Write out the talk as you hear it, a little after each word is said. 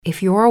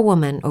If you're a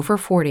woman over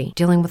 40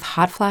 dealing with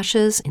hot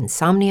flashes,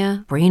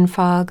 insomnia, brain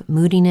fog,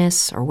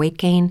 moodiness, or weight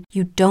gain,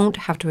 you don't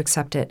have to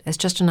accept it as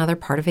just another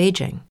part of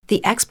aging.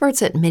 The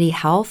experts at MIDI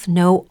Health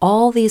know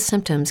all these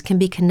symptoms can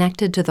be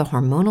connected to the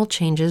hormonal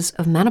changes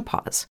of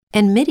menopause.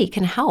 And MIDI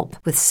can help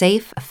with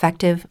safe,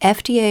 effective,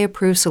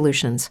 FDA-approved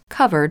solutions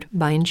covered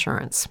by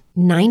insurance.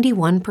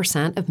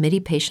 91% of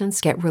MIDI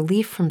patients get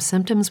relief from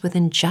symptoms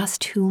within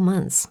just 2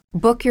 months.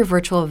 Book your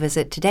virtual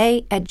visit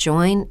today at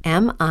joinmidi.com.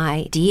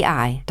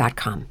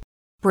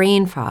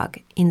 Brain fog,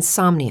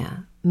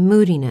 insomnia,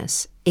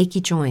 moodiness, achy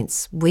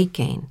joints, weight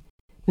gain.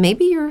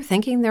 Maybe you're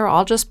thinking they're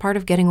all just part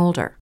of getting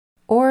older.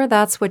 Or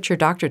that's what your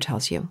doctor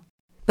tells you.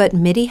 But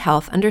MIDI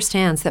Health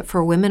understands that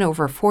for women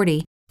over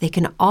 40, they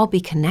can all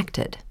be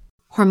connected.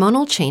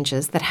 Hormonal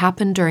changes that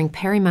happen during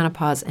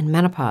perimenopause and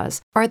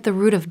menopause are at the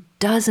root of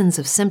dozens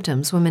of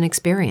symptoms women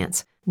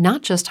experience,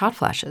 not just hot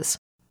flashes.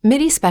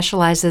 MIDI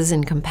specializes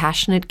in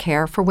compassionate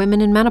care for women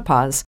in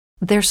menopause.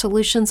 Their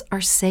solutions are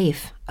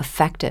safe,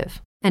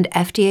 effective, and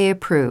FDA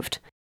approved.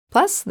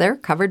 Plus, they're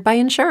covered by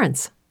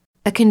insurance.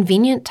 A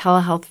convenient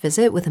telehealth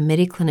visit with a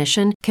MIDI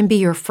clinician can be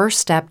your first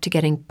step to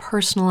getting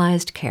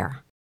personalized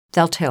care.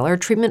 They'll tailor a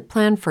treatment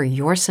plan for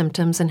your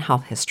symptoms and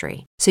health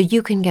history so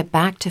you can get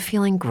back to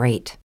feeling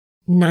great.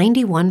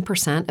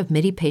 91% of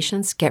MIDI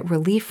patients get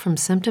relief from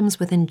symptoms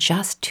within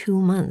just 2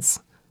 months.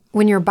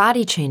 When your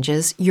body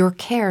changes, your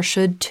care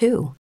should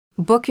too.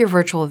 Book your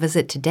virtual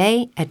visit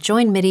today at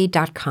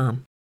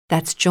joinmidi.com.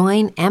 That's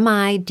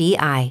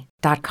joinmidi.com.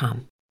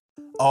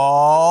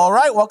 All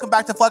right, welcome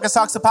back to Fleckus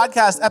Talks, the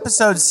podcast,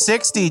 episode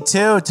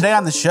 62. Today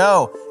on the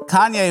show,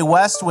 Kanye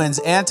West wins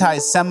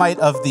Anti-Semite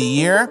of the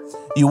Year.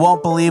 You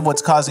won't believe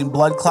what's causing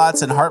blood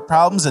clots and heart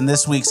problems in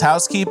this week's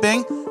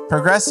housekeeping.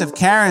 Progressive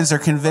Karens are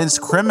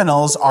convinced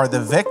criminals are the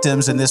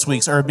victims in this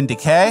week's Urban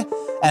Decay.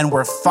 And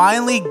we're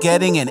finally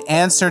getting an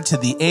answer to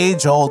the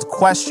age-old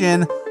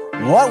question,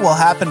 what will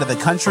happen to the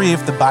country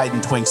if the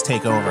Biden twinks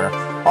take over?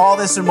 All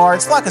this and more.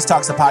 It's Fleckus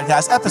Talks, the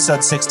podcast,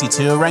 episode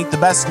 62, ranked the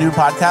best new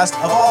podcast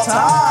of all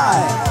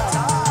time.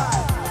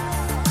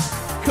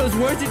 Because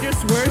words are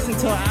just words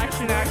until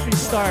action actually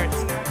starts.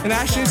 And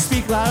actions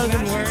speak louder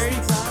than words.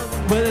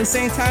 But at the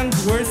same time,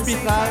 words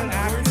speak louder than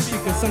actions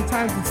because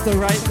sometimes it's the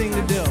right thing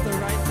to do.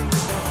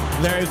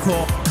 Very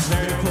cool.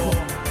 Very cool.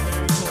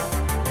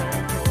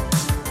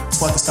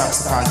 Fleckus Talks,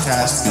 the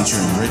podcast,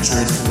 featuring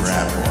Richard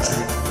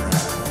Grabboy.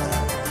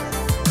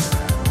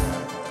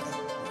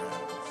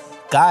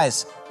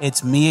 Guys,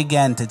 it's me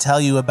again to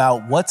tell you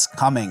about what's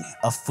coming,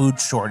 a food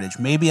shortage.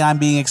 Maybe I'm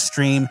being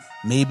extreme,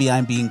 maybe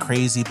I'm being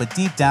crazy, but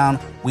deep down,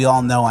 we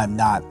all know I'm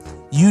not.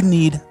 You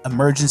need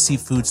emergency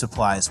food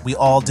supplies. We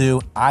all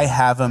do. I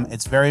have them.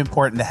 It's very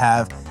important to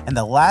have. And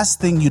the last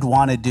thing you'd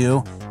want to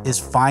do is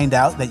find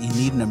out that you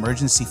need an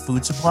emergency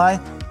food supply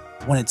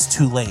when it's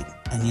too late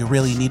and you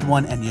really need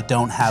one and you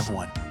don't have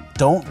one.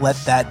 Don't let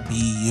that be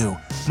you.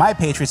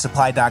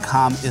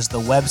 MyPatriotSupply.com is the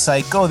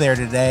website. Go there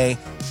today.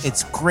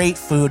 It's great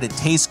food. It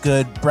tastes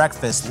good.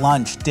 Breakfast,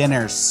 lunch,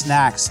 dinner,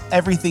 snacks,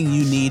 everything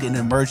you need in an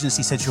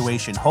emergency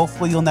situation.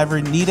 Hopefully you'll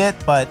never need it,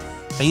 but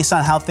based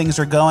on how things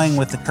are going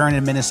with the current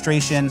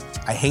administration,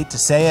 I hate to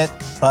say it,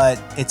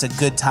 but it's a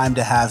good time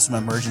to have some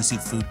emergency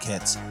food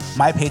kits.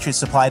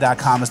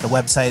 MyPatriotSupply.com is the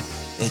website.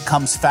 It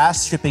comes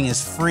fast. Shipping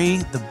is free.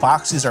 The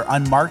boxes are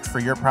unmarked for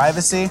your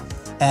privacy.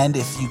 And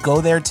if you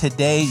go there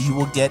today, you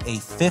will get a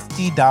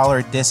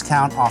 $50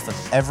 discount off of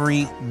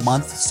every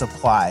month's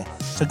supply.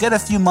 So get a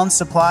few months'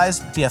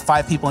 supplies. If you have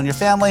 5 people in your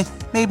family,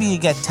 maybe you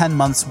get 10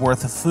 months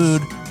worth of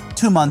food,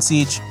 2 months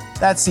each.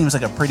 That seems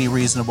like a pretty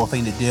reasonable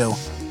thing to do.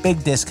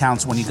 Big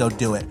discounts when you go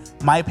do it.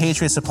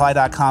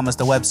 MyPatriotSupply.com is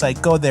the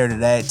website. Go there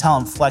today. Tell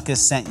them Fleckus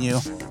sent you.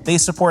 They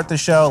support the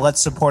show.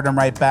 Let's support them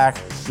right back.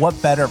 What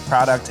better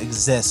product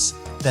exists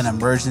than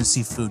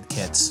emergency food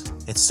kits?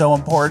 It's so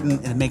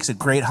important. It makes a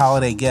great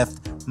holiday gift.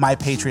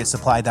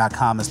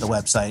 MyPatriotSupply.com is the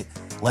website.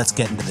 Let's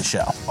get into the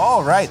show.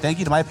 All right. Thank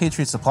you to My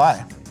Patriot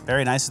Supply.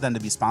 Very nice of them to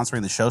be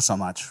sponsoring the show so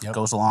much. Yep. It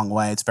goes a long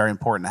way. It's very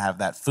important to have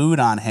that food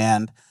on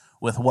hand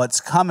with what's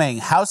coming.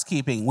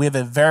 Housekeeping. We have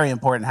a very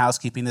important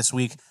housekeeping this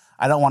week.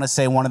 I don't want to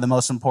say one of the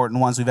most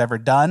important ones we've ever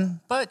done.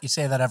 But you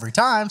say that every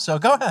time, so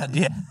go ahead.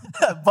 Yeah,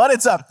 but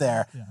it's up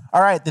there. Yeah.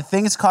 All right. The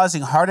things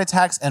causing heart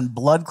attacks and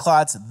blood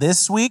clots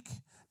this week.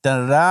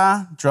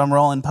 Da-da-da. Drum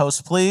roll in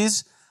post,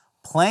 please.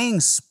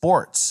 Playing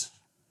sports.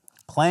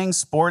 Playing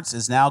sports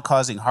is now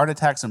causing heart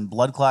attacks and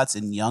blood clots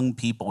in young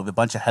people. We have a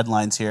bunch of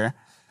headlines here.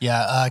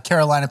 Yeah,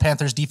 Carolina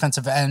Panthers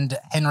defensive end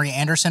Henry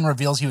Anderson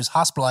reveals he was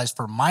hospitalized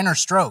for minor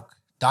stroke.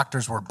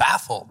 Doctors were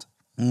baffled.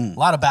 A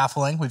lot of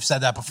baffling. We've said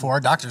that before.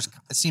 Doctors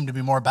seem to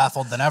be more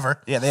baffled than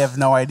ever. Yeah, they have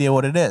no idea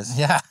what it is.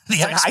 Yeah,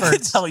 the experts. I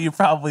could tell you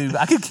probably.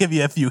 I could give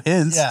you a few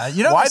hints. Yeah,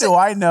 why do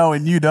I know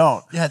and you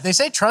don't? Yeah, they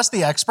say trust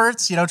the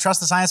experts.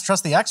 Trust the science,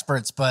 trust the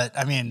experts. But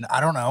I mean,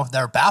 I don't know.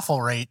 Their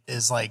baffle rate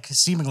is like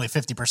seemingly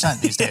 50%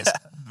 these days.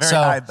 Very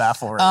high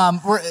baffle rate.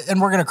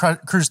 We're going to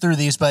cruise through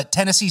these. But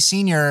Tennessee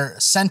senior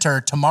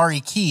center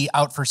Tamari Key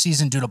out for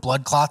season due to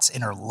blood clots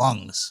in her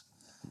lungs.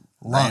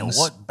 Man,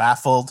 what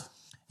baffled?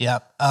 Yeah.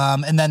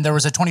 And then there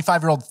was a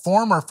 25-year-old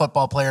former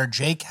football player,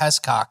 Jake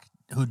Hescock,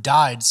 who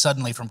died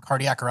suddenly from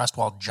cardiac arrest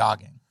while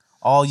jogging.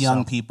 All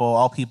young people,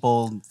 all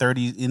people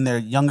 30 in their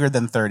younger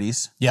than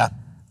 30s. Yeah.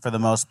 For the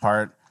most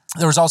part.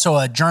 There was also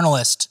a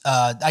journalist.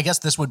 I guess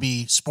this would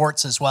be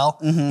sports as well.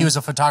 Mm-hmm. He was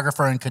a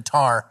photographer in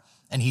Qatar,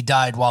 and he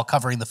died while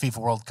covering the FIFA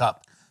World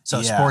Cup.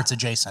 So sports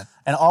adjacent.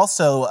 And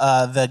also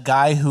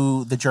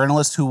the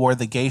journalist who wore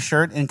the gay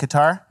shirt in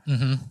Qatar,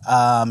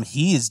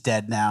 he is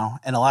dead now.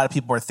 And a lot of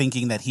people are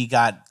thinking that he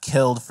got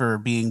killed for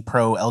being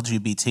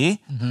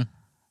pro-LGBT.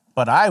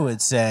 But I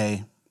would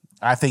say,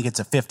 I think it's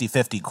a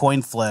 50-50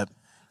 coin flip.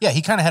 Yeah,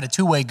 he kind of had a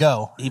two-way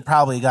go. He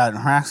probably got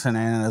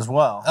vaccinated as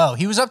well. Oh,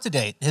 he was up to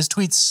date. His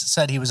tweets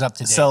said he was up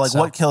to date. So,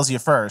 what kills you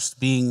first?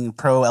 Being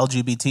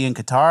pro-LGBT in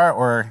Qatar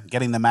or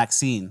getting the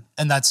vaccine?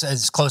 And that's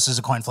as close as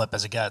a coin flip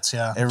as it gets,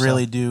 yeah.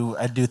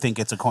 I do think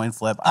it's a coin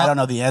flip. I don't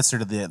know the answer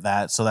to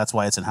that, so that's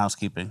why it's in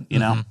housekeeping, you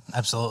know?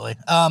 Absolutely.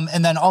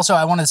 And then also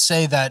I want to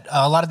say that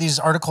a lot of these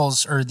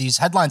articles or these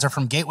headlines are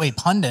from Gateway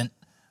Pundit,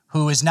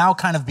 who is now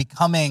kind of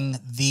becoming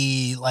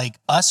the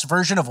us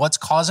version of what's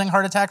causing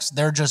heart attacks.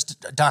 They're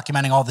just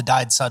documenting all the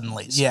died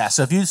suddenly. Yeah,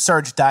 so if you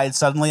search died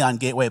suddenly on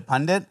Gateway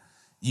Pundit,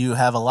 you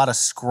have a lot of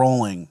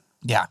scrolling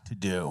to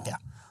do. Yeah.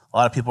 A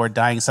lot of people are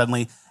dying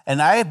suddenly. And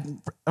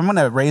I'm going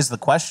to raise the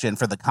question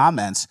for the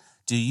comments.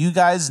 Do you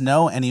guys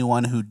know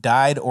anyone who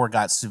died or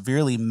got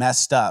severely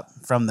messed up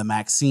from the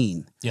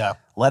vaccine? Yeah.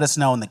 Let us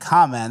know in the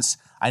comments.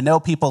 I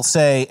know people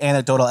say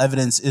anecdotal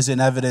evidence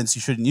isn't evidence,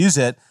 you shouldn't use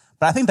it,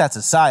 but I think that's a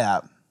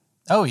psyop.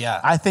 Oh, yeah.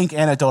 I think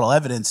anecdotal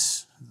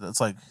evidence, that's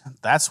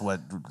what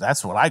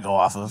I go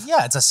off of.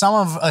 Yeah, it's a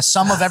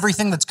sum of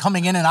everything that's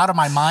coming in and out of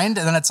my mind,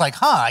 and then it's like,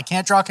 I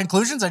can't draw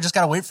conclusions. I just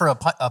got to wait for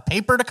a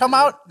paper to come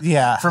out.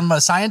 Yeah, from a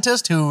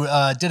scientist who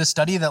did a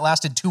study that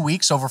lasted 2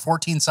 weeks over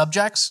 14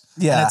 subjects.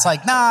 Yeah, and it's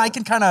like, I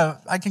can kind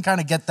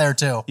of get there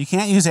too. You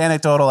can't use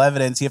anecdotal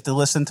evidence. You have to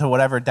listen to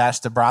whatever Dash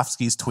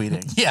Dabrowski's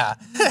tweeting. Yeah,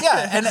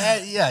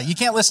 and you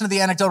can't listen to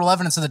the anecdotal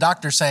evidence of the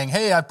doctor saying,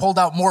 "Hey, I pulled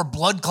out more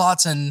blood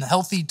clots in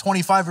healthy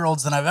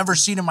 25-year-olds than I've ever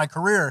seen in my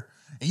career.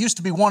 It used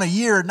to be 1 a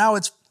year. Now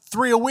it's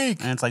 3 a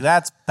week." And it's like,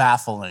 that's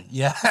baffling.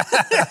 Yeah.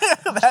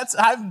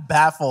 I'm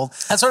baffled.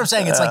 That's what I'm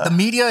saying. It's like the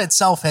media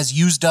itself has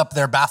used up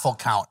their baffle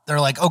count. They're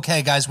like,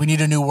 okay, guys, we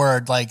need a new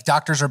word. Like,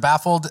 doctors are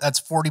baffled. That's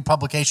 40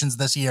 publications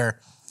this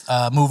year.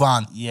 Move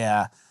on.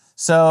 Yeah.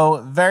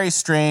 So very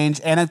strange.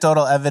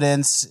 Anecdotal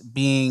evidence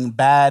being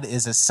bad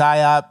is a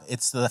psyop.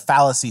 It's the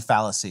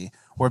fallacy,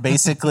 where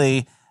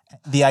basically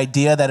the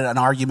idea that an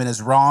argument is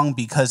wrong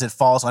because it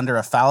falls under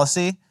a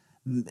fallacy,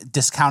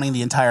 discounting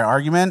the entire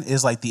argument,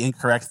 is like the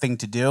incorrect thing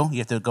to do. You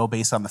have to go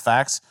based on the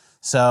facts.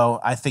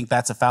 So I think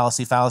that's a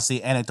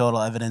fallacy.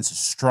 Anecdotal evidence is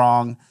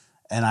strong,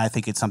 and I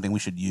think it's something we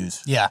should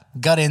use. Yeah,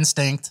 gut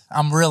instinct.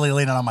 I'm really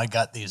leaning on my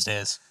gut these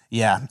days.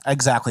 Yeah,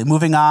 exactly.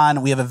 Moving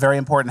on, we have a very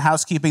important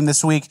housekeeping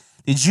this week.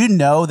 Did you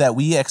know that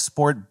we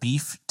export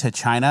beef to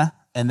China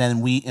and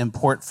then we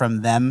import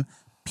from them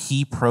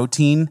pea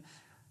protein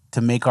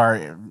to make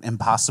our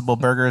Impossible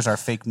burgers, our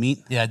fake meat?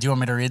 Yeah, do you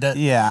want me to read it?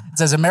 Yeah. It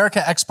says,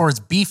 America exports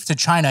beef to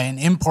China and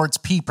imports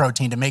pea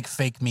protein to make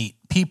fake meat.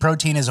 Pea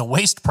protein is a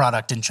waste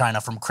product in China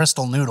from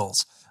Crystal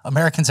Noodles.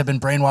 Americans have been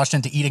brainwashed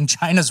into eating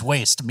China's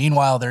waste.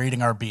 Meanwhile, they're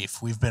eating our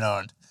beef. We've been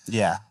owned.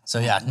 Yeah. So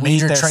yeah,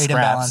 major trade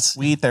imbalance.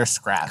 We eat their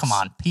scraps. Come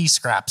on, pea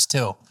scraps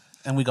too.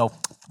 And we go,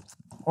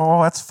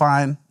 oh, that's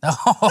fine.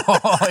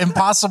 Oh,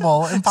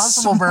 impossible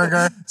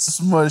burger.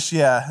 Smush,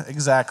 yeah,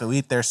 exactly. We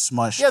eat their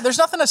smush. Yeah, there's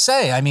nothing to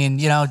say. I mean,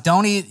 you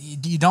don't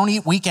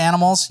eat weak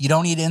animals. You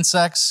don't eat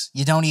insects.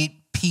 You don't eat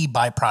pea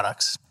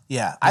byproducts.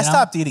 Yeah, I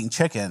stopped eating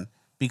chicken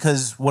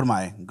because what am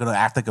I, going to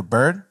act like a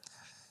bird?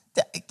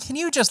 Can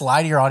you just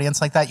lie to your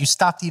audience like that? You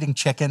stopped eating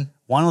chicken?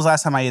 When was the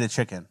last time I ate a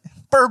chicken?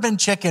 Bourbon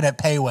chicken at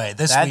Payway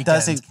this weekend. That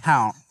doesn't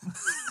count.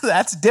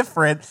 That's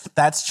different.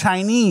 That's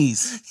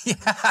Chinese.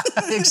 Yeah,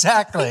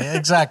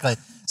 exactly.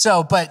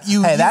 So, but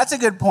that's a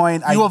good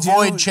point. You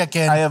avoid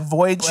chicken. I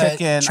avoid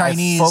chicken.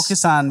 Chinese. I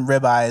focus on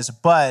ribeyes,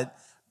 but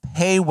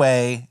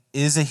Payway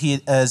is a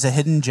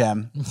hidden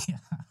gem. Yeah.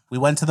 We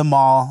went to the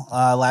mall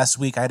last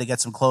week. I had to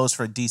get some clothes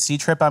for a DC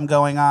trip I'm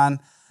going on.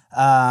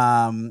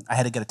 I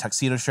had to get a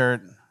tuxedo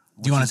shirt.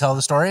 Do you want to tell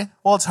the story?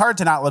 Well, it's hard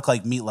to not look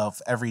like Meatloaf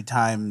every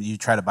time you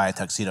try to buy a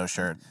tuxedo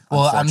shirt.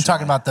 Well, I'm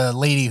talking about the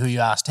lady who you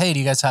asked, hey, do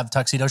you guys have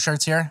tuxedo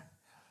shirts here?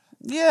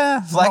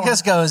 Yeah.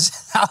 Fleckus goes,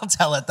 I'll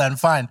tell it then,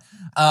 fine.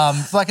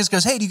 Fleckus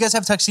goes, hey, do you guys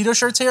have tuxedo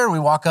shirts here? And we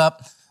walk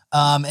up,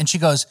 and she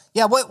goes,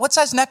 yeah, what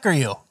size neck are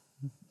you?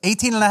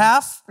 18 and a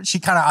half? She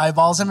kind of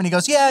eyeballs him, and he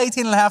goes, yeah,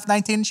 18 and a half,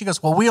 19. She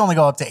goes, well, we only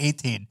go up to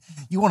 18.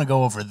 You want to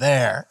go over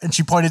there. And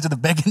she pointed to the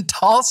big and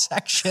tall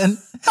section.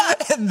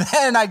 And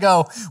then I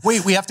go,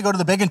 wait, we have to go to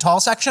the big and tall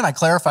section? I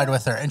clarified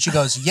with her. And she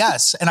goes,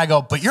 yes. And I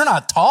go, but you're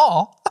not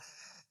tall.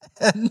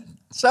 And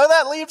so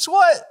that leaves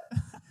what?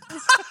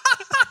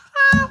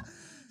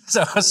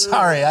 So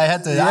sorry, I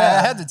had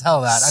to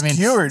tell that. I mean,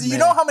 skewered you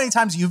know how many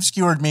times you've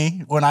skewered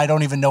me when I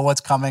don't even know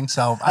what's coming?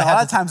 So a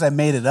lot of times I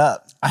made it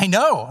up. I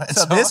know.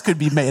 So this could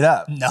be made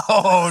up. No.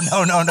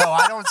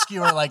 I don't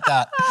skewer like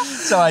that.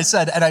 So I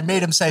said, and I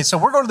made him say, so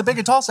we're going to the big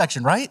and tall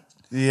section, right?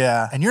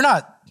 Yeah. And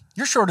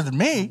you're shorter than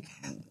me.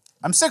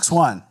 I'm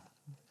 6'1".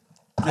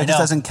 It just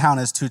doesn't count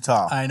as too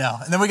tall. I know.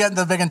 And then we get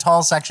into the big and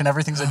tall section.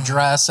 Everything's a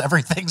dress.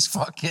 Everything's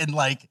fucking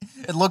like,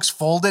 it looks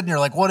folded. And you're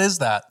like, what is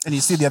that? And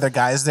you see the other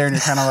guys there and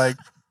you're kind of like,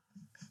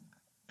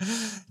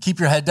 keep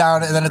your head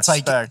down. And then it's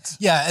like,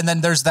 yeah. And then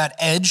there's that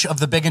edge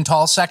of the big and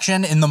tall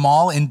section in the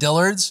mall in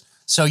Dillard's.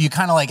 So you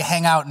kind of like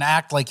hang out and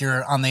act like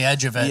you're on the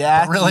edge of it.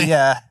 Yeah, but really,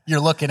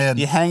 you're looking in.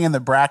 You hang in the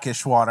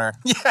brackish water.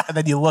 Yeah. And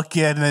then you look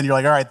in and then you're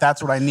like, all right,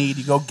 that's what I need.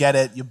 You go get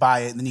it, you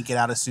buy it, and then you get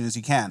out as soon as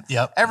you can.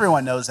 Yep.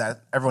 Everyone knows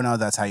that. Everyone knows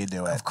that's how you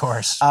do it. Of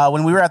course.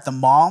 When we were at the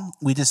mall,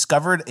 we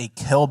discovered a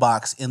kill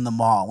box in the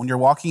mall. When you're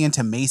walking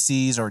into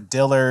Macy's or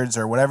Dillard's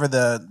or whatever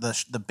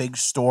the big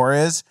store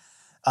is,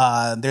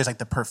 there's like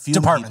the perfume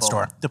Department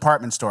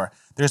store.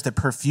 There's the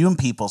perfume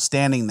people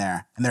standing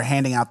there and they're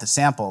handing out the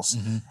samples.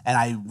 Mm-hmm. And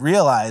I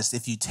realized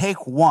if you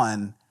take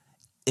one,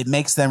 it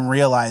makes them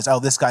realize,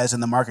 oh, this guy's in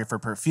the market for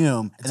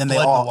perfume. It's and then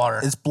blood in the water.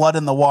 It's blood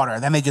in the water.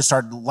 And then they just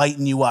start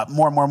lighting you up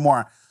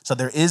more. So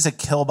there is a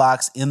kill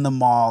box in the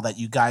mall that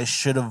you guys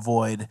should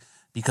avoid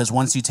because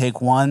once you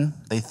take one,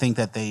 they think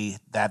that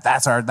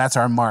that's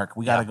our mark.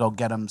 We got to go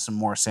get them some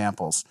more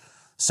samples.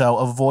 So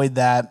avoid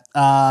that.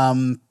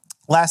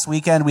 Last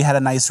weekend, we had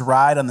a nice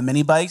ride on the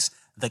mini bikes.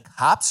 The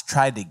cops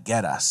tried to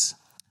get us.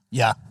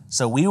 Yeah.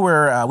 So we have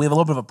a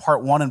little bit of a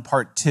part 1 and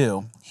part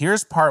 2.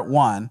 Here's part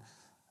 1.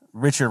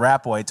 Richard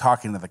Ratboy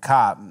talking to the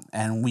cop,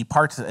 and we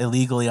parked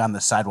illegally on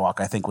the sidewalk,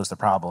 I think was the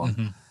problem.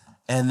 Mm-hmm.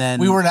 And then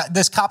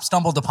this cop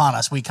stumbled upon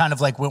us. We kind of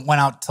like went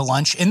out to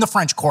lunch in the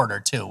French Quarter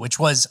too, which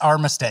was our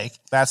mistake.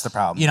 That's the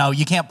problem. You know,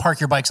 you can't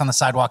park your bikes on the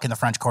sidewalk in the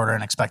French Quarter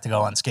and expect to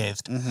go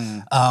unscathed.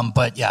 Mm-hmm.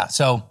 But yeah,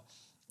 so,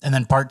 and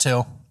then part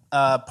 2.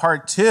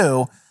 Part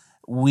 2,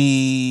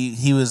 I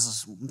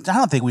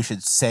don't think we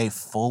should say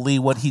fully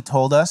what he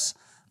told us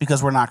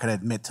because we're not going to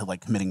admit to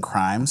like committing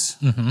crimes,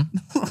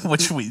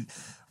 which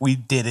we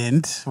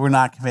didn't. We're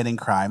not committing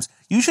crimes.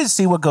 You should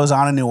see what goes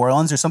on in New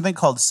Orleans. There's something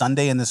called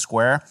Sunday in the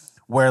Square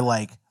where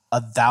like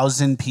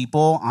 1,000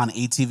 people on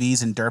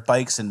ATVs and dirt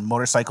bikes and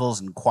motorcycles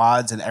and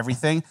quads and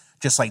everything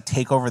just like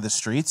take over the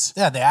streets.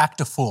 Yeah, they act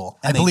a fool.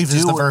 I believe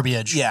is the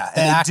verbiage. Yeah,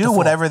 and they do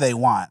whatever they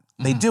want.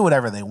 They do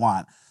whatever they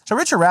want. So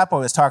Richard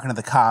Ratboy was talking to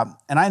the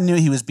cop, and I knew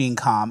he was being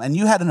calm. And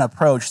you had an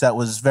approach that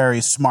was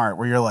very smart,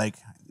 where you're like,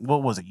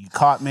 "What was it? You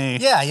caught me."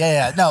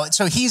 Yeah. No,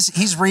 so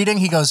he's reading.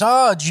 He goes,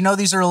 "Oh, did you know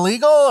these are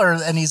illegal?"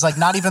 And he's like,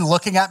 not even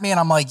looking at me. And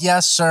I'm like,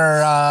 "Yes, sir.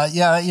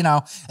 Yeah, you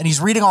know." And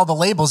he's reading all the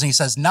labels, and he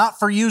says, "Not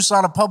for use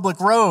on a public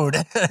road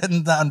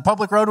and on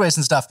public roadways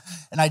and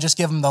stuff." And I just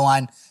give him the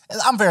line.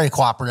 I'm very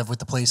cooperative with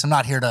the police. I'm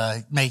not here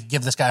to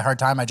give this guy a hard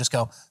time. I just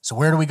go, "So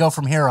where do we go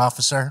from here,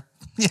 officer?"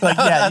 Like,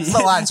 yeah, that's the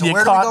line. So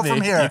where do we go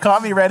from here? You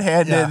caught me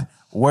red-handed. Yeah.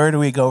 Where do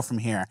we go from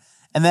here?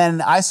 And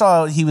then I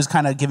saw he was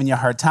kind of giving you a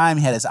hard time.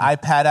 He had his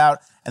iPad out.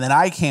 And then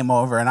I came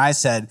over and I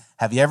said,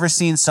 have you ever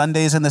seen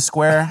Sundays in the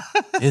Square?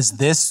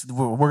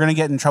 We're going to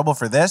get in trouble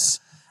for this?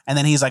 And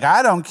then he's like,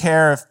 I don't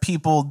care if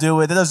people do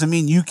it. That doesn't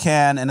mean you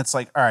can. And it's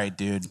like, all right,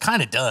 dude.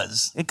 Kind of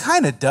does. It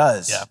kind of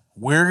does. Yeah.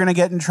 We're going to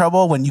get in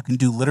trouble when you can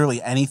do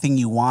literally anything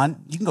you want.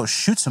 You can go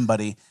shoot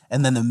somebody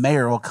and then the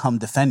mayor will come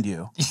defend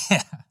you.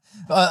 Yeah.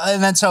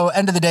 And then so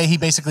end of the day, he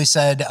basically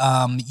said,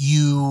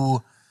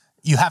 you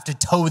have to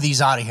tow these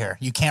out of here.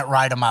 You can't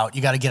ride them out.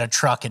 You got to get a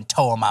truck and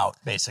tow them out,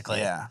 basically.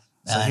 Yeah.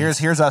 So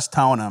here's us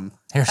towing them.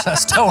 Here's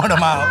us towing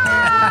them out.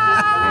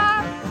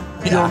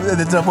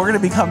 We're going to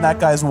become that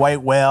guy's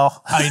white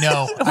whale. I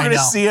know. We're going to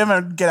see him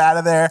and get out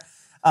of there.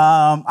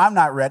 I'm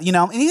not ready. You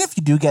know, and even if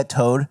you do get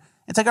towed,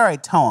 it's like, all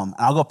right, tow him.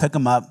 And I'll go pick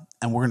him up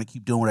and we're going to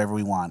keep doing whatever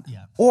we want.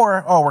 Yeah.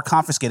 Or, we're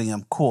confiscating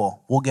them.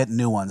 Cool. We'll get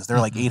new ones. They're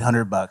like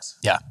 $800.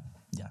 Yeah.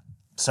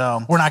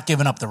 So we're not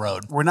giving up the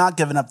road. We're not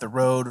giving up the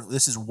road.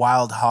 This is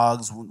Wild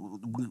Hogs.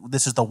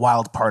 This is the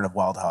wild part of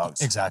Wild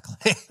Hogs.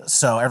 Exactly.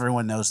 So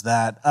everyone knows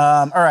that.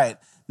 All right.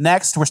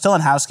 Next, we're still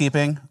in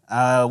housekeeping.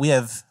 We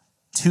have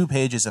 2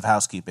 pages of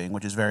housekeeping,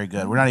 which is very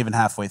good. We're not even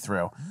halfway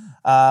through.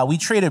 We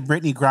traded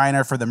Brittany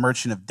Griner for the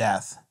Merchant of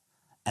Death.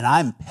 And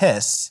I'm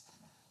pissed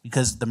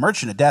because the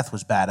Merchant of Death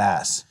was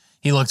badass.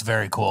 He looked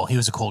very cool. He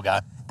was a cool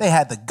guy. They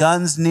had the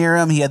guns near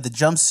him. He had the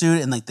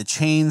jumpsuit and like the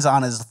chains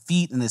on his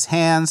feet and his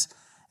hands.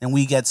 And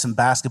we get some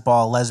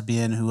basketball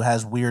lesbian who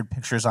has weird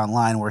pictures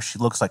online where she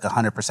looks like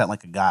 100%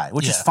 like a guy,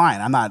 which is fine.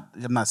 I'm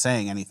not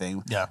saying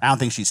anything. Yeah. I don't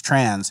think she's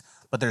trans,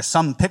 but there's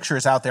some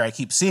pictures out there I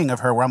keep seeing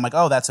of her where I'm like,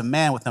 oh, that's a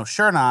man with no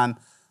shirt on.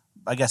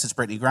 I guess it's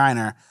Brittany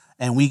Griner.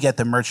 And we get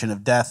the Merchant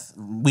of Death.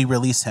 We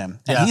release him.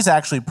 And he's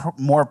actually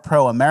more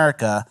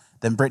pro-America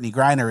than Brittany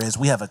Griner is.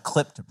 We have a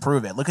clip to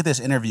prove it. Look at this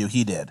interview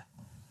he did.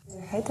 Do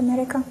you hate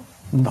America?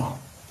 No.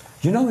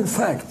 You know, in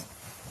fact,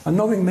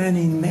 knowing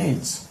many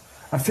inmates,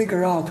 I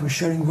figure out we're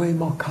sharing way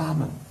more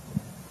common.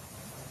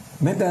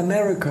 Maybe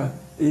America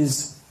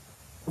is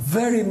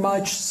very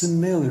much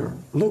similar.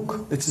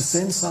 Look, it's the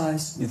same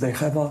size.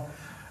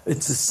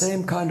 It's the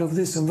same kind of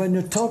this. And when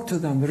you talk to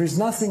them, there is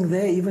nothing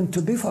there even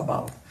to beef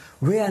about.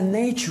 We are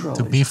naturally,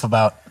 To beef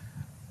about.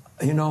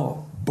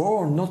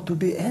 Born not to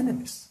be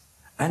enemies.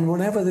 And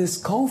whenever there's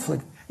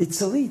conflict,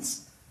 it's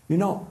elites.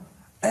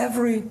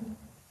 Every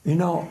You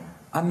know,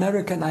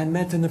 American I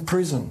met in a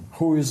prison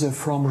who is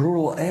from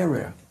rural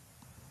area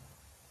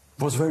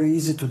was very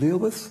easy to deal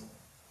with.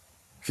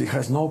 He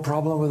has no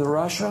problem with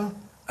Russia,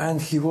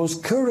 and he was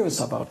curious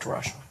about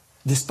Russia,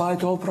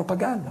 despite all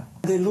propaganda.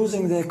 They're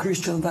losing their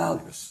Christian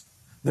values.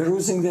 They're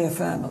losing their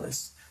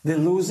families. They're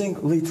losing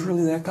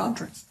literally their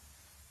countries.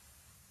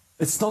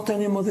 It's not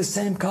anymore the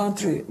same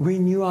country. We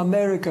knew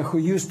America, who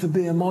used to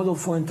be a model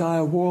for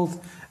entire world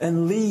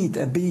and lead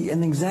and be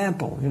an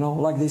example, you know,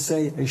 like they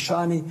say, a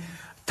shiny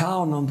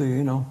town on the,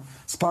 you know,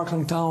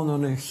 sparkling town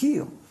on a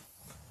hill.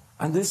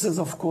 And this is,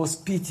 of course,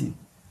 pity.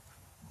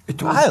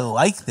 I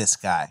like this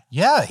guy.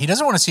 Yeah, he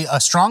doesn't want to see a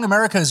strong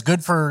America is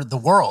good for the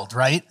world,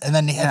 right? And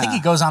then I think he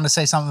goes on to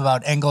say something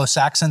about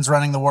Anglo-Saxons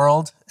running the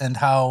world and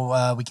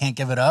how we can't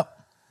give it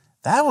up.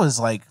 That was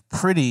like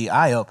pretty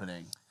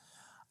eye-opening.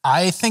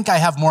 I think I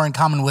have more in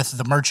common with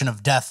the Merchant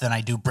of Death than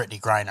I do Brittany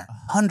Griner.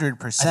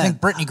 100%. I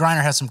think Brittany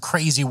Griner has some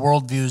crazy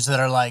worldviews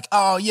that are like,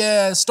 oh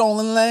yeah,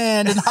 stolen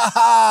land and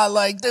haha,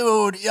 like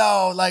dude,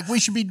 yo, like we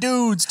should be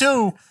dudes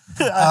too.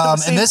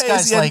 And this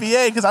guy's the like,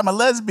 NBA because I'm a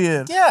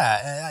lesbian.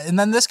 Yeah, and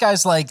then this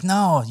guy's like,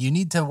 no, you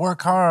need to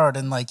work hard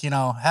and like, you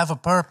know, have a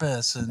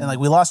purpose. And like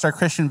we lost our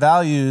Christian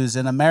values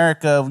in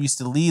America. We used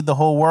to lead the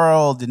whole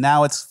world, and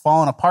now it's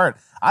falling apart.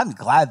 I'm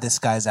glad this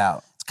guy's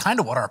out. Kind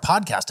of what our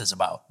podcast is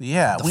about.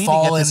 Yeah, the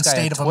fallen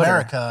state of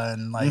America,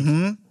 and like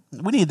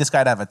we need this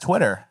guy to have a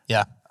Twitter.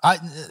 Yeah,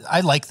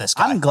 I like this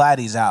guy. I'm glad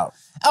he's out.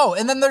 Oh,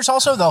 and then there's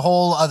also the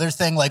whole other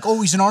thing, like,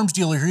 oh, he's an arms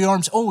dealer. He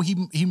arms. Oh, he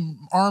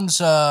arms.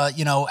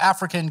 You know,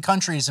 African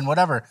countries and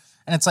whatever.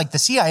 And it's like the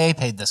CIA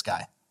paid this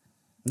guy.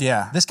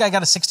 Yeah, this guy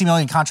got a $60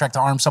 million contract to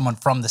arm someone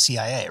from the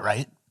CIA,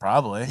 right?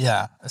 Probably.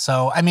 Yeah.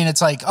 So I mean,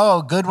 it's like,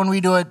 oh, good when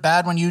we do it,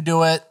 bad when you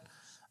do it.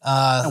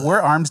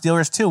 We're arms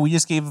dealers too. We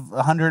just gave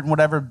 100 and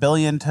whatever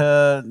billion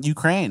to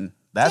Ukraine.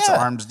 That's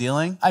arms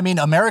dealing. I mean,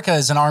 America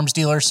is an arms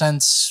dealer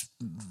since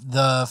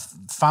the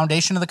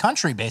foundation of the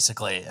country,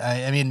 basically.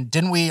 I mean,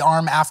 didn't we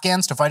arm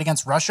Afghans to fight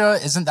against Russia?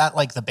 Isn't that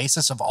like the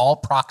basis of all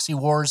proxy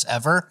wars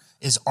ever,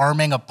 is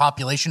arming a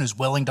population who's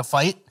willing to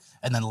fight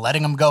and then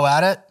letting them go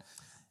at it?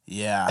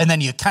 Yeah. And then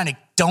you kind of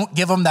don't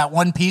give them that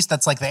one piece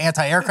that's like the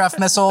anti-aircraft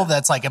missile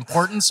that's like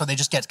important, so they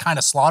just get kind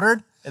of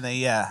slaughtered. And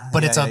they,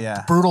 but it's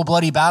a brutal,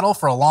 bloody battle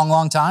for a long,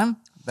 long time.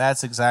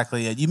 That's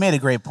exactly it. You made a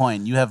great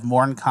point. You have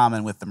more in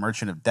common with the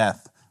Merchant of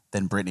Death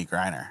than Brittany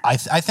Griner. I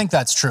think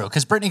that's true,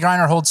 because Brittany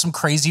Griner holds some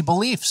crazy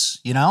beliefs,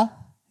 you know?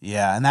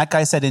 Yeah, and that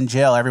guy said in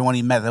jail, everyone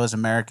he met that was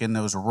American,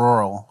 that was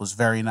rural, was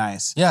very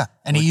nice. Yeah,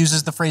 and he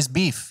uses the phrase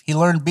beef. He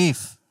learned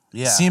beef.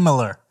 Yeah.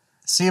 Similar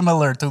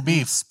to beef.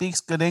 He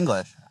speaks good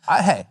English.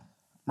 Hey,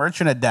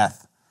 Merchant of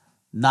Death,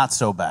 not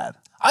so bad.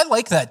 I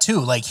like that too.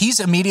 Like, he's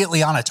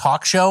immediately on a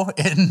talk show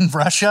in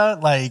Russia.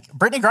 Like,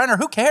 Brittany Griner,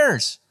 who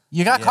cares?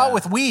 You got caught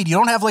with weed. You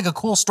don't have like a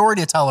cool story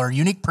to tell or a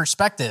unique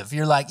perspective.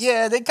 You're like,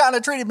 yeah, they kind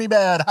of treated me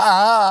bad. Ha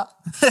ha.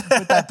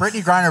 With that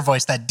Brittany Griner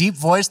voice, that deep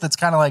voice that's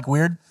kind of like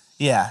weird.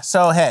 Yeah.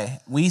 So, hey,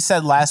 we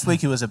said last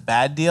week it was a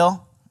bad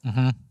deal.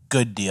 Mm-hmm.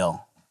 Good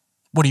deal.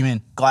 What do you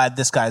mean? Glad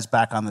this guy's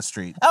back on the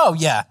street. Oh,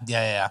 yeah.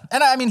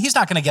 And I mean, he's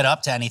not going to get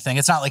up to anything.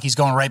 It's not like he's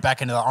going right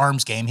back into the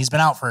arms game. He's been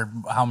out for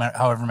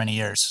however many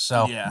years.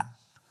 So, yeah.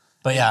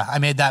 But yeah, I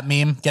made that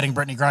meme, getting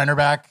Brittany Griner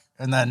back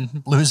and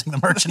then losing the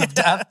Merchant of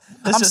Death.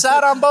 I'm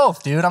sad on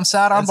both, dude. I'm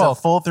sad on both.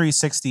 A full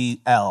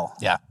 360L.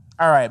 Yeah.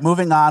 All right,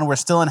 moving on. We're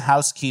still in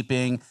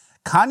housekeeping.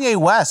 Kanye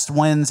West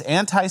wins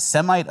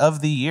Anti-Semite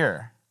of the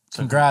Year.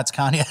 Congrats,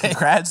 Kanye.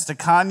 Congrats to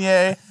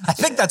Kanye. I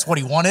think that's what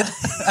he wanted,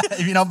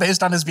 you know,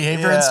 based on his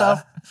behavior and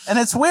stuff. And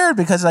it's weird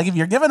because, like, if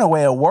you're giving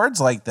away awards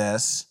like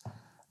this,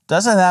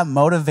 doesn't that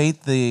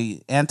motivate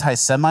the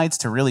anti-Semites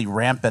to really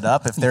ramp it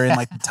up if they're in,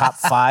 like, the top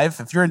 5?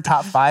 If you're in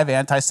top 5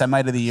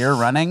 anti-Semite of the year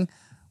running,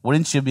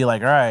 wouldn't you be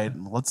like, all right,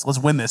 let's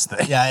win this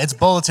thing? Yeah, it's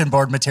bulletin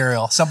board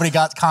material. Somebody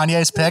got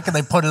Kanye's pick and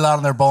they put it out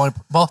on their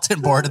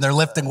bulletin board and they're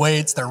lifting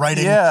weights. They're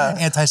writing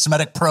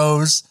anti-Semitic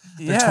prose.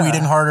 They're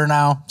tweeting harder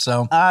now.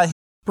 So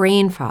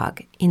brain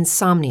fog,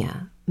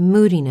 insomnia,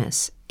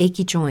 moodiness,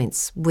 achy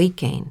joints, weight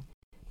gain.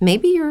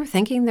 Maybe you're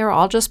thinking they're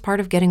all just part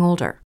of getting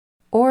older,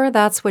 or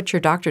that's what your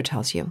doctor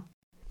tells you.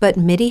 But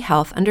MIDI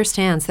Health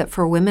understands that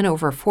for women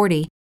over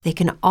 40, they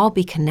can all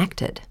be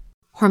connected.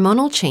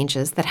 Hormonal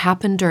changes that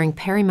happen during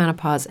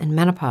perimenopause and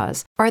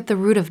menopause are at the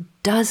root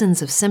of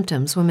dozens of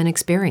symptoms women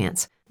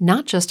experience,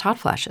 not just hot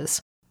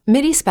flashes.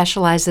 MIDI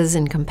specializes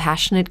in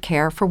compassionate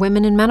care for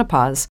women in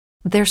menopause.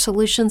 Their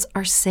solutions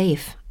are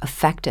safe,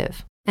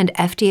 effective, and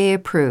FDA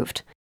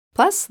approved.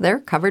 Plus, they're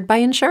covered by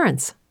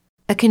insurance.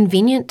 A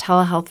convenient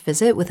telehealth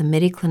visit with a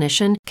MIDI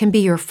clinician can be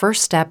your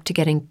first step to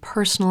getting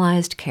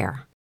personalized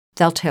care.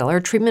 They'll tailor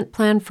a treatment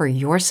plan for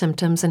your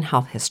symptoms and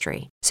health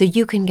history, so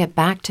you can get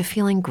back to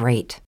feeling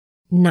great.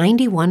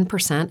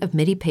 91% of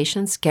MIDI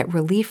patients get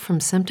relief from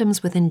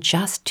symptoms within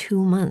just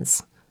 2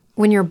 months.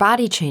 When your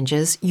body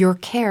changes, your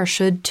care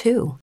should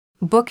too.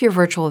 Book your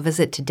virtual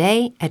visit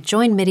today at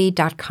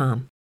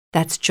joinmidi.com.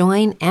 That's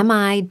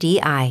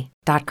joinmidi.com.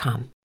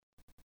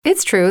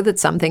 It's true that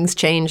some things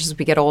change as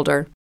we get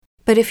older.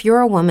 But if you're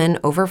a woman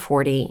over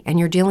 40 and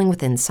you're dealing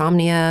with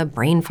insomnia,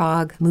 brain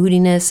fog,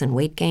 moodiness, and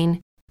weight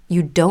gain,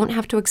 you don't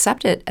have to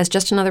accept it as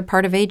just another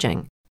part of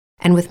aging.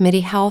 And with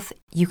MIDI Health,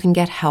 you can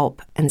get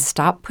help and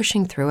stop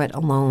pushing through it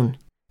alone.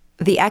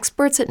 The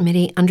experts at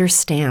MIDI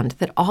understand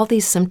that all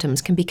these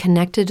symptoms can be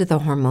connected to the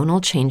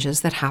hormonal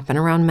changes that happen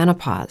around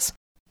menopause,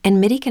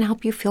 and MIDI can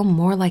help you feel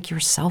more like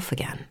yourself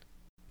again.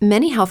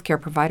 Many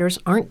healthcare providers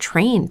aren't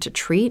trained to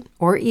treat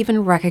or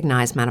even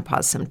recognize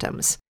menopause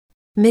symptoms.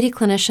 MIDI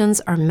clinicians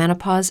are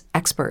menopause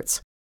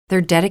experts. They're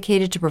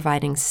dedicated to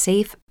providing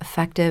safe,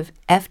 effective,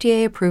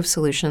 FDA-approved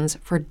solutions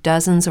for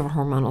dozens of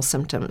hormonal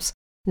symptoms,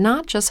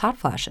 not just hot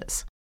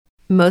flashes.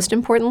 Most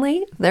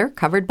importantly, they're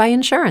covered by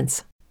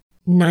insurance.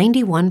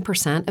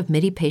 91% of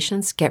MIDI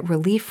patients get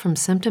relief from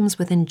symptoms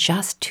within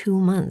just 2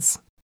 months.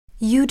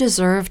 You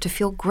deserve to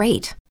feel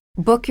great.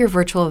 Book your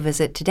virtual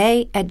visit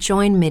today at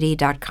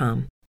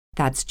joinmidi.com.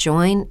 That's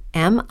joinmidi.com.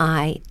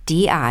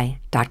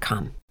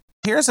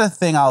 Here's a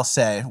thing I'll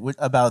say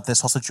about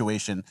this whole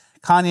situation.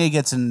 Kanye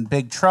gets in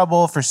big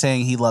trouble for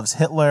saying he loves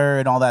Hitler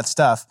and all that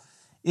stuff.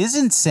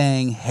 Isn't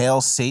saying Hail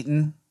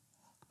Satan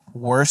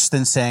worse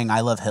than saying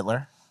I love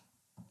Hitler?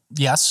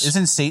 Yes.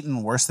 Isn't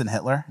Satan worse than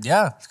Hitler?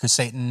 Yeah, because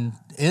Satan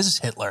is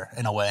Hitler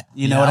in a way.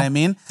 You know what I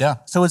mean? Yeah.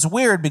 So it's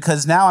weird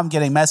because now I'm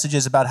getting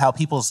messages about how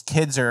people's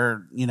kids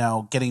are,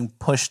 getting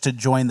pushed to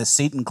join the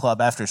Satan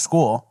club after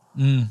school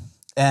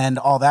and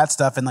all that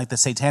stuff. And like the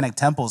Satanic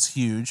Temple's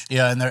huge.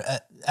 Yeah, and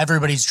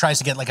everybody tries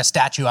to get like a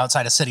statue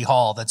outside of City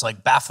Hall that's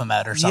like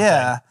Baphomet or something.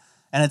 Yeah.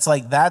 And it's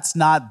like, that's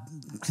not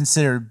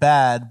considered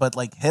bad, but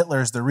like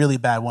Hitler's the really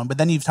bad one. But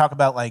then you talk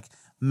about like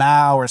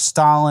Mao or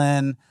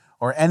Stalin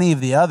or any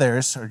of the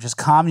others, or just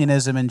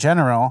communism in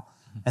general,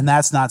 and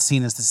that's not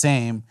seen as the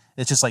same.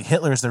 It's just like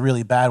Hitler's the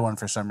really bad one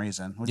for some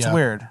reason, which is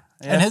weird.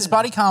 And his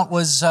body count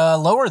was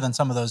lower than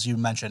some of those you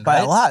mentioned, by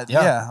right? a lot,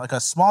 yeah. Like a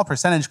small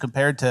percentage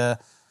compared to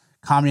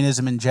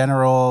communism in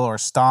general or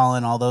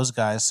Stalin, all those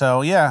guys.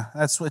 So yeah,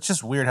 it's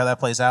just weird how that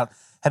plays out.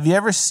 Have you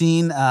ever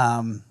seen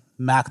that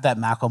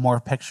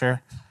Macklemore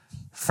picture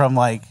from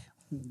like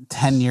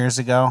 10 years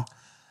ago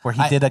where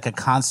he did like a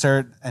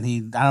concert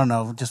and I don't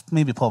know, just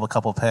maybe pull up a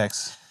couple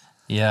pics.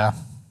 Yeah.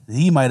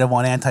 He might have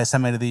won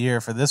Anti-Semite of the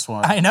Year for this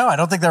one. I know. I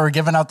don't think they were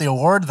giving out the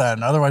award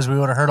then. Otherwise, we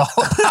would have heard all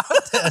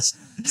about this.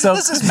 So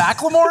this is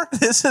Macklemore?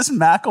 This is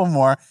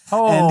Macklemore.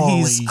 And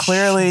he's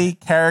clearly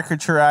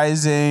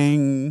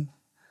caricaturizing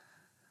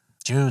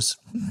Jews.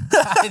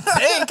 I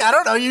think. I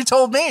don't know. You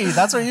told me.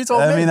 That's what you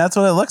told me. I mean, that's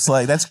what it looks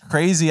like. That's a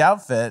crazy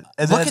outfit.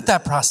 And look at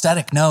that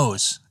prosthetic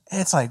nose.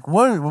 It's like,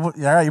 what? All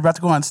right, you're about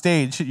to go on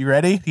stage. You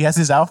ready? He has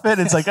his outfit.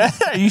 It's like, are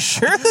you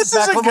sure this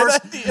is a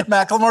good idea?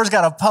 Macklemore's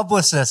got a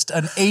publicist,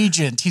 an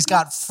agent. He's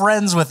got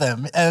friends with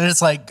him. And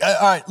it's like, all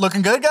right,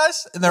 looking good,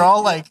 guys? And they're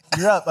all like...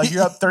 You're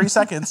up 30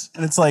 seconds.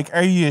 And it's like,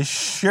 are you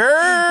sure?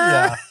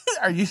 Yeah.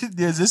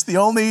 Is this the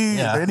only...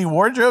 Any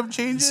wardrobe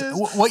changes? So,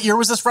 what year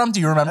was this from?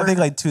 Do you remember? I think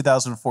like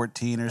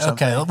 2014 or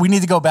something. Okay, we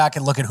need to go back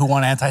and look at who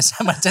won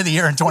Anti-Semite of the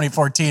Year in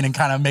 2014 and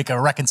kind of make a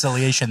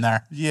reconciliation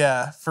there.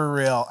 Yeah, for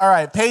real. All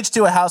right, page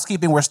 2 of housekeeping.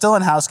 We're still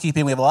in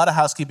housekeeping. We have a lot of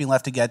housekeeping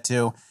left to get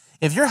to.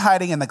 If you're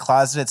hiding in the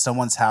closet at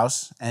someone's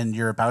house and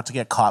you're about to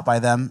get caught by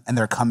them and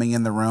they're coming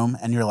in the room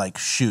and you're like,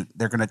 shoot,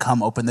 they're going to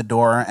come open the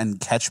door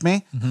and catch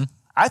me,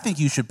 I think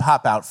you should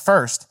pop out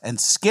first and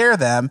scare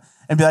them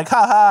and be like,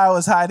 ha, I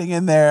was hiding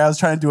in there. I was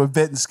trying to do a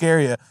bit and scare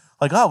you.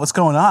 Like, oh, what's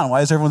going on?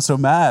 Why is everyone so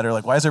mad? Or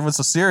like, why is everyone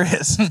so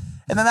serious? And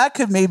then that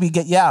could maybe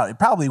get you out. It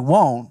probably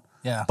won't.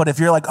 Yeah. But if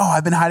you're like, oh,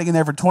 I've been hiding in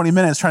there for 20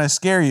 minutes trying to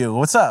scare you.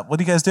 What's up? What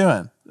are you guys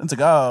doing? It's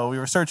like, oh, we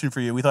were searching for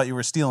you. We thought you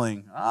were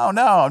stealing. Oh,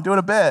 no, I'm doing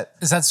a bit.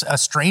 Is that a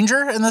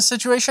stranger in this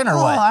situation or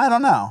what? I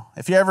don't know.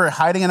 If you're ever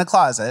hiding in a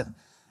closet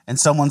and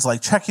someone's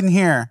like, check in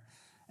here,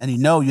 and you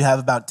know you have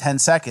about 10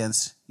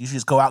 seconds, you should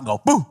just go out and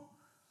go, boo.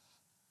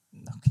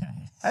 Okay.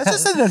 That's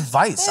just an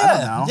advice. I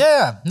don't know.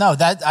 Yeah. No,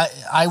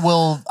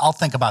 I'll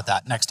think about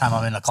that next time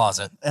I'm in a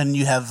closet. And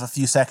you have a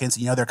few seconds,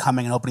 and you know they're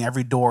coming and opening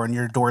every door, and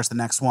your door is the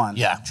next one.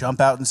 Yeah. Jump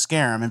out and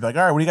scare them and be like,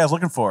 all right, what are you guys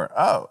looking for?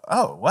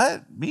 Oh,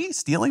 what? Me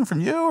stealing from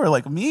you? Or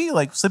like me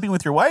like sleeping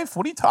with your wife?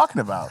 What are you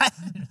talking about?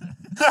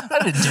 I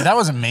didn't do that.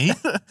 Wasn't me.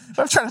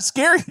 I'm trying to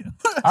scare you.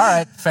 All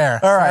right. Fair.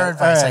 Fair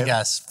advice, I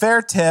guess.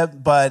 Fair tip,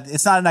 but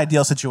it's not an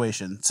ideal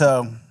situation.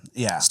 So...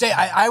 yeah.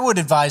 I would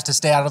advise to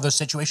stay out of those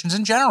situations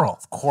in general.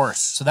 Of course.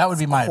 So that would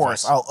be my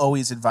advice. I'll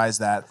always advise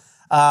that.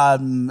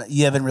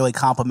 You haven't really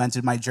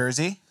complimented my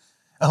jersey.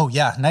 Oh,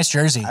 yeah. Nice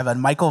jersey. I have a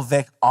Michael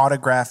Vick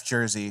autographed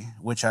jersey,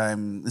 which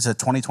it's a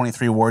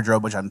 2023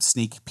 wardrobe, which I'm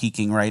sneak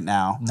peeking right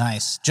now.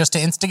 Nice. Just to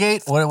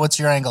instigate? What's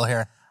your angle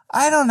here?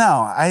 I don't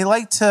know.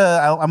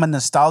 I'm a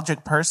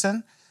nostalgic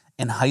person.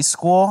 In high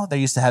school, they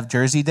used to have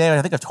Jersey Day.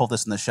 I think I've told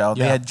this in the show.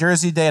 Yeah. They had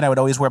Jersey Day, and I would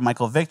always wear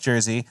Michael Vick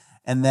jersey.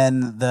 And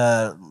then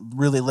the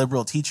really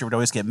liberal teacher would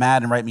always get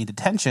mad and write me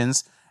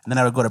detentions. And then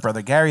I would go to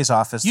Brother Gary's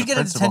office. You get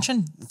a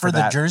detention for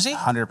the jersey?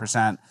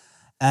 100%.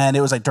 And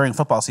it was like during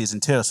football season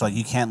too. So like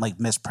you can't like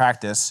miss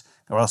practice.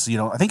 or else,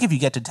 I think if you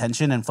get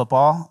detention in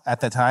football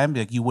at that time,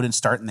 like you wouldn't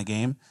start in the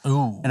game.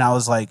 Ooh. And I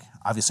was like,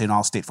 obviously an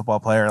all-state football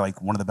player,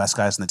 like one of the best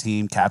guys in the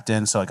team,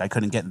 captain. So like I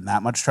couldn't get in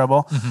that much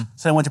trouble.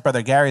 So I went to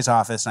Brother Gary's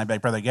office and I'd be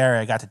like, Brother Gary,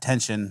 I got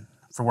detention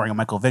for wearing a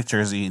Michael Vick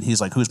jersey. And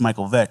he's like, who's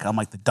Michael Vick? I'm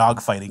like, the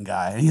dog fighting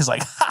guy. And he's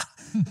like, ha!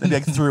 And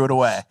like threw it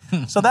away.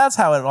 So that's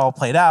how it all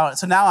played out.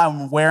 So now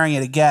I'm wearing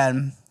it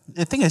again.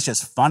 I think it's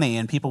just funny,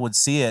 and people would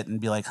see it and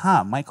be like,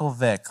 huh, Michael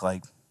Vick,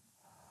 like,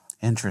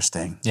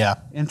 interesting. Yeah.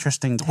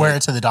 Interesting. Wear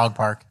it to the dog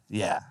park.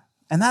 Yeah.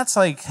 And that's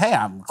like, hey,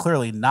 I'm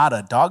clearly not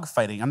a dog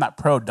fighting. I'm not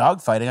pro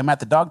dog fighting. I'm at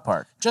the dog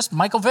park. Just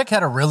Michael Vick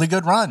had a really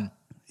good run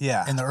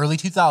Yeah. in the early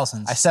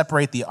 2000s. I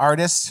separate the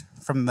artist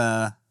from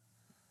the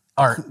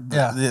Art.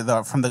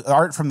 Yeah. from the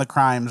art from the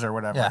crimes or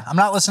whatever. Yeah. I'm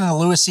not listening to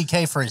Louis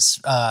C.K. for his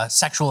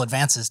sexual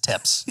advances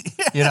tips.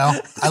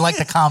 I like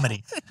the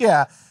comedy.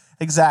 Yeah,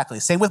 exactly.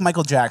 Same with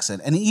Michael Jackson.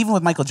 And even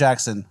with Michael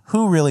Jackson,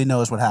 who really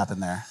knows what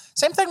happened there?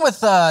 Same thing with,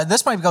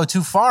 this might go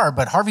too far,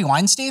 but Harvey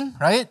Weinstein,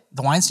 right?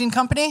 The Weinstein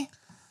Company.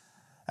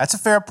 That's a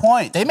fair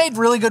point. They made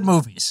really good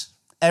movies.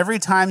 Every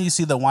time you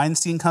see the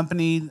Weinstein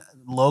Company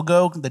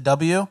logo, the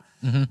W,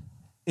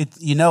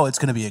 it's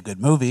going to be a good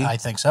movie. I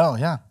think so,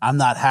 yeah. I'm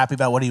not happy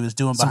about what he was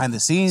doing behind the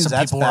scenes. Some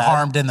That's people were bad.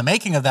 harmed in the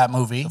making of that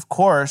movie. Of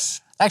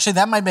course. Actually,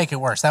 that might make it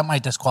worse. That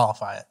might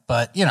disqualify it.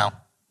 But,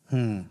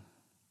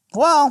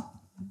 Well,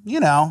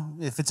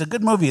 if it's a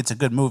good movie, it's a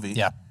good movie.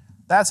 Yeah.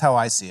 That's how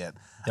I see it.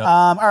 Yep.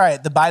 All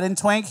right, the Biden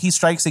twink, he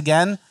strikes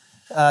again.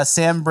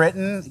 Sam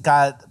Britton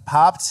got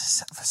popped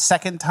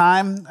second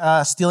time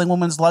stealing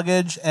women's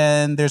luggage,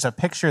 and there's a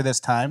picture this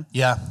time.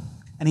 Yeah.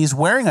 And he's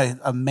wearing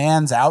a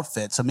man's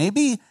outfit. So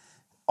maybe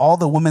all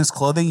the women's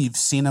clothing you've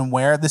seen him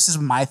wear, this is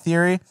my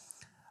theory.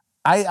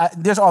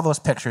 There's all those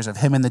pictures of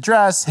him in the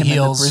dress, him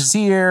Heels. in the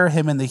brassiere,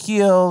 him in the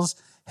heels,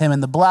 him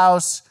in the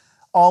blouse,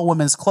 all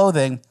women's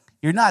clothing.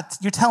 You're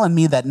telling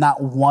me that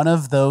not one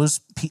of those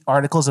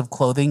articles of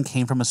clothing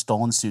came from a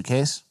stolen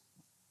suitcase?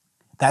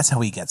 That's how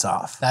he gets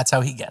off. That's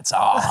how he gets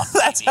off.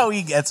 That's how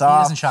he gets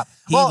off. doesn't shop.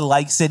 He Well-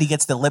 likes it. He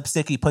gets the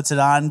lipstick. He puts it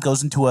on,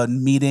 goes into a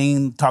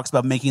meeting, talks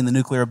about making the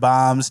nuclear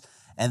bombs,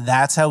 and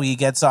that's how he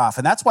gets off.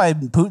 And that's why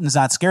Putin's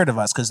not scared of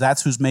us, because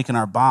that's who's making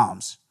our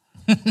bombs.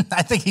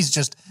 I think he's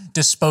just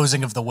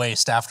disposing of the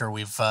waste after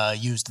we've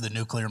used the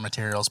nuclear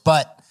materials.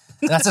 But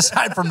that's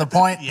aside from the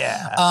point.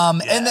 Yeah.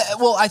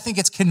 I think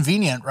it's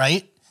convenient,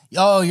 right?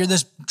 Oh, you're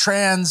this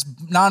trans,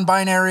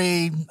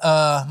 non-binary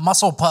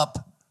muscle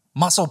pup.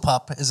 Muscle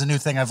pup is a new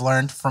thing I've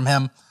learned from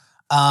him.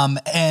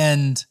 But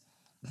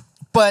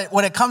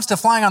when it comes to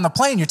flying on the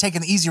plane, you're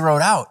taking the easy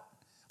road out.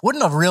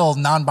 Wouldn't a real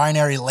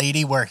non-binary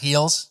lady wear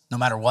heels no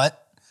matter what?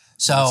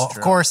 So, of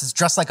course, it's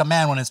dressed like a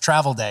man when it's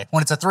travel day.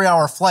 When it's a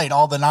 3-hour flight,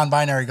 all the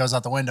non-binary goes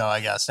out the window,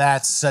 I guess.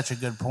 That's such a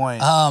good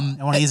point.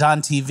 And when he's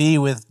on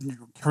TV with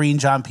Karine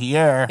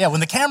Jean-Pierre, Yeah, when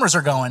the cameras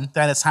are going.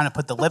 then it's time to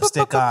put the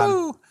lipstick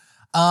on.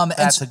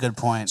 That's a good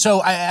point. So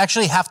I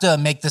actually have to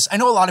make this. I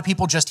know a lot of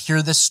people just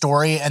hear this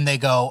story and they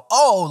go,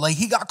 oh, like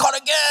he got caught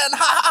again. Ha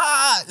ha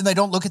ha. And they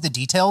don't look at the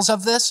details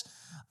of this.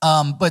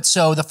 But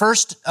so the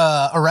first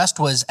arrest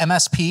was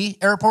MSP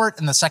Airport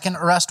and the second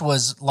arrest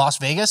was Las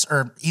Vegas,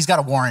 or he's got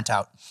a warrant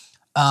out.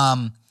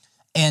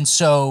 And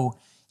so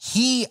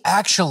he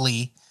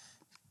actually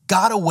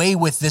got away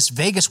with this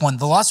Vegas one.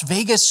 The Las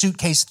Vegas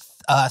suitcase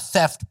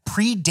theft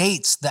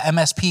predates the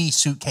MSP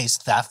suitcase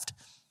theft.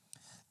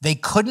 They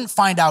couldn't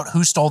find out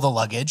who stole the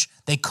luggage.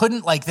 They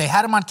couldn't, they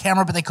had him on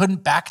camera, but they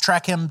couldn't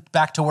backtrack him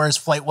back to where his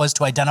flight was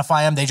to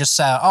identify him. They just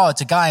said, oh, it's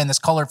a guy in this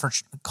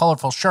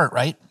colorful shirt,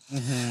 right?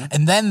 Mm-hmm.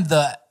 And then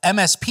the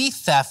MSP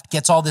theft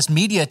gets all this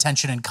media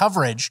attention and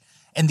coverage,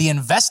 and the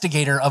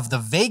investigator of the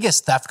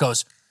Vegas theft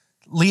goes,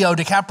 Leo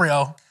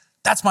DiCaprio,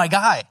 that's my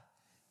guy.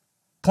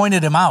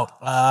 Pointed him out.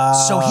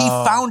 So he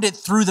found it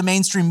through the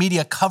mainstream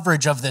media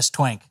coverage of this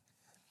twink.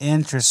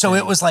 Interesting. So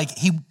it was like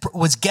he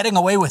was getting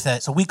away with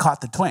it. So we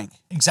caught the twink.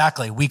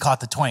 Exactly. We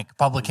caught the twink.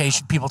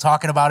 Publication, people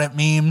talking about it,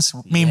 memes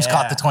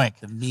caught the twink.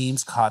 The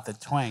memes caught the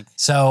twink.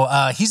 So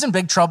he's in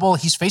big trouble.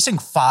 He's facing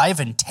 5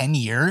 and 10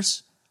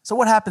 years. So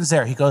what happens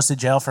there? He goes to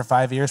jail for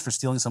 5 years for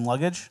stealing some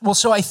luggage? Well,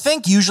 so I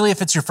think usually if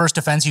it's your first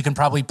offense, you can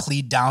probably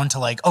plead down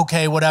to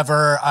okay,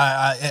 whatever.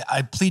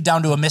 I plead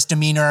down to a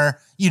misdemeanor.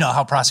 You know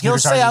how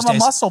prosecutors He'll are say these I'm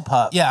days. a muscle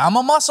pup. Yeah, I'm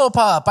a muscle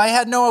pup. I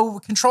had no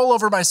control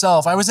over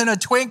myself. I was in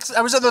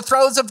the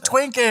throes of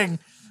twinking.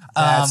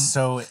 That's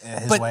so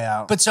his way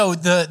out. But so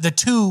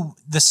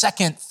the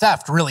second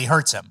theft really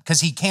hurts him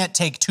because he can't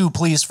take 2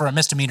 pleas for a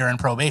misdemeanor and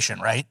probation,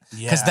 right?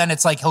 Because then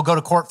it's like he'll go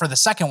to court for the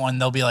second one.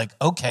 They'll be like,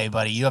 okay,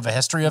 buddy, you have a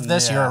history of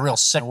this. Yeah. You're a real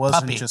sick It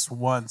wasn't puppy. just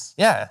once.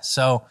 Yeah,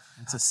 so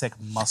It's a sick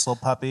muscle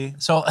puppy.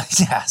 so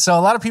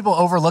a lot of people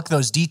overlook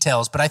those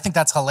details, but I think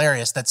that's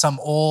hilarious that some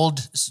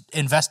old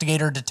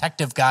investigator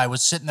detective guy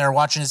was sitting there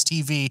watching his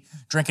TV,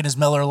 drinking his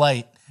Miller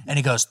Lite, and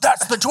he goes,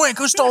 "That's the twink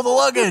who stole the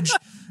luggage."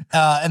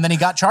 And then he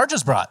got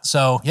charges brought.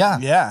 So yeah.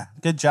 Yeah.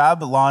 Good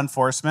job, law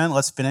enforcement.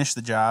 Let's finish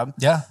the job.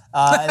 Yeah.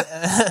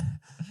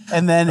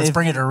 And then Let's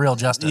bring it to real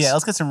justice. Yeah,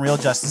 let's get some real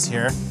justice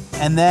here.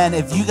 And then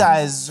if you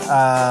guys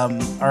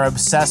are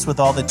obsessed with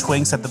all the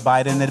Twinks that the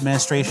Biden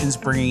administration's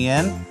bringing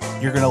in,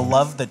 you're going to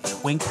love the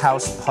Twink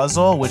House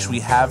puzzle, which we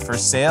have for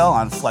sale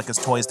on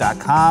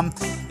fleckustoys.com.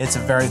 It's a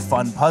very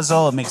fun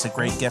puzzle. It makes a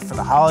great gift for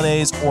the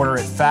holidays. Order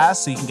it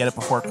fast so you can get it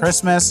before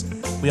Christmas.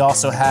 We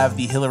also have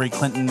the Hillary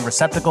Clinton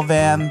receptacle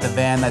van, the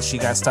van that she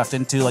got stuffed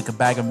into like a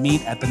bag of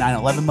meat at the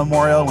 9/11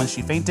 memorial when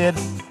she fainted.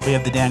 We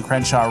have the Dan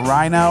Crenshaw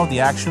Rhino,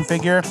 the action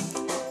figure.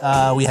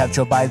 We have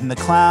Joe Biden the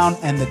Clown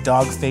and the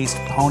dog-faced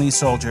pony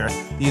soldier.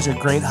 These are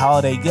great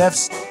holiday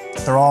gifts.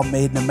 They're all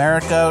made in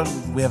America.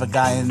 We have a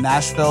guy in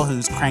Nashville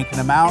who's cranking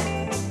them out.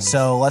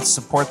 So let's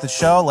support the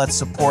show. Let's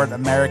support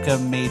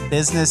America-made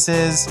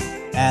businesses.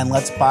 And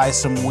let's buy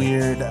some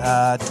weird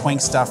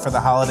twink stuff for the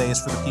holidays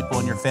for the people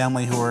in your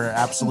family who are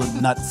absolute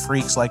nut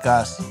freaks like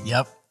us.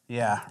 Yep.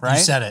 Yeah, right?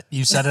 You said it.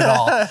 You said it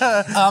all.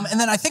 And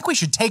then I think we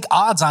should take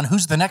odds on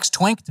who's the next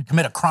twink to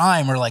commit a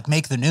crime or like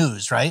make the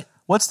news, right?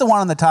 What's the one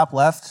on the top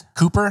left?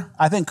 Cooper?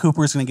 I think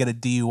Cooper's going to get a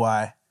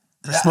DUI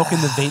for smoking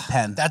the vape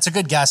pen. That's a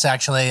good guess,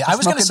 actually. I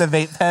was smoking the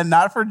vape pen,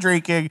 not for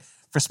drinking,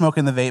 for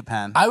smoking the vape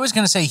pen. I was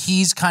going to say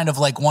he's kind of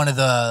like one of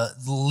the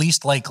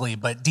least likely,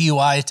 but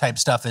DUI type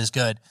stuff is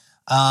good.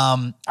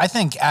 I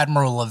think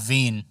Admiral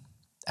Levine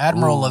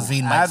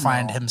might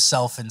find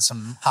himself in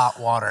some hot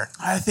water.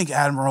 I think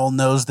Admiral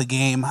knows the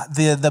game.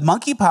 The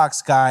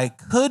monkeypox guy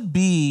could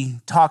be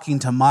talking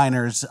to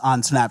minors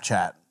on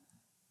Snapchat.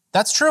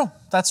 That's true.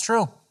 That's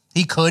true.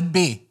 He could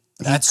be.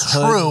 That's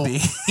true.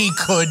 He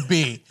could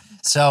be.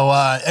 So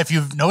if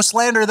you've no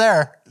slander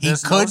there,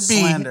 There's could no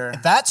be. Slander.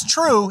 If that's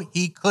true,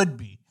 he could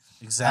be.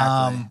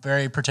 Exactly.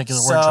 Very particular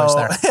word choice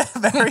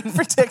there. Very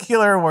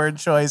particular word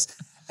choice.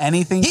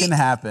 Anything can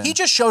happen. He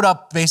just showed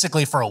up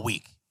basically for a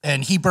week,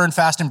 and he burned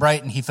fast and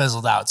bright, and he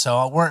fizzled out.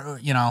 So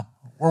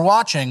we're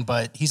watching,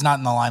 but he's not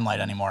in the limelight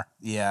anymore.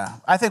 Yeah,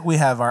 I think we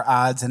have our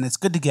odds, and it's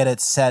good to get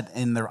it set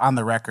on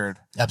the record.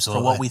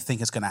 Absolutely. For what we think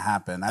is going to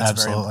happen.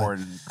 That's very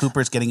important.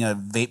 Cooper's getting a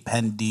vape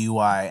pen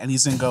DUI, and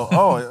he's going to go,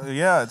 oh,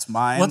 yeah, it's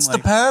mine. What's the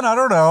pen? I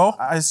don't know.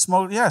 I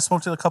smoked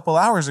it a couple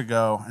hours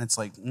ago. And it's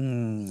like,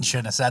 You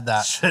shouldn't have said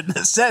that. Shouldn't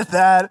have said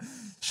that.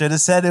 Should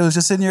have said it was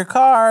just in your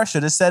car.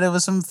 Should have said it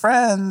was some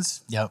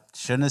friends. Yep.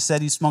 Shouldn't have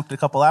said you smoked it a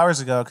couple hours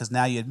ago because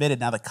now you admit it.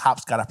 Now the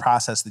cops got to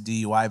process the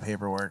DUI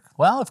paperwork.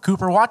 Well, if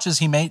Cooper watches,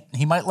 he might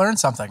learn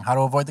something. How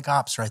to avoid the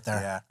cops right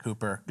there. Yeah,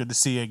 Cooper. Good to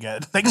see you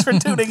again. Thanks for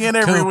tuning in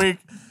every week.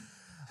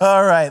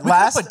 All right. We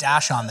could put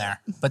Dash on there,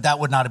 but that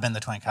would not have been the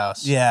Twink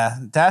House. Yeah,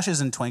 Dash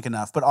isn't twink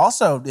enough. But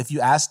also, if you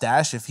ask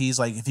Dash if he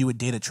would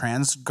date a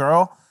trans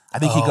girl, I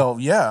think he'd go,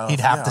 yeah.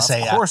 He'd have to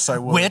say, of course I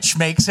would. Which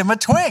makes him a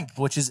twink.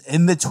 Which is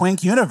in the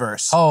twink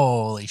universe.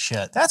 Holy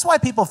shit. That's why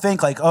people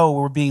think like, oh,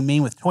 we're being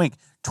mean with twink.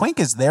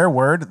 Twink is their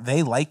word.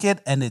 They like it,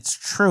 and it's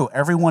true.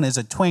 Everyone is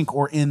a twink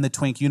or in the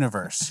twink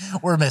universe.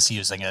 We're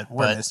misusing it.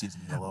 We're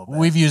misusing it a little bit.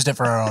 We've used it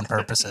for our own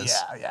purposes.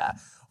 Yeah.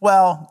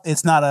 Well,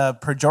 it's not a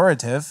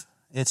pejorative.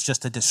 It's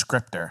just a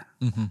descriptor.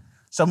 Mm-hmm.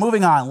 So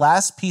moving on,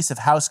 last piece of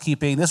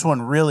housekeeping. This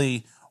one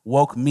really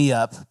woke me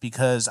up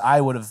because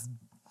I would have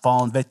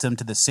fallen victim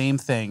to the same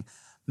thing.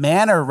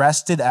 Man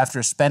arrested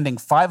after spending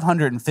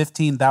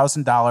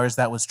 $515,000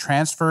 that was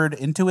transferred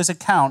into his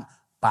account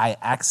by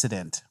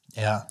accident.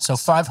 Yeah. So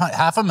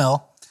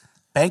 $500,000.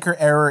 Banker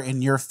error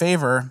in your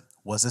favor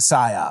was a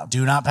psyop.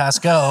 Do not pass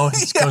go.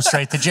 Go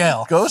straight to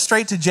jail. Go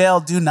straight to jail.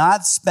 Do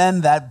not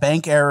spend that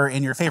bank error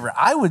in your favor.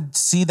 I would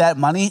see that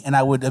money and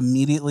I would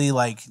immediately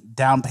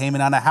down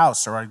payment on a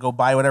house, or I'd go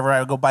buy whatever. I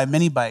would go buy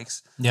mini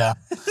bikes. Yeah.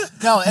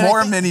 No,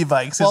 more mini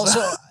bikes. Well,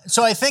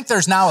 so I think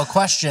there's now a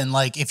question,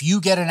 if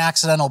you get an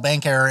accidental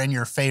bank error in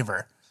your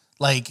favor,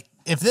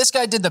 if this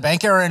guy did the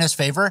bank error in his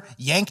favor,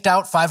 yanked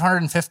out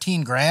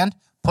 $515,000,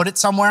 put it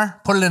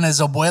somewhere, put it in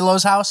his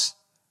abuelo's house,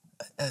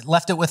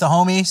 left it with a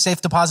homie,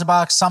 safe deposit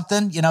box,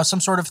 something, some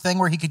sort of thing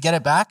where he could get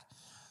it back,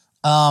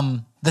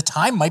 the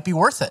time might be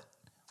worth it.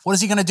 What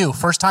is he going to do?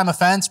 First time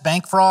offense,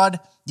 bank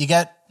fraud, you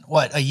get,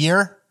 a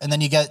year, and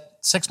then you get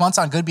 6 months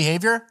on good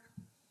behavior?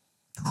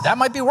 That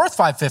might be worth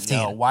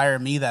 $515,000. Wire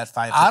me that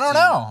 $515,000. I don't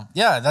know.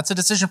 Yeah, that's a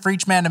decision for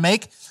each man to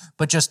make,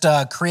 but just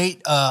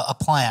create a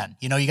plan.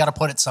 You got to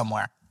put it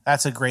somewhere.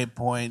 That's a great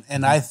point.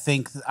 And I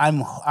think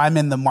I'm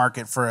in the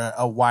market for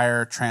a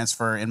wire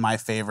transfer in my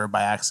favor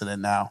by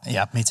accident now.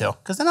 Yeah, me too.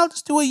 Because then I'll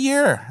just do a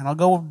year and I'll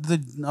go to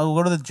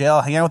the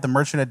jail, hang out with the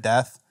merchant of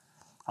death.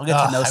 I'll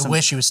get to know I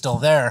wish he was still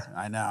there.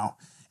 I know.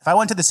 If I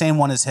went to the same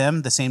one as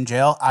him, the same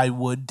jail, I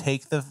would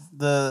take the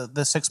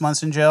 6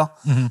 months in jail.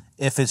 Mm-hmm.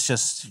 If it's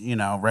just,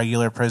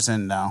 regular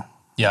prison, no.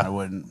 Yeah. I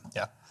wouldn't.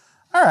 Yeah.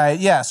 All right.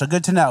 Yeah. So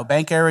good to know.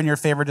 Bank error in your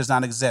favor does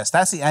not exist.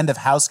 That's the end of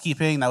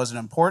housekeeping. That was an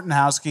important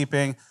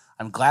housekeeping.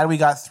 I'm glad we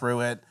got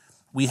through it.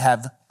 We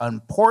have an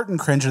important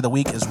cringe of the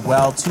week as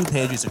well. 2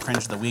 pages of cringe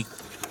of the week.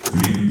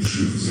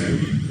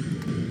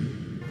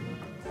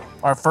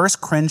 Our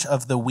first cringe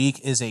of the week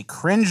is a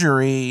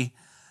cringery.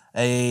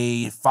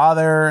 A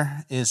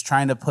father is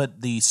trying to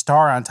put the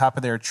star on top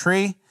of their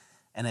tree,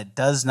 and it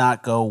does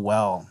not go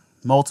well.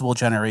 Multiple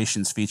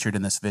generations featured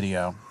in this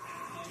video.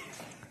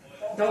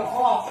 Don't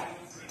fall.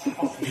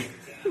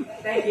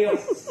 Thank you.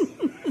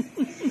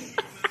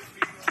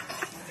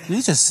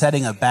 He's just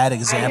setting a bad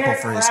example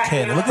for his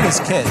kid. Look at his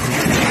kid.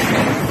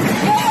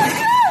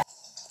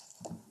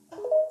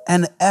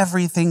 And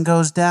everything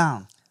goes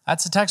down.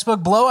 That's a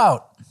textbook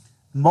blowout.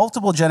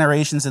 Multiple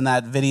generations in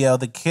that video.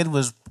 The kid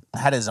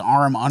had his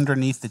arm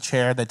underneath the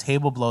chair. The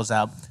table blows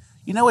out.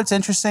 You know what's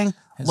interesting?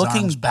 His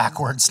arm's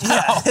backwards now.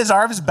 Yeah, his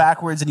arm's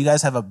backwards, and you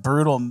guys have a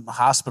brutal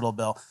hospital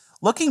bill.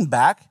 Looking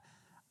back,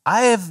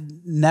 I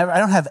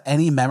don't have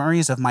any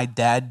memories of my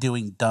dad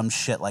doing dumb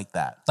shit like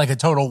that. Like a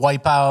total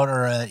wipeout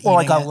or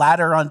like a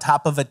ladder on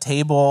top of a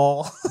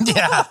table.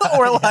 Yeah.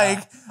 Or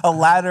like a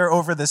ladder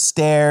over the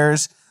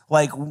stairs.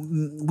 Like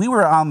we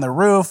were on the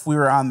roof, we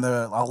were on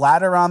a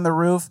ladder on the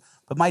roof,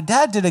 but my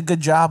dad did a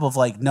good job of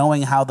like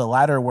knowing how the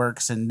ladder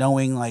works and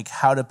knowing like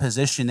how to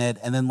position it,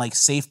 and then like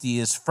safety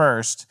is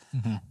first.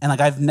 Mm-hmm. And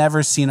like I've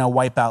never seen a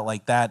wipeout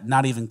like that,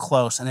 not even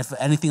close. And if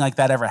anything like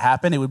that ever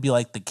happened, it would be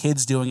like the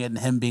kids doing it and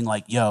him being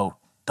like, yo,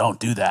 don't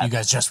do that. You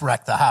guys just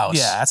wrecked the house.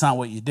 Yeah, that's not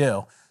what you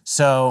do.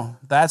 So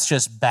that's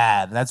just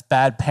bad. That's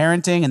bad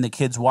parenting, and the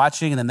kid's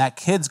watching, and then that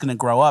kid's going to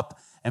grow up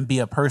and be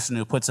a person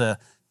who puts a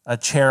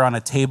chair on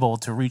a table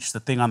to reach the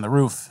thing on the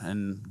roof.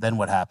 And then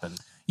what happened?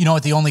 You know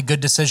what the only good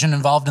decision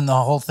involved in the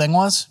whole thing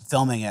was?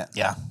 Filming it.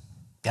 Yeah.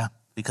 Yeah.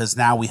 Because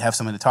now we have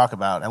something to talk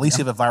about. At least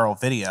you have a viral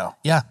video.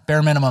 Yeah.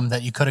 Bare minimum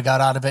that you could have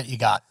got out of it, you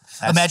got.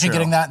 That's Imagine true.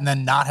 getting that and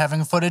then not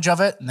having footage of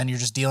it, and then you're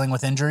just dealing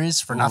with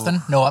injuries for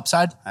nothing. No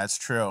upside. That's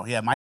true.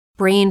 Yeah.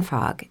 Brain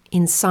fog,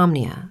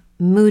 insomnia,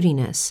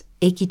 moodiness,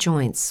 achy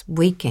joints,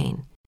 weight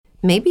gain.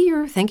 Maybe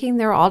you're thinking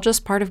they're all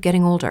just part of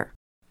getting older.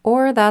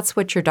 Or that's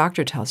what your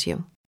doctor tells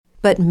you.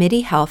 But MIDI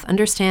Health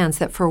understands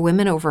that for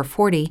women over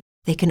 40,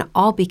 they can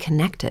all be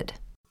connected.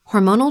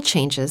 Hormonal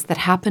changes that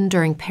happen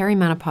during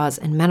perimenopause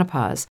and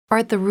menopause are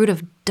at the root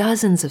of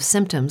dozens of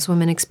symptoms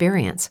women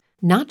experience,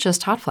 not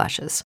just hot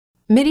flashes.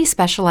 MIDI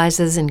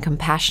specializes in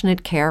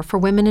compassionate care for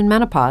women in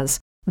menopause.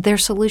 Their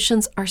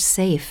solutions are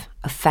safe,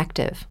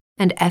 effective,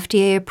 and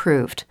FDA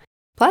approved.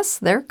 Plus,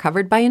 they're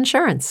covered by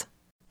insurance.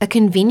 A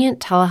convenient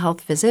telehealth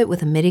visit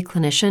with a MIDI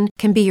clinician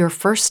can be your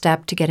first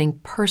step to getting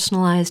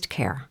personalized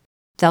care.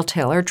 They'll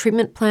tailor a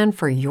treatment plan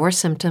for your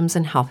symptoms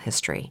and health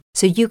history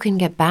so you can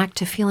get back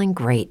to feeling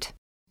great.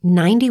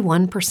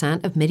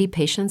 91% of MIDI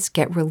patients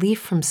get relief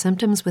from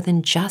symptoms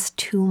within just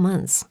 2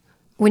 months.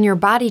 When your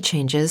body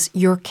changes,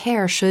 your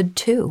care should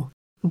too.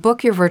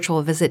 Book your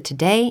virtual visit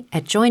today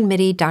at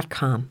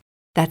joinmidi.com.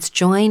 That's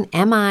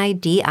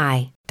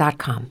joinmidi.com.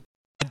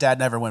 My dad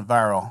never went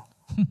viral.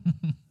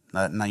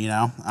 You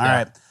know? All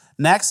right.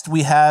 Next,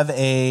 we have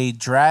a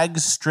drag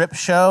strip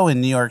show in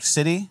New York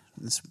City.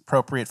 It's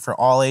appropriate for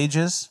all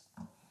ages.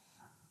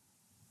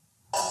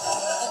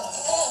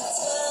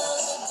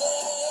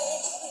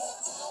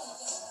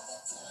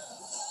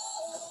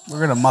 We're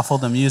going to muffle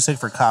the music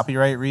for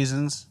copyright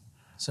reasons.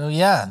 So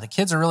yeah, the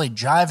kids are really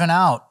jiving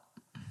out.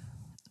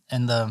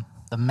 And the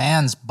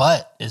man's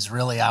butt is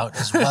really out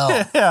as well.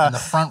 Yeah. And the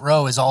front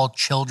row is all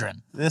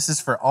children. This is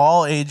for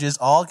all ages,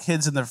 all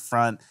kids in the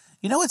front.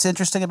 You know what's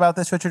interesting about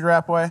this, Richard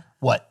Rapway?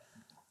 What?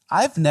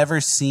 I've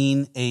never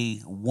seen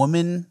a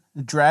woman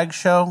drag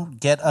show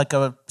get like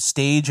a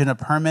stage and a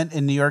permit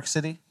in New York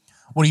City.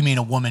 What do you mean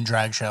a woman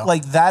drag show?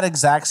 Like that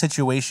exact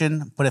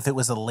situation, but if it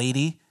was a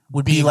lady,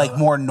 would be like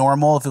more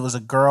normal if it was a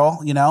girl,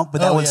 you know?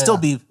 But that would still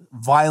be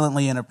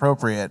violently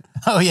inappropriate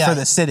for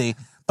the city.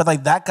 But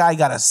like that guy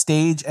got a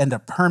stage and a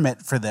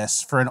permit for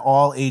this, for an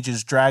all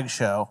ages drag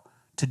show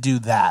to do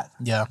that.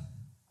 Yeah.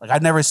 Like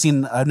I've never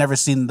seen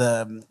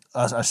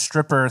a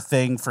stripper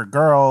thing for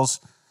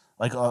girls,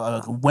 like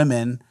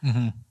women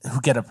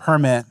who get a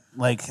permit.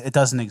 Like it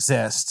doesn't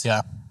exist.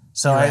 Yeah.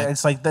 So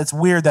it's like that's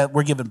weird that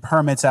we're giving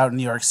permits out in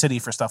New York City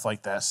for stuff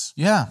like this.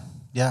 Yeah.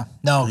 Yeah.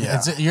 No,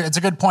 it's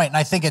a good point. And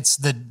I think it's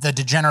the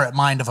degenerate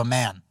mind of a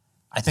man.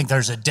 I think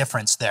there's a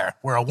difference there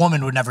where a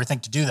woman would never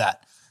think to do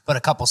that. But a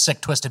couple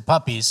sick, twisted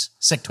puppies,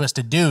 sick,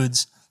 twisted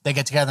dudes, they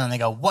get together and they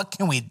go, what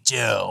can we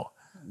do?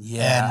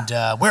 Yeah.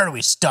 And where do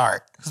we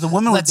start? Because the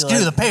woman Let's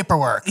do the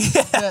paperwork.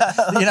 Yeah.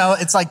 You know,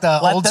 it's like the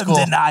old school.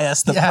 Let them deny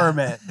us the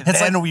permit. It's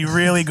then like we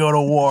really go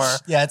to war.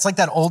 Yeah, it's like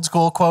that old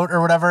school quote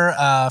or whatever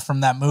from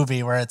that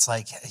movie where it's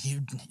like,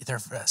 they're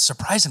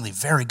surprisingly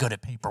very good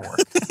at paperwork.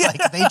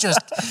 Like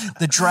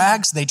the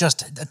drags, they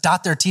just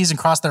dot their T's and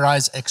cross their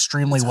I's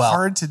extremely well. It's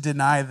hard to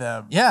deny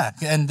them. Yeah,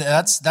 and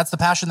that's the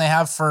passion they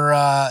have for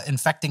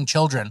infecting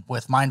children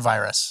with mind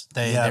virus.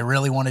 They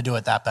really want to do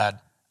it that bad.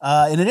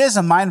 And it is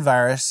a mind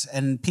virus,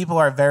 and people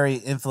are very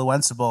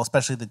influenceable,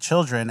 especially the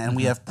children, and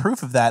we have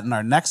proof of that in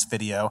our next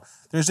video.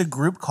 There's a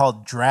group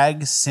called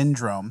Drag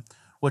Syndrome,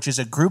 which is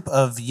a group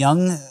of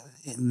young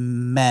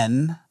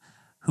men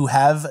who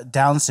have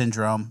Down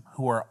syndrome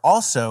who are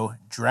also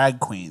drag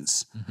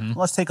queens.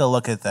 Let's take a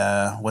look at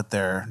what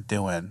they're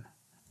doing.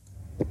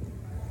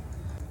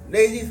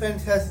 Lady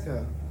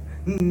Francesca.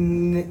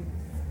 Nikita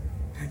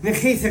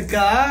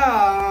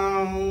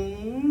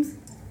Gums.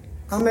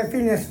 I'm a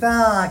finished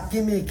star.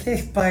 Give me a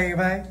kiss,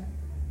 baby.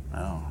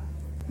 Oh.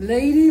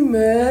 Lady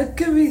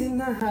Mercury's in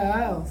the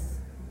house.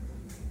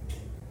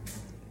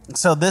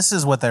 So this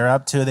is what they're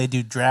up to. They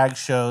do drag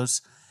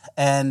shows.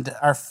 And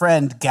our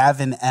friend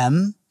Gavin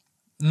M.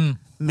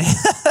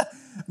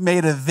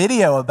 made a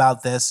video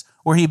about this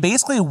where he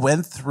basically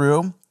went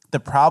through the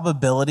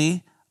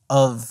probability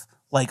of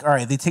like, all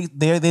right,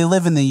 they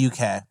live in the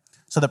UK.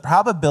 So the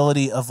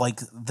probability of like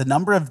the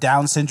number of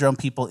Down syndrome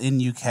people in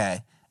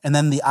UK and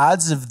then the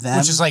odds of them.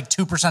 Which is like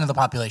 2% of the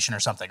population or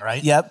something,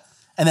 right? Yep.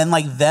 And then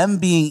like them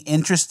being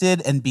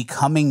interested and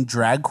becoming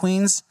drag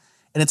queens.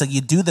 And it's like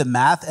you do the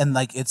math and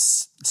like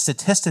it's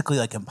statistically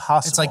like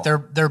impossible. It's like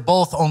they're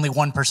both only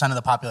 1% of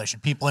the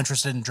population. People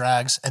interested in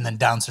drags and then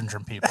Down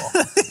syndrome people.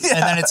 Yeah.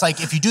 And then it's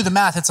like if you do the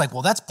math, it's like,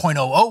 well, that's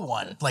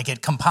 0.001. Like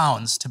it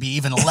compounds to be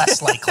even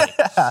less likely.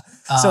 Yeah.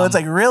 So it's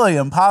like really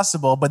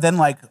impossible. But then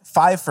like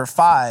 5 for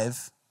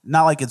 5,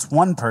 not like it's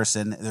one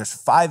person, there's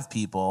 5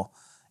 people.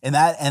 And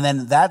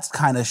then that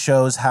kind of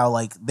shows how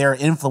like they're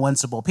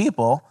influenceable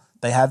people.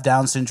 They have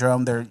Down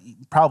syndrome. They're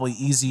probably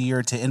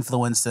easier to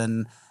influence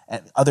than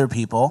other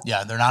people.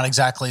 Yeah, they're not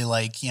exactly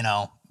like,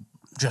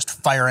 just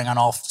firing on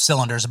all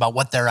cylinders about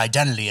what their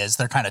identity is.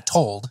 They're kind of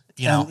told,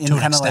 to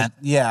an extent.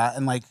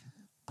 And like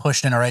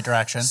pushed in the right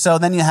direction. So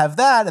then you have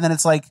that, and then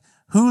it's like,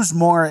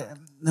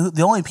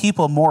 the only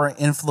people more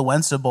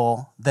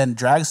influenceable than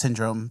drag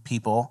syndrome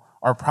people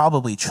are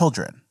probably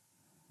children.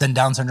 Than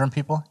Down syndrome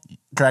people?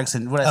 Drag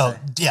syndrome, what did I say?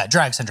 Yeah,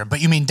 drag syndrome.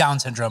 But you mean Down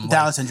syndrome.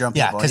 Down syndrome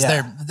people, because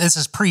this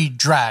is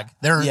pre-drag.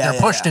 They're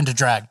pushed into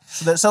drag.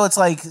 So it's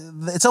like,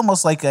 it's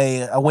almost like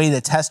a way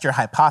to test your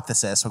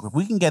hypothesis. Like if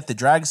we can get the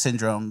drag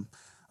syndrome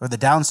or the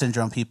Down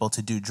syndrome people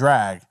to do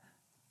drag,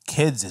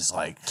 kids is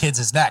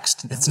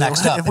next. It's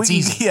next up. It's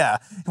easy. Yeah.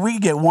 If we can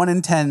get 1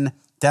 in 10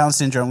 Down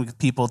syndrome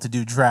people to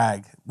do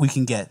drag, we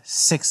can get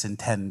 6 in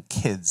 10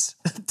 kids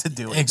to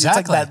do it.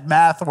 Exactly. It's like that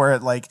math where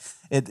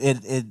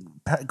it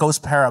goes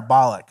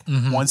parabolic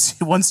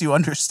once you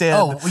understand.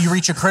 Oh, you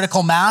reach a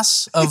critical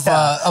mass of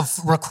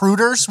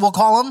recruiters, we'll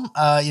call them,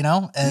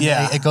 and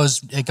it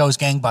goes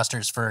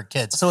gangbusters for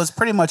kids. So it's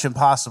pretty much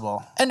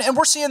impossible. And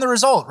we're seeing the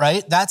result,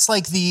 right? That's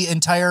like the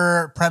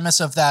entire premise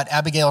of that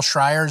Abigail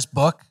Schreier's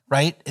book,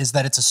 right? Is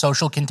that it's a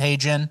social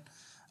contagion.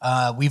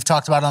 We've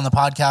talked about it on the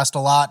podcast a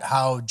lot,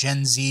 how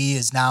Gen Z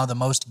is now the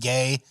most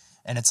gay,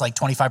 and it's like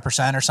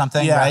 25% or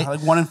something, right?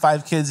 Like 1 in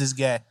 5 kids is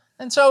gay.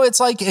 And so it's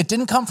like it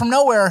didn't come from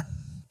nowhere.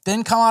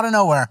 Didn't come out of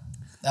nowhere.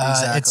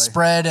 Exactly. It's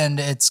spread, and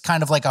it's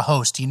kind of like a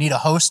host. You need a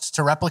host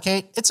to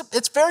replicate.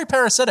 It's very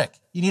parasitic.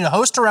 You need a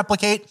host to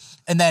replicate,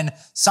 and then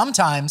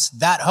sometimes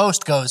that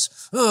host goes,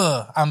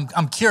 "Ugh,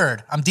 I'm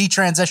cured. I'm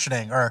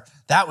detransitioning," or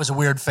that was a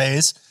weird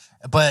phase.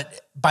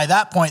 But by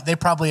that point, they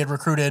probably had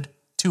recruited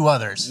 2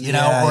 others,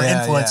 or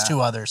influenced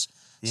 2 others.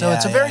 So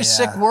it's a very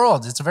sick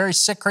world. It's a very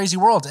sick, crazy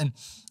world. And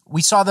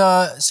we saw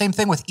the same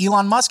thing with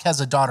Elon Musk has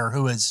a daughter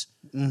who is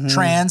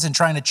trans and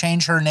trying to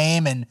change her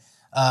name and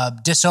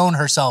disown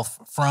herself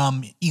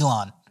from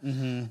Elon.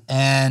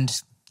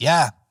 And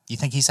you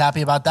think he's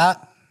happy about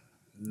that?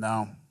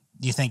 No.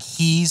 Do you think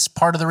he's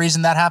part of the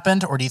reason that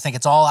happened, or do you think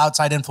it's all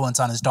outside influence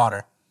on his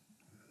daughter?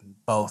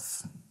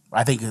 Both.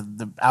 I think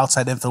the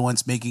outside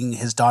influence making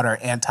his daughter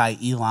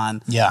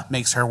anti-Elon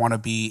makes her want to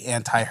be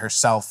anti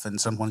herself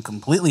and someone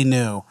completely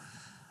new.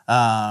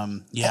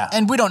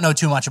 And we don't know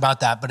too much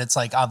about that, but it's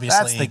like obviously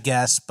that's the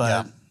guess,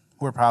 but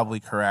we're probably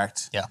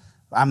correct. Yeah.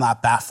 I'm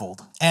not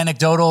baffled.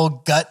 Anecdotal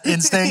gut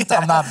instinct.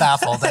 I'm not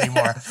baffled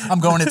anymore. I'm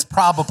going, it's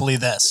probably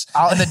this.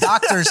 And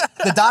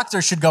the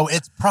doctors should go,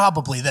 it's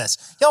probably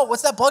this. Yo,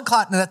 what's that blood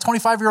clot in that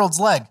 25-year-old's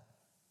leg?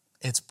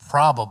 It's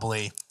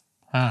probably.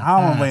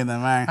 Probably the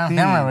man.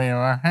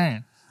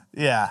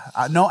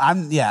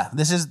 Yeah.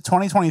 This is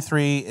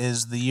 2023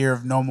 is the year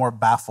of no more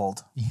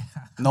baffled. Yeah.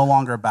 No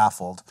longer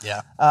baffled.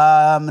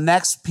 Yeah.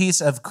 Next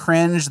piece of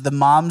cringe, the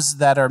moms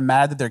that are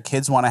mad that their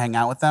kids want to hang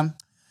out with them.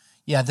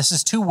 Yeah, this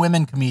is 2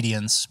 women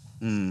comedians.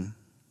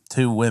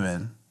 2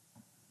 women.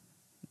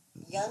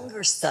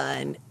 Younger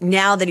son,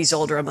 now that he's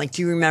older, I'm like,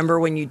 do you remember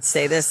when you'd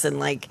say this? And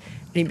like,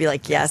 he'd be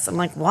like, yes. I'm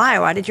like, why?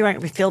 Why did you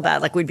make me feel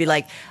bad? Like, I'd be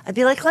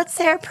like, let's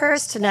say our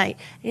prayers tonight.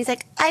 And he's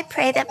like, I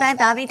pray that my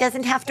mommy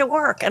doesn't have to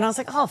work. And I was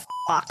like, oh,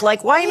 fuck.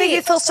 Like, why do you make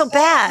me feel so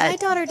bad? My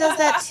daughter does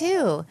that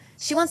too.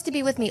 She wants to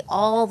be with me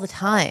all the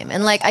time.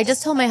 And like, I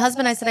just told my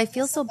husband, I said, I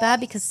feel so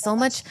bad because so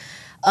much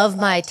of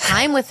my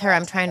time with her,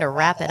 I'm trying to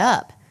wrap it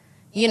up.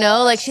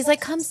 Like she's like,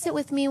 come sit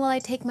with me while I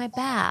take my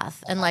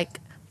bath. And like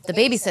the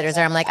babysitter's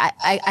there. I'm like,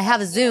 I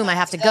have a Zoom. I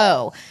have to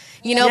go.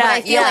 But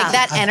I feel like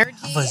that energy.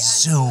 I have a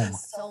Zoom.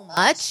 So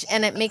much.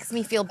 And it makes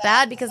me feel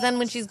bad because then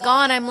when she's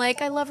gone, I'm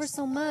like, I love her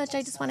so much.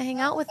 I just want to hang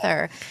out with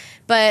her.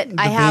 But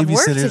I have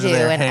work to do.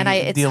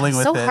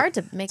 It's so hard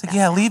to make that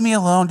happen. Leave me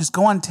alone. Just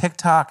go on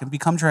TikTok and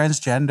become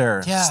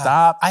transgender. Yeah.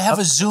 Stop. I have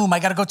a Zoom. I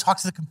got to go talk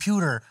to the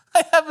computer.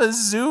 I have a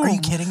Zoom. Are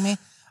you kidding me?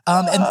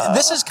 And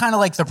this is kind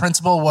of like the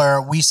principle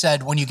where we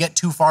said when you get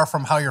too far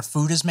from how your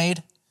food is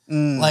made,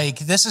 like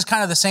this is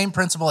kind of the same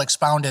principle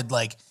expounded.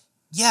 Like,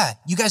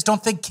 you guys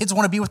don't think kids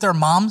want to be with their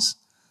moms?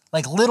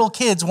 Like little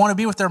kids want to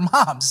be with their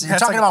moms. You're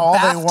That's talking like all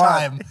about they bath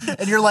time,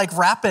 and you're like,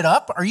 wrap it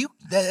up. Are you?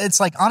 It's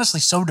like honestly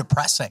so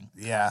depressing.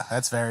 Yeah,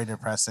 that's very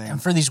depressing.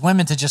 And for these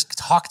women to just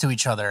talk to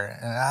each other,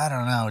 I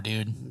don't know,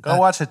 dude. Go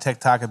watch a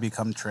TikTok and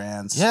become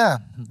trans. Yeah,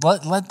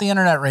 let the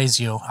internet raise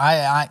you.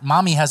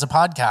 Mommy has a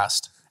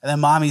podcast. And then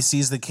mommy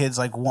sees the kids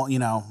like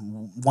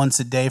once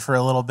a day for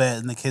a little bit,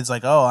 and the kid's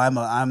like, "Oh,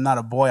 I'm not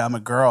a boy, I'm a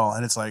girl,"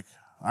 and it's like,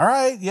 "All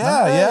right,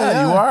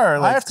 yeah, you are."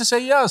 Like, I have to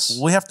say yes.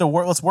 We have to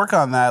work. Let's work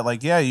on that.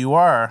 Like, yeah, you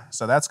are.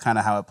 So that's kind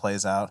of how it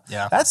plays out.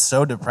 Yeah, that's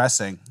so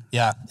depressing.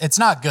 Yeah, it's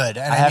not good.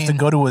 And I have to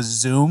go to a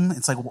Zoom.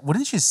 It's like,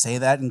 wouldn't you say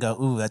that and go,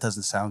 "Ooh, that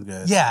doesn't sound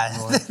good." Yeah,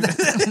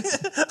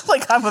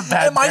 like I'm a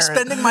bad. Am I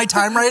spending my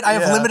time right? I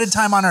have limited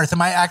time on Earth.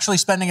 Am I actually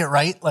spending it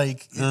right?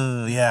 Like,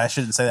 yeah, I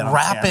shouldn't say that.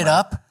 Wrap it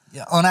up.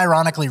 Yeah,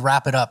 unironically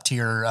wrap it up to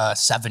your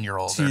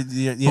 7-year-old,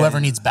 whoever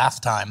needs bath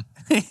time.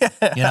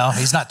 Yeah.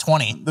 He's not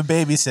 20. The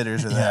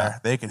babysitters are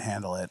there. They can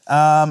handle it.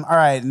 All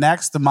right,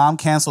 next, the mom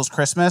cancels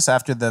Christmas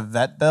after the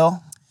vet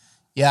bill.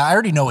 Yeah, I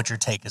already know what your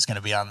take is going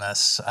to be on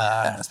this.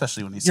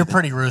 Especially when you're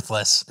pretty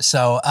ruthless.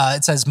 So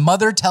it says,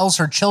 mother tells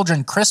her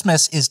children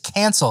Christmas is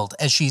canceled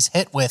as she's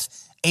hit with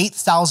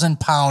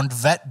 8,000-pound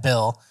vet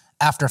bill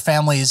after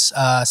family's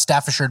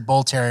Staffordshire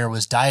Bull Terrier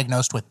was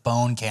diagnosed with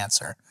bone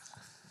cancer.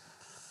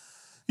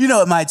 You know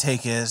what my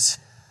take is?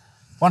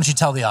 Why don't you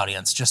tell the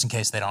audience, just in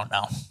case they don't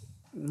know?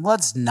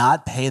 Let's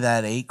not pay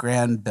that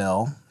 $8,000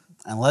 bill,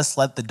 and let's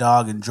let the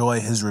dog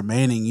enjoy his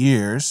remaining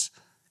years.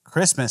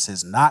 Christmas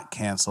is not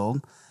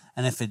canceled,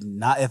 and if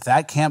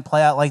that can't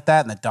play out like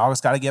that, and the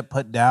dog's got to get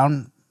put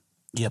down,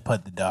 you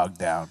put the dog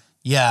down.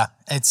 Yeah,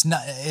 it's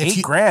not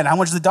 $8,000. How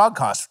much does the dog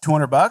cost?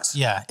 $200?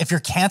 Yeah, if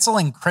you're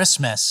canceling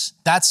Christmas,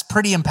 that's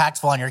pretty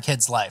impactful on your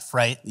kid's life,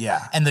 right?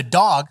 Yeah, and the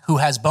dog who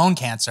has bone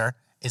cancer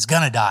is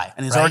gonna die,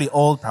 and he's already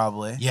old,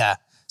 probably. Yeah,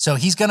 so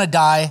he's gonna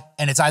die,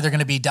 and it's either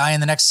gonna be die in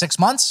the next 6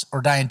 months or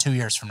die in 2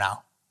 years from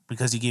now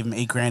because you gave him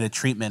 $8,000 of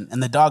treatment,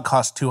 and the dog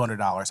costs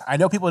 $200. I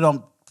know people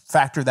don't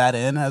factor that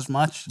in as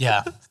much.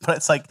 Yeah, but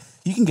it's like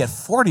you can get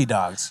 40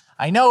 dogs.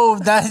 I know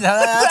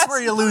that's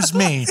where you lose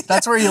me.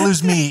 That's where you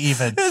lose me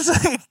even.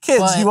 It's like,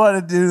 kids, you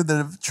want to do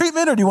the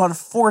treatment or do you want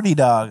 40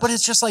 dogs? But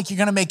it's just like you're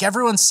going to make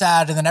everyone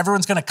sad and then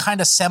everyone's going to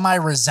kind of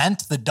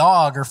semi-resent the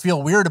dog or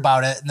feel weird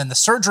about it. And then the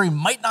surgery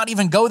might not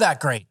even go that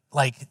great.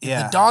 Like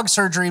the dog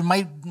surgery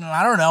might,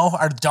 I don't know.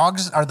 Are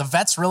the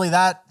vets really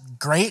that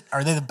great?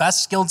 Are they the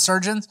best skilled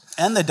surgeons?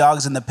 And the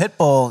dog's in the pit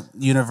bull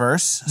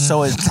universe.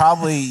 So it's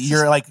probably,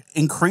 you're like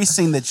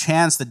increasing the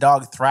chance the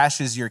dog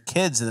thrashes your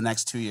kids in the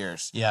next 2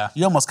 years. Yeah.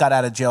 You almost got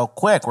out of jail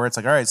quick where it's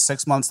like, all right,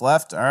 6 months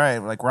left. All right,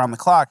 like we're on the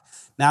clock.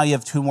 Now you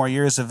have 2 more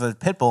years of a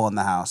pit bull in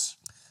the house.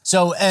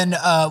 So, and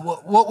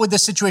what would the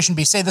situation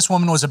be? Say this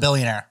woman was a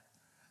billionaire.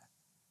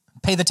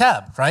 Pay the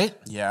tab, right?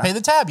 Yeah. Pay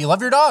the tab. You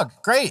love your dog.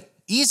 Great.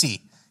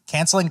 Easy.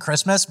 Canceling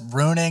Christmas,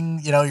 ruining,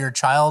 your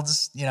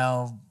child's,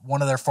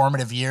 one of their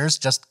formative years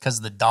just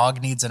because the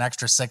dog needs an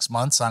extra 6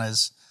 months on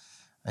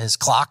his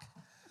clock.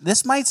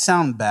 This might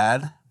sound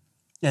bad,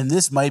 and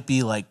this might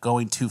be like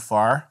going too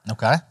far.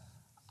 Okay.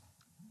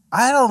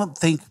 I don't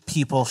think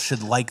people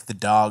should like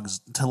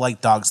dogs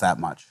that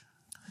much.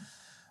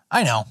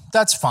 I know.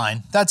 That's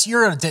fine.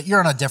 You're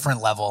on a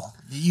different level.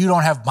 You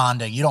don't have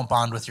bonding. You don't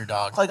bond with your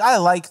dog. Like, I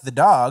like the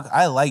dog.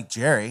 I like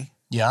Jerry.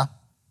 Yeah.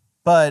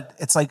 But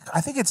it's like, I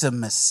think it's a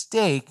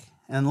mistake,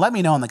 and let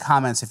me know in the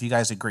comments if you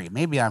guys agree.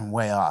 Maybe I'm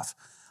way off.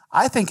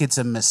 I think it's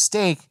a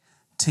mistake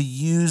to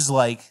use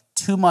like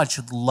too much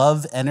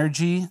love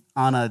energy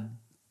on a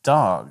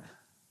dog.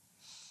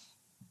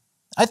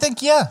 I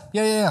think,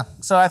 yeah.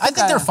 So I think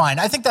they're fine.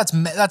 I think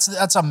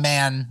that's a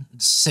man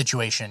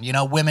situation.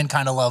 Women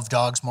kind of love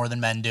dogs more than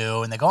men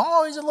do, and they go,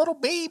 "Oh, he's a little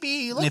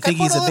baby." Look, they think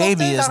he's a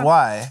baby is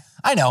why.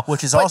 I know,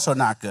 which is also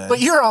not good. But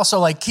you're also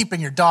like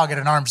keeping your dog at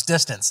an arm's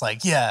distance.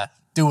 Like, yeah,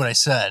 do what I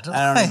said.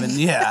 I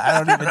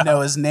don't even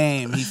know his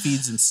name. He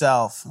feeds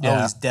himself. Yeah.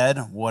 Oh, he's dead?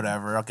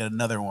 Whatever. I'll get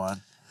another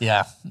one.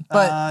 Yeah.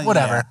 But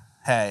whatever. Yeah.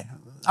 Hey.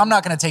 I'm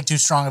not going to take too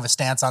strong of a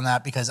stance on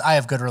that because I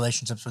have good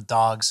relationships with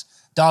dogs.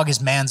 Dog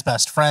is man's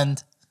best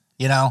friend,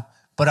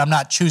 but I'm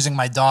not choosing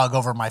my dog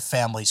over my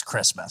family's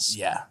Christmas.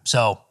 Yeah.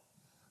 So.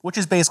 Which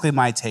is basically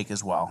my take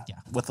as well. Yeah.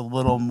 With a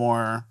little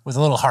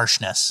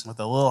harshness.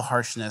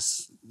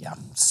 Yeah.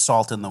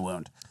 Salt in the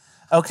wound.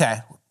 Okay.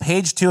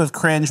 Page 2 of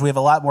cringe. We have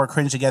a lot more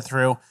cringe to get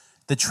through.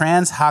 The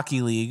Trans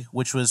Hockey League,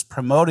 which was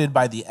promoted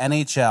by the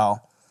NHL,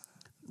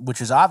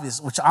 which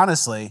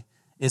honestly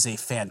is a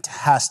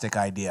fantastic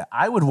idea.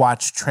 I would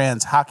watch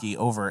trans hockey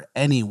over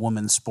any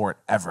women's sport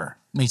ever.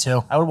 Me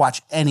too. I would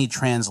watch any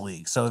trans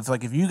league. So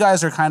if you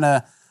guys are kind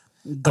of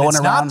going it's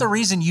around, not the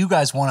reason you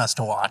guys want us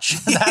to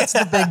watch. That's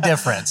the big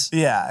difference.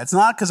 Yeah, it's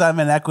not because I'm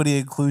an equity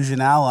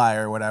inclusion ally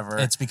or whatever.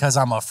 It's because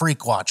I'm a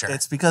freak watcher.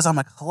 It's because I'm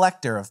a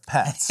collector of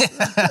pets.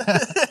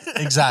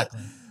 Exactly.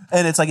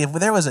 And it's like if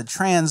there was a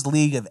trans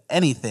league of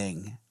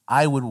anything,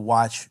 I would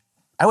watch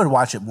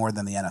it more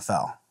than the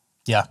NFL.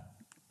 Yeah.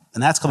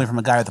 And that's coming from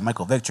a guy with the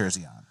Michael Vick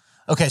jersey on.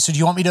 Okay, so do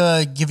you want me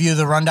to give you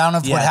the rundown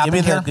of what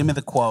happened here? Give me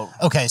the quote.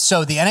 Okay,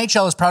 so the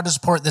NHL is proud to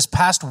support this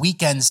past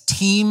weekend's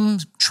Team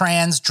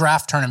Trans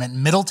Draft Tournament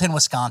in Middleton,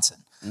 Wisconsin.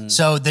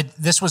 So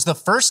this was the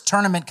first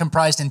tournament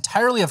comprised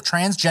entirely of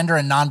transgender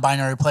and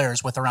non-binary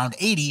players with around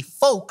 80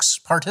 folks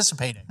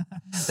participating.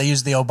 They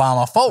used the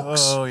Obama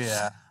folks. Oh,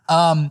 yeah.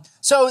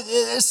 So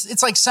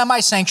it's like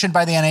semi-sanctioned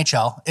by the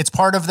NHL. It's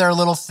part of their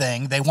little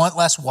thing. They want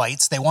less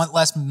whites. They want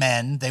less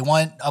men. They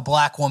want a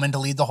black woman to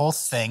lead the whole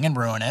thing and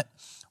ruin it,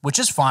 which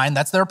is fine.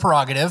 That's their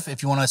prerogative.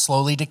 If you want to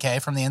slowly decay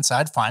from the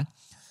inside, fine.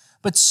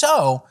 But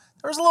so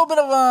there was a little bit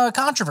of a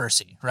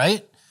controversy,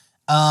 right?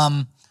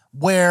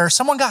 Where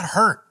someone got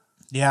hurt.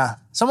 Yeah.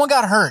 Someone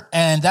got hurt,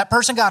 and that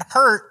person got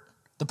hurt.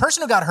 The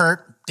person who got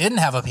hurt didn't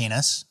have a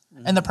penis,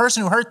 and the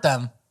person who hurt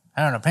them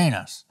had a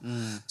penis.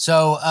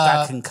 So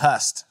got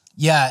concussed.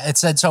 Yeah, it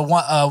said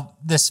so.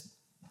 This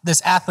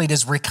athlete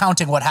is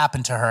recounting what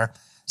happened to her.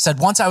 Said,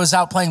 once I was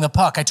out playing the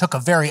puck, I took a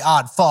very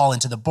odd fall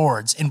into the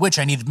boards, in which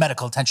I needed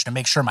medical attention to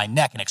make sure my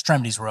neck and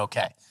extremities were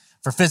okay.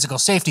 For physical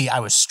safety, I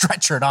was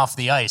stretchered off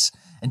the ice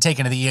and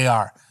taken to the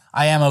ER.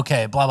 I am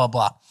okay, blah, blah,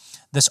 blah.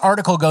 This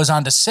article goes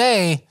on to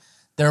say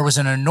there was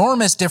an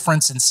enormous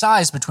difference in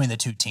size between the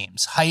two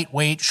teams. Height,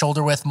 weight,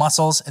 shoulder width,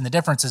 muscles, and the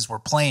differences were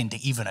plain to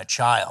even a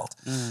child.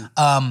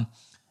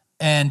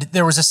 And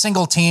there was a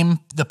single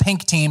team. The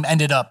pink team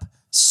ended up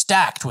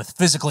stacked with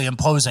physically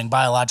imposing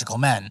biological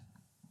men,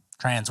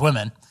 trans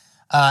women.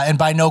 And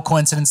by no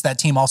coincidence, that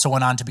team also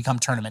went on to become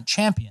tournament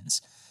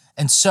champions.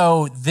 And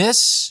so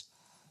this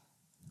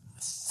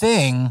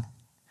thing,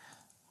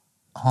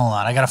 hold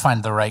on, I got to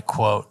find the right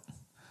quote.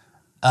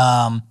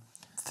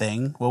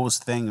 Thing? What was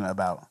thing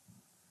about?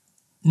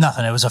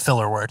 Nothing. It was a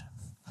filler word.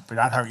 You're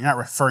not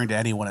referring to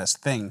anyone as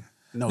thing.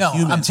 No,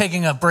 human. I'm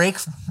taking a break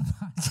from the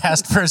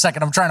podcast for a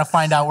second. I'm trying to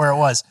find out where it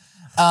was.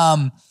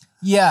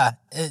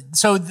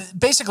 So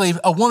basically,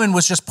 a woman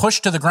was just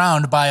pushed to the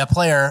ground by a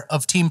player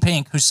of Team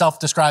Pink who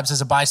self-describes as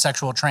a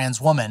bisexual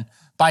trans woman.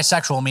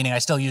 Bisexual meaning I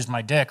still used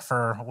my dick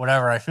for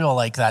whatever I feel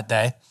like that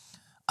day.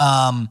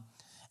 And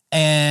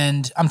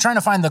I'm trying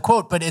to find the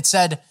quote, but it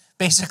said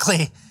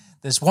basically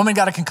this woman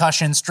got a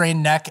concussion,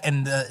 strained neck,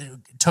 and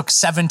took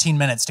 17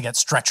 minutes to get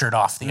stretchered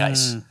off the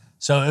ice.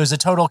 So it was a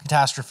total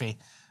catastrophe.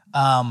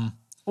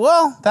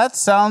 Well, that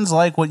sounds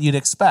like what you'd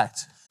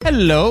expect.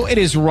 Hello, it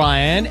is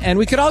Ryan, and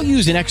we could all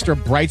use an extra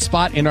bright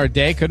spot in our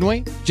day, couldn't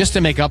we? Just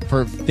to make up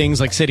for things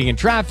like sitting in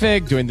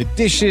traffic, doing the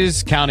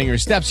dishes, counting your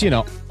steps,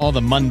 all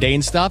the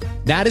mundane stuff.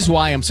 That is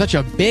why I'm such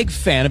a big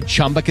fan of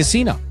Chumba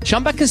Casino.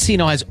 Chumba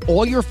Casino has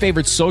all your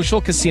favorite social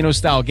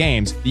casino-style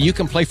games that you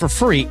can play for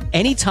free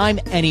anytime,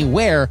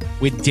 anywhere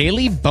with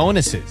daily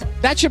bonuses.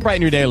 That should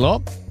brighten your day a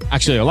little.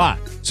 Actually, a lot.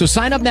 So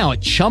sign up now at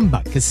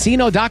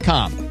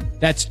ChumbaCasino.com.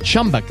 That's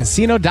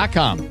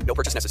ChumbaCasino.com. No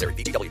purchase necessary.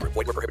 VGW Group.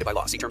 Void where prohibited by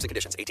law. See terms and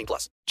conditions.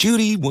 18+.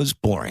 Judy was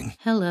boring.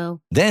 Hello.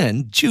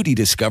 Then Judy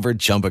discovered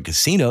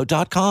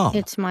ChumbaCasino.com.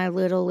 It's my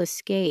little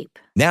escape.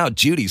 Now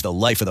Judy's the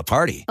life of the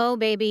party. Oh,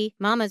 baby,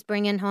 mama's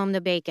bringing home the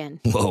bacon.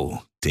 Whoa,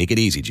 take it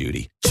easy,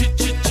 Judy.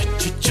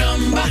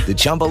 The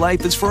Chumba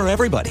life is for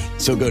everybody.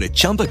 So go to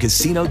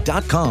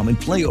ChumbaCasino.com and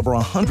play over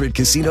 100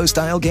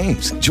 casino-style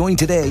games. Join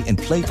today and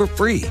play for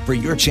free for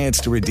your chance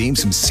to redeem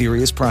some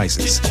serious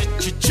prizes.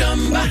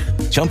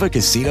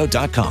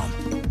 ChumbaCasino.com.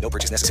 No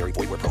purchase necessary.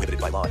 Void where prohibited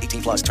by law.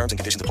 18+. Terms and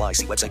conditions apply.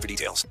 See website for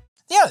details.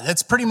 Yeah,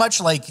 that's pretty much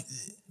like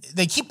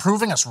they keep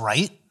proving us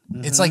right.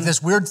 It's like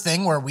this weird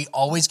thing where we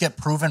always get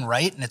proven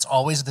right and it's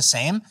always the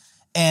same.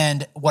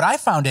 And what I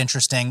found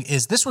interesting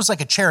is this was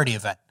like a charity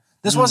event.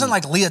 This wasn't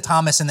like Leah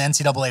Thomas in the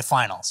NCAA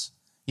finals.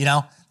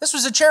 This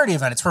was a charity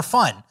event. It's for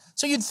fun.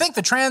 So you'd think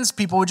the trans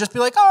people would just be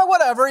like, oh,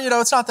 whatever,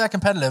 it's not that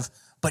competitive.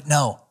 But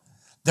no,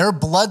 their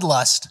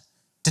bloodlust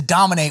to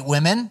dominate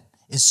women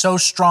is so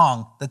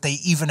strong that they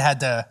even had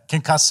to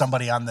concuss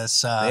somebody on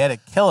this. They had to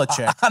kill a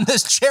chick on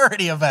this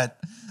charity event.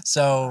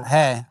 So,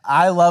 hey,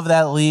 I love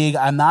that league.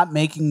 I'm not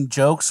making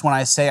jokes when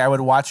I say I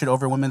would watch it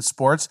over women's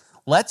sports.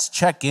 Let's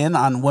check in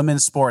on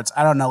women's sports.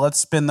 I don't know. Let's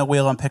spin the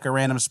wheel and pick a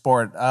random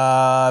sport.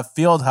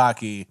 Field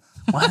hockey.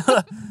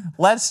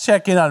 Let's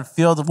check in on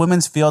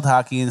women's field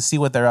hockey and see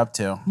what they're up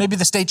to. Maybe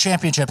the state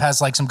championship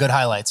has like some good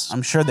highlights.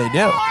 I'm sure they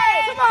do.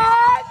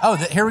 Oh,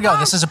 here we go.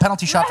 This is a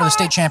penalty shot for the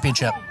state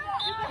championship.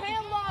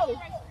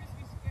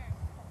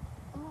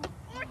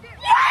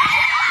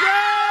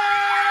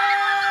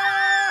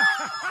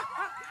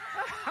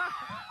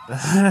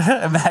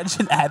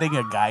 Imagine adding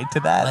a guy to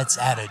that. Let's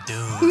add a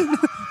dude.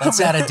 Let's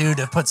add a dude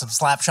to put some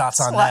slap shots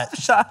on that.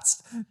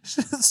 Shots.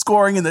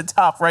 Scoring in the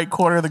top right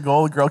corner of the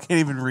goal. The girl can't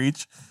even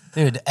reach.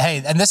 Dude,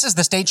 hey, and this is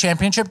the state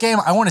championship game.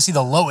 I want to see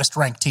the lowest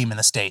ranked team in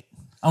the state.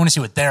 I want to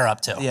see what they're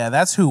up to. Yeah,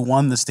 that's who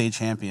won the state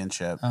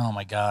championship. Oh,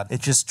 my God.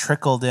 It just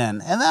trickled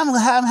in. And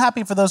I'm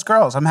happy for those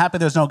girls. I'm happy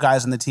there's no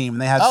guys on the team.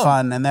 And they had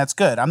fun, and that's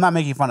good. I'm not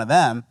making fun of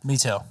them. Me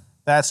too.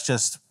 That's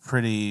just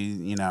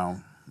pretty,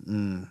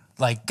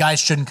 Like, guys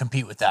shouldn't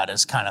compete with that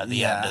is kind of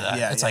the end of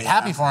that. It's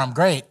happy for them,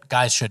 great.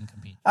 Guys shouldn't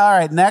compete. All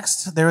right,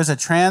 next, there is a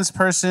trans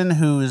person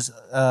who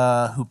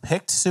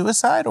picked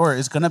suicide or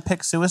is going to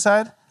pick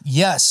suicide.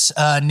 Yes,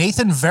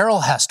 Nathan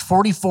Verrilhest,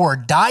 44,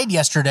 died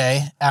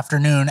yesterday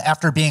afternoon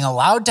after being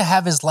allowed to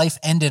have his life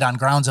ended on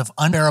grounds of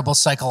unbearable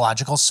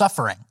psychological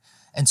suffering.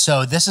 And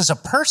so this is a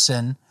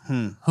person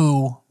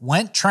who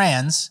went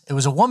trans. It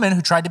was a woman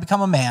who tried to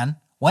become a man,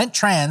 went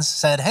trans,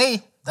 said,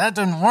 hey, that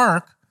didn't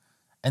work,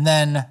 and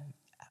then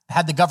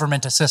had the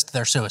government assist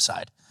their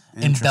suicide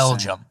in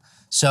Belgium.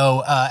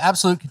 So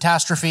absolute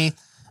catastrophe.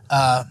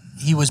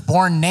 He was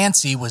born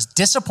Nancy, was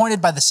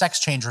disappointed by the sex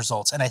change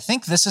results. And I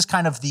think this is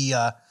kind of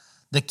the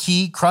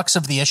key crux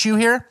of the issue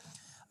here.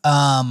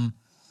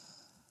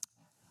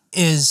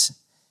 Is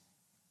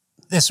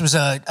this was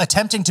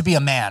attempting to be a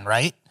man,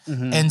 right?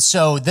 Mm-hmm. And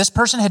so this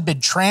person had been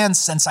trans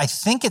since I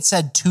think it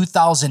said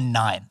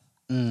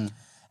 2009.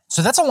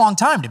 So that's a long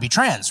time to be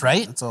trans,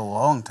 right? It's a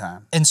long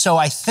time. And so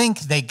I think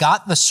they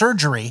got the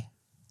surgery,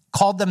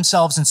 called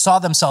themselves and saw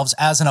themselves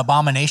as an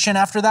abomination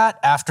after that,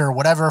 after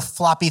whatever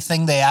floppy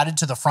thing they added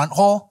to the front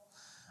hole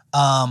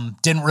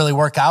didn't really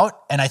work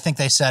out. And I think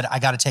they said, I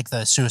got to take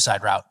the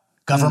suicide route.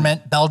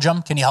 Government,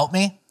 Belgium, can you help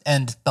me?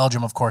 And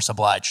Belgium, of course,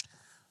 obliged.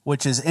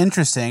 Which is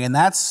interesting. And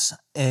that's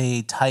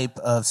a type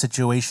of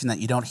situation that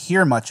you don't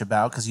hear much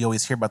about because you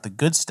always hear about the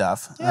good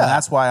stuff. Yeah. And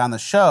that's why on the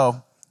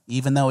show,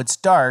 even though it's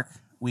dark,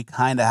 we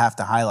kind of have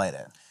to highlight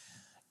it.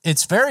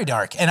 It's very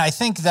dark. And I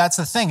think that's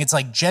the thing. It's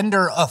like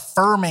gender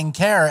affirming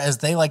care, as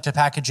they like to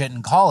package it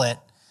and call it,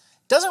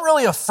 doesn't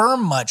really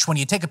affirm much when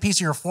you take a piece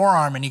of your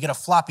forearm and you get a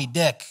floppy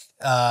dick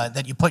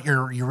that you put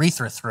your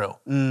urethra through.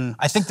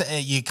 I think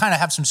that you kind of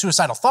have some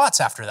suicidal thoughts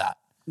after that.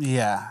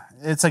 Yeah.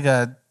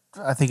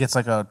 I think it's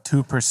like a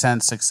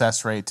 2%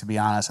 success rate, to be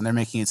honest. And they're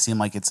making it seem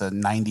like it's a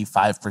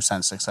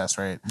 95% success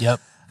rate. Yep.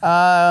 All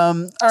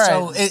right.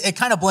 So it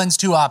kind of blends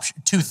two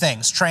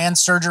things: trans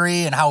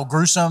surgery and how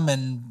gruesome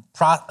and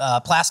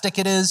plastic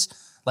it is.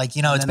 Like,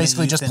 you know, it's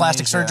basically just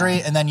plastic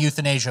surgery, and then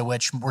euthanasia,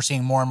 which we're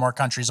seeing more and more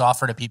countries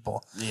offer to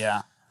people.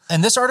 Yeah.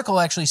 And this article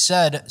actually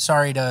said,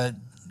 sorry to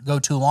go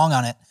too long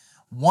on it,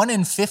 1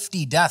 in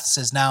 50 deaths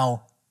is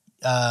now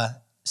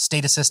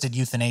state-assisted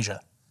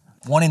euthanasia.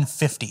 1 in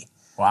 50.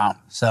 Wow.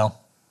 So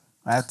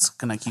that's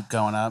going to keep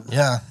going up.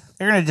 Yeah.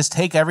 They're going to just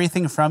take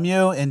everything from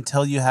you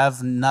until you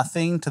have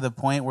nothing, to the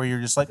point where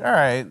you're just like, all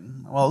right,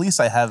 well, at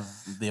least I have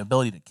the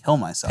ability to kill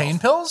myself. Pain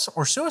pills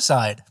or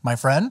suicide, my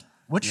friend?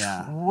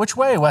 Which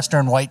way,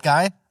 Western white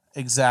guy?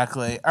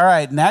 Exactly. All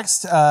right,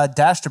 next,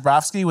 Dash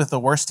Dabrowski with the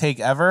worst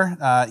take ever.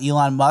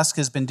 Elon Musk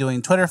has been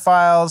doing Twitter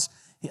files.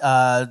 So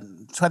I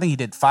think he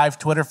did 5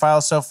 Twitter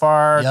files so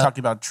far, talking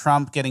about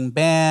Trump getting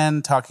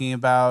banned, talking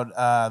about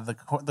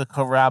the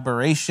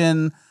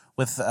corroboration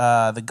with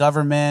the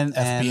government,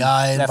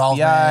 FBI and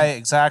involvement. FBI,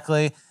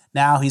 exactly.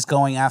 Now he's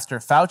going after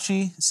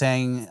Fauci,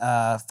 saying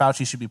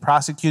Fauci should be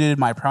prosecuted.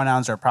 My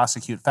pronouns are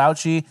prosecute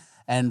Fauci.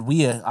 And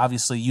we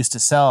obviously used to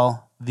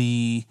sell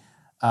the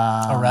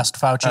Arrest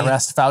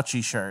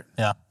Fauci shirt.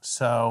 Yeah.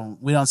 So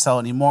we don't sell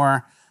it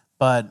anymore,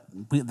 but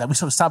we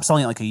stopped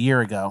selling it like a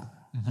year ago.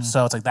 Mm-hmm.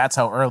 So it's like, that's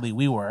how early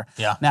we were.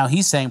 Yeah. Now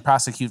he's saying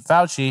prosecute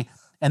Fauci.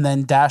 And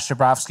then Dash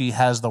Dabrowski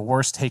has the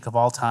worst take of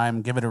all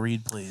time. Give it a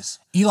read, please.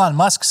 Elon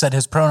Musk said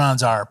his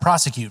pronouns are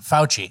prosecute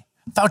Fauci.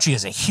 Fauci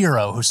is a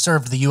hero who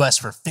served the U.S.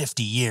 for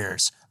 50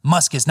 years.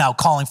 Musk is now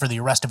calling for the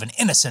arrest of an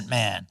innocent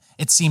man.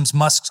 It seems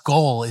Musk's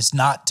goal is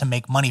not to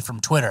make money from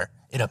Twitter.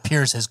 It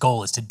appears his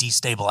goal is to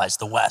destabilize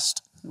the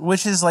West.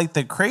 Which is like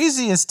the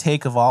craziest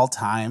take of all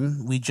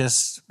time. We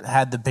just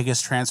had the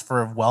biggest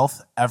transfer of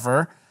wealth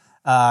ever.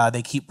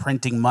 They keep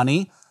printing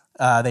money.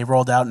 They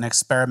rolled out an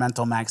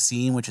experimental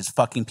vaccine, which is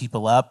fucking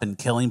people up and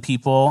killing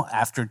people.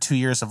 After 2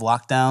 years of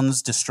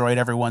lockdowns, destroyed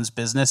everyone's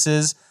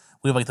businesses.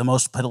 We have like the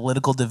most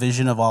political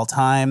division of all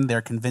time.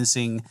 They're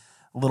convincing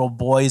little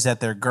boys that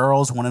they're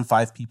girls. 1 in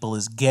 5 people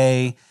is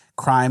gay.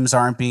 Crimes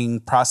aren't being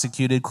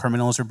prosecuted.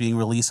 Criminals are being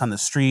released on the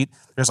street.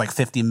 There's like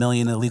 50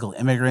 million illegal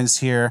immigrants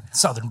here.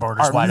 Southern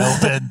border's wide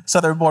open.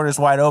 Southern border's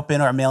wide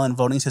open. Our mail-in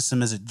voting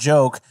system is a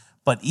joke.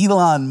 But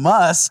Elon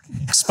Musk,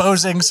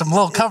 exposing some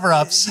little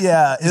cover-ups,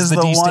 is the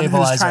one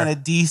who's trying to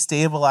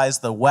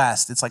destabilize the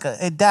West. It's like,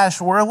 hey,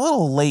 Dash, we're a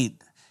little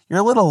late. You're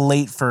a little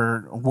late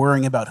for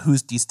worrying about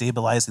who's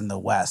destabilizing the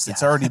West.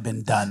 It's already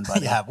been done,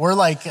 buddy. Yeah, we're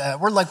like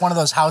one of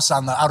those houses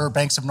on the outer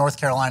banks of North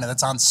Carolina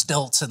that's on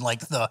stilts and like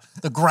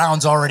the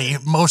ground's already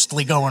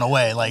mostly going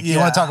away. Like, you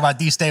want to talk about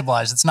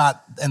destabilized? It's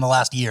not in the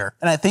last year.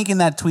 And I think in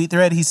that tweet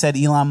thread, he said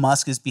Elon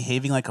Musk is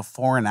behaving like a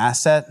foreign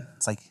asset.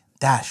 It's like,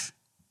 Dash,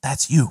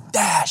 that's you.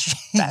 Dash.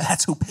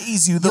 That's who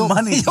pays you the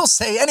money. You'll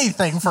say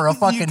anything for a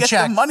fucking you get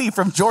check. The money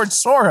from George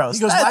Soros. He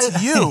goes,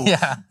 that's you.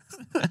 Yeah.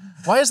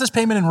 Why is this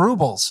payment in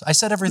rubles? I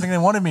said everything they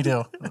wanted me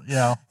to.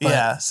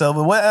 Yeah.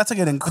 So that's like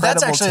an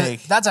incredible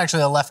take. That's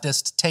actually a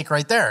leftist take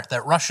right there,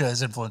 that Russia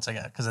is influencing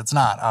it, because it's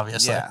not,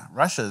 obviously. Yeah.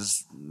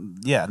 Russia's,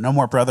 no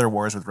more brother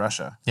wars with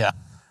Russia. Yeah.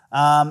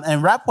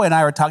 And Ratboy and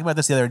I were talking about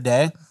this the other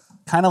day,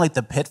 kind of like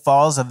the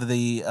pitfalls of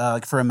the,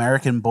 like for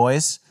American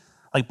boys.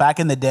 Like back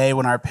in the day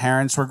when our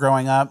parents were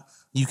growing up,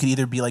 you could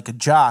either be like a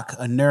jock,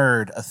 a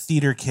nerd, a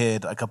theater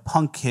kid, like a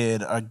punk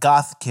kid, a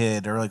goth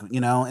kid, or like,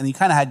 and you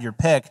kind of had your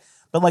pick.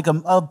 But like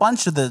a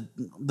bunch of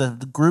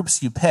the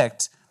groups you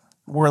picked,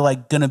 were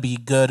like going to be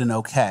good and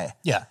okay.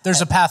 Yeah,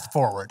 there's a path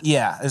forward.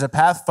 Yeah, there's a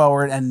path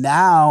forward. And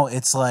now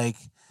it's like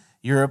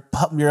you're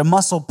a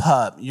muscle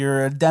pup,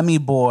 you're a demi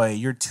boy,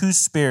 you're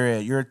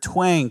two-spirit, you're a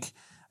twink,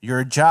 you're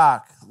a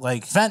jock.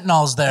 Like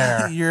fentanyl's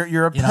there.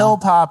 You're a pill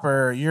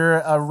popper, you're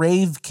a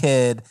rave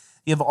kid.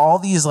 You have all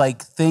these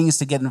like things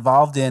to get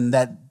involved in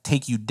that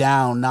take you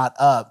down, not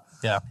up.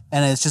 Yeah.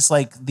 And it's just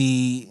like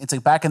it's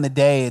like back in the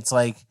day, it's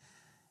like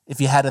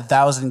if you had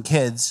 1,000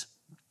 kids,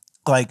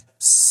 like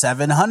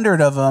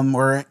 700 of them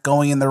were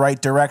going in the right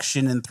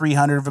direction and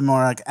 300 of them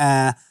were like,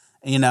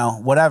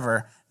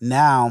 whatever.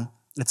 Now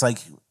it's like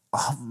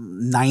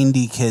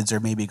 90 kids are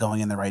maybe going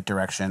in the right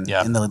direction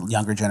in the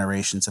younger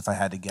generations, if I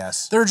had to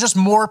guess. There are just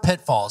more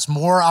pitfalls,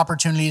 more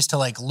opportunities to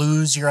like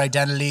lose your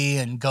identity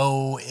and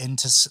go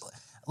into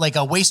like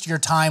a waste your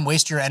time,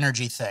 waste your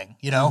energy thing,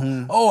 you know?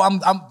 Mm-hmm. Oh,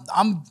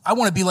 I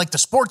want to be like the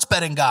sports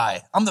betting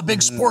guy. I'm the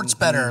big sports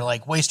better.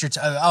 Like waste your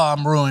time. Oh,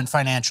 I'm ruined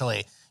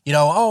financially. You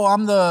know, oh,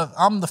 I'm the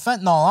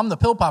fentanyl, I'm the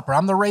pill popper,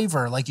 I'm the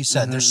raver. Like you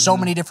said, there's so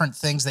many different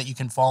things that you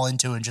can fall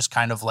into and just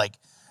kind of like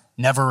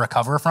never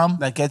recover from.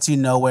 That gets you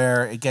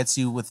nowhere. It gets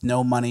you with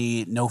no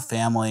money, no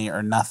family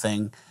or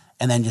nothing.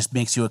 And then just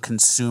makes you a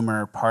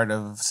consumer part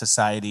of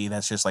society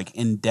that's just like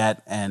in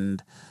debt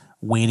and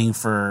waiting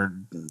for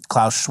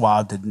Klaus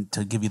Schwab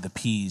to give you the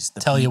peas.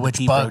 Tell you which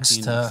bugs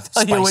to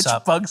spice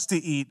up. Bugs to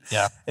eat.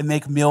 Yeah. And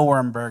make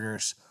mealworm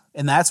burgers.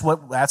 And that's where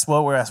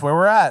we're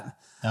at.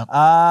 Yep.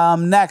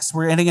 Next,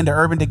 we're getting into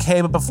Urban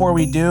Decay, but before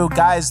we do,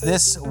 guys,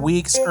 this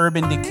week's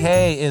Urban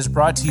Decay is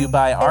brought to you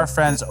by our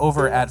friends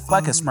over at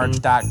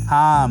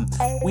FleckusMerch.com.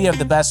 We have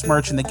the best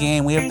merch in the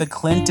game. We have the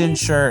Clinton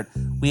shirt.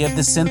 We have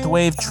the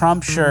Synthwave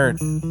Trump shirt.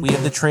 We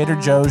have the Trader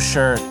Joe's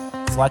shirt.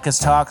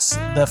 Fleckus Talks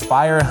the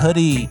Fire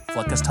hoodie.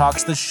 Fleckus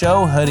Talks the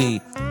Show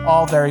hoodie.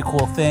 All very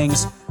cool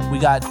things. We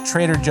got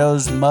Trader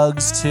Joe's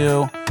mugs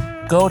too.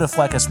 Go to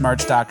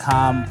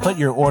FleckusMerch.com. Put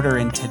your order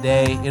in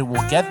today. It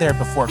will get there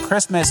before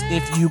Christmas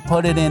if you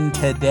put it in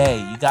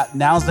today.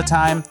 Now's the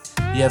time.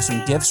 You have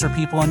some gifts for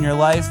people in your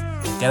life.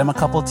 Get them a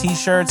couple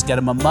t-shirts. Get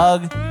them a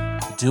mug.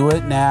 Do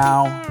it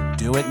now.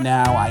 Do it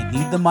now. I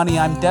need the money.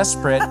 I'm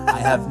desperate. I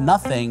have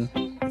nothing.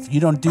 If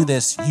you don't do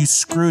this, you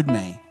screwed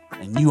me.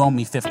 And you owe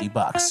me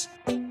 $50.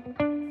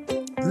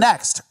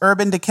 Next,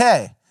 Urban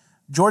Decay.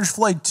 George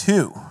Floyd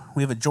 2.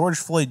 We have a George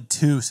Floyd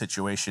 2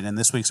 situation in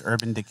this week's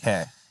Urban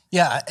Decay.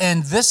 Yeah,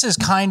 and this is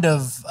kind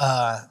of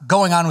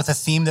going on with a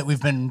theme that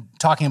we've been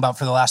talking about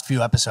for the last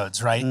few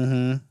episodes, right?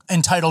 Mm-hmm.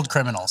 Entitled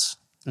criminals.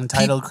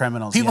 Entitled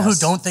criminals, People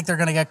yes. who don't think they're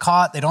going to get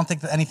caught. They don't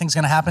think that anything's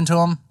going to happen to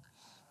them.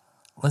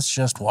 Let's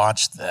just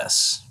watch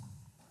this.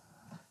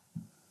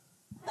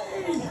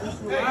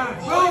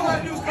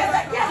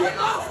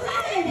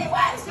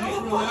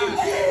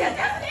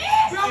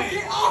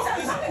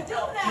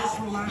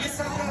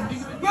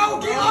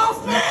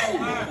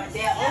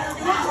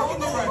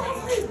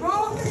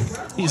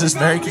 He's just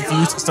very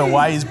confused as to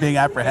why he's being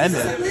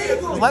apprehended.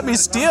 Let me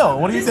steal.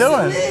 What are you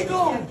doing?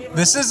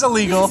 This is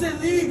illegal.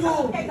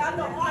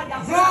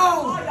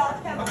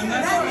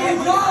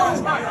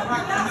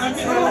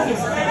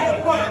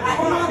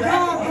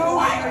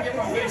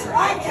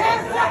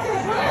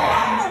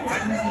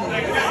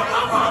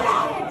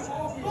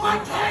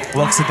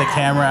 Looks at the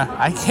camera.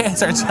 I can't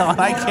start yelling.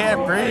 I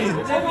can't breathe.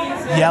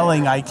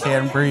 Yelling, I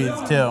can't breathe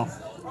too.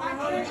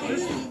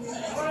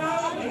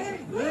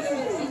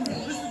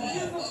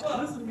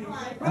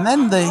 And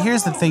then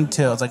here's the thing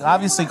too. It's like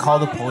obviously call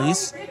the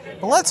police,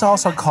 but let's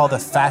also call the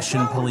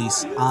fashion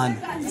police on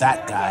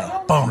that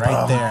guy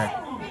right there.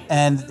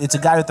 And it's a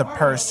guy with a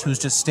purse who's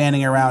just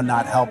standing around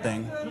not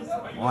helping.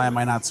 Why am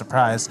I not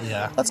surprised?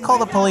 Yeah. Let's call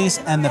the police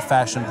and the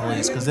fashion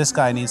police because this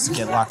guy needs to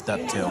get locked up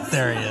too.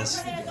 There he is.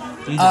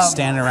 He's just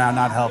standing around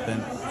not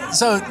helping.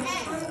 So,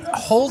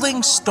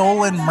 holding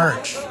stolen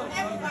merch.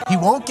 He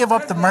won't give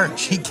up the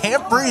merch. He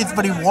can't breathe,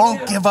 but he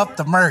won't give up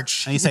the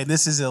merch. And you say,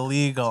 this is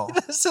illegal.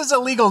 This is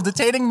illegal.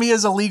 Detaining me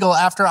is illegal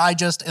after I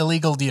just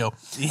illegaled you.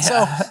 Yeah.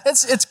 So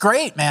it's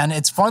great, man.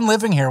 It's fun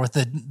living here with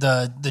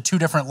the two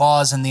different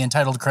laws and the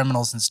entitled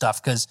criminals and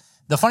stuff. Because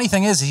the funny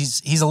thing is,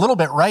 he's a little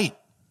bit right.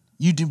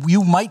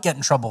 You might get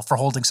in trouble for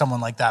holding someone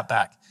like that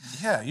back.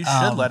 Yeah, you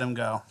should let him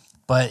go.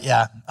 But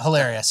yeah,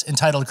 hilarious.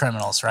 Entitled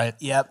criminals, right?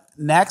 Yep.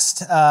 Next,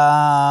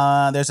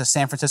 there's a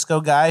San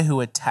Francisco guy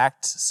who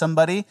attacked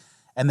somebody,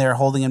 and they're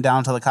holding him down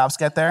until the cops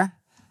get there.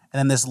 And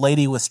then this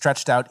lady with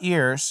stretched out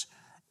ears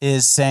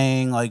is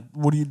saying, like,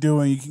 what are you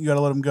doing? You got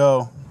to let him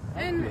go.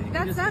 And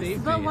that's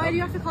but why do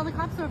you have to call the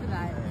cops over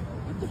that?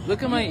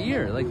 Look at my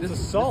ear. Like, this is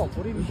assault.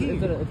 What do you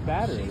mean? It's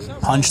battery.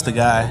 Punch the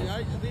guy.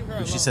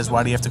 And she says,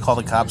 why do you have to call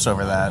the cops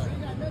over that?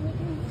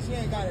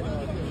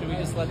 Should we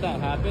just let that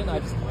happen? I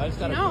just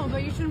gotta... No,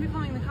 but you shouldn't be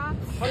calling the cops.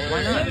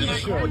 Why not? You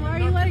sure? And why are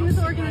you letting this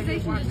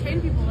organization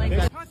detain people like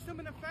that? Punch them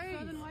in the face.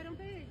 So then why don't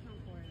they come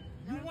for it?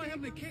 You want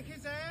him to kick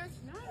his ass?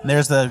 And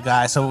there's the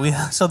guy.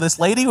 So this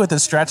lady with the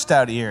stretched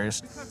out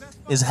ears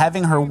is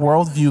having her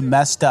worldview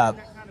messed up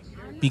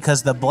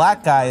because the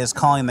black guy is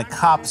calling the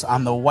cops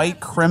on the white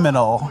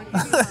criminal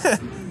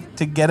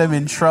to get him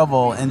in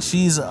trouble, and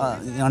she's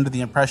under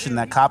the impression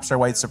that cops are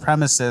white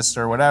supremacists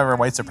or whatever,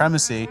 white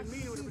supremacy,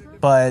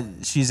 but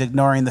she's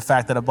ignoring the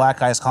fact that a black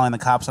guy is calling the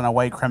cops on a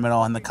white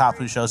criminal, and the cop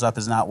who shows up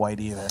is not white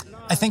either.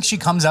 I think she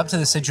comes up to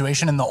the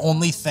situation, and the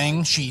only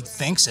thing she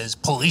thinks is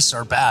police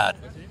are bad.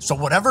 So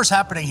whatever's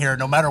happening here,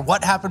 no matter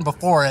what happened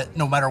before it,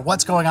 no matter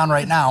what's going on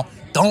right now,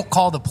 don't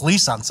call the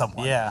police on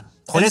someone. Yeah.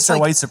 Police are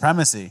white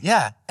supremacy.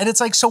 Yeah. And it's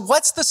like, so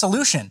what's the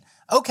solution?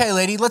 Okay,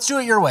 lady, let's do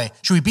it your way.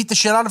 Should we beat the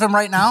shit out of him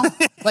right now?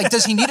 Like,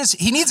 does he need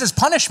he needs his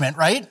punishment,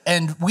 right?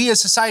 And we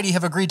as society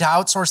have agreed to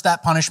outsource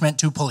that punishment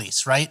to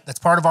police, right? That's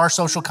part of our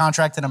social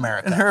contract in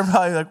America. And her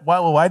probably like,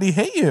 why did he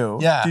hit you?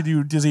 Yeah.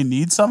 Does he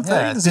need something?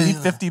 Yeah. Does he need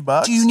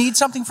 $50? Do you need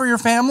something for your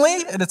family?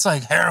 And it's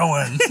like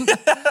heroin.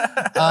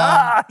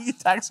 He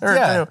attacks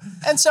her too.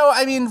 And so,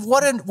 I mean,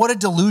 what a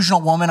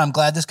delusional woman. I'm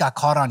glad this got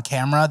caught on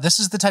camera. This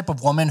is the type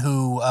of woman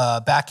who,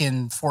 back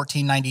in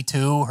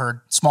 1492,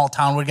 her small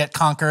town would get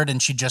conquered and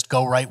she'd just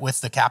go right with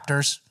the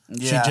captors.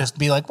 Yeah. She'd just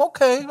be like,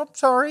 okay, I'm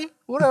sorry,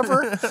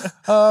 whatever.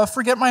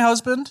 Forget my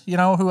husband,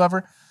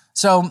 whoever.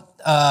 So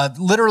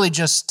literally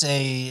just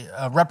a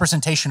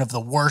representation of the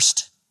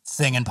worst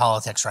thing in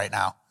politics right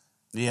now.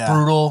 Yeah.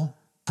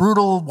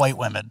 Brutal white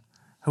women.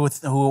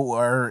 Who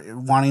are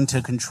wanting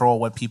to control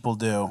what people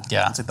do.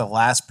 Yeah. It's like the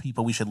last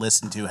people we should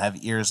listen to have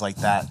ears like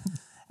that.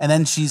 And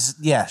then she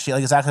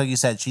like exactly like you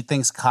said, she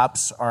thinks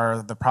cops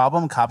are the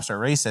problem, cops are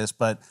racist,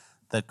 but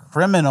the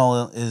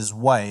criminal is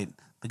white,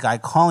 the guy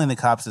calling the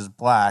cops is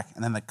black,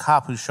 and then the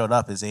cop who showed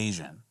up is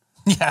Asian.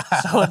 Yeah.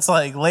 So it's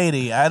like,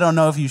 lady, I don't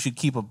know if you should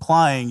keep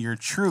applying your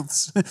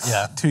truths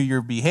to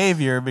your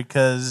behavior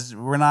because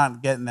we're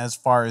not getting as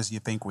far as you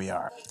think we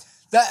are.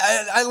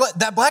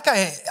 That black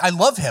guy, I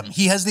love him.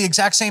 He has the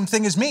exact same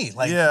thing as me.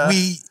 Like,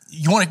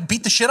 you want to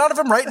beat the shit out of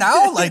him right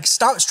now? Like,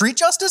 stop street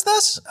justice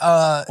this?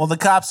 Well, the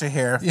cops are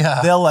here.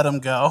 Yeah. They'll let him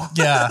go.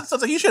 Yeah. So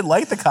it's like, you should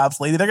like the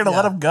cops, lady. They're going to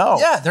let him go.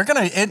 Yeah, they're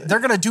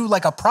gonna do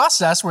like a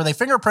process where they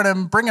fingerprint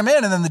him, bring him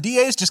in, and then the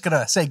DA is just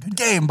gonna say, "Good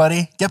game,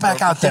 buddy. Get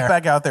back out there." Get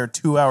back out there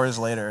 2 hours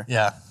later.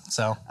 Yeah.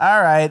 So.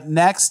 All right.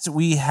 Next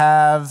we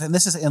have, and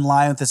this is in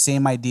line with the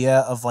same idea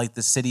of like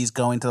the cities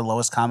going to the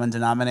lowest common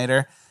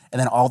denominator, and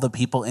then all the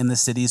people in the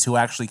cities who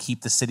actually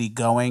keep the city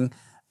going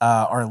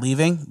are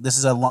leaving. This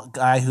is a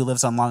guy who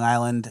lives on Long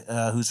Island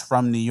who's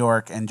from New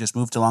York and just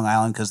moved to Long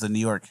Island because the New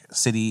York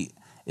City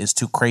is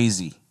too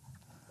crazy.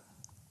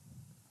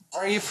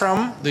 Where are you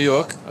from? New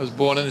York. I was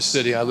born in the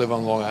city. I live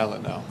on Long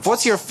Island now.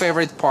 What's your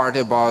favorite part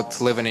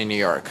about living in New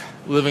York?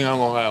 Living on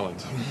Long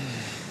Island.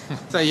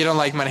 So you don't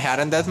like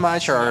Manhattan that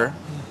much, or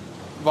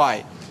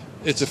why?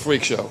 It's a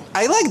freak show.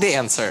 I like the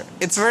answer.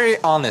 It's very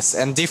honest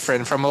and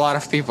different from a lot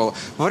of people.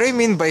 What do you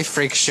mean by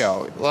freak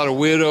show? A lot of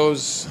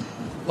weirdos,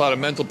 a lot of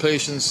mental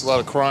patients, a lot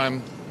of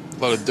crime, a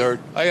lot of dirt.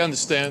 I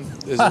understand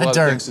there's a lot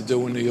of things to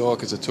do in New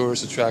York as a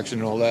tourist attraction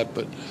and all that,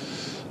 but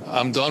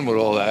I'm done with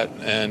all that,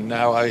 and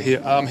now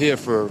I'm here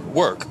for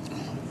work.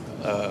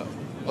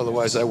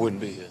 Otherwise, I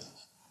wouldn't be here.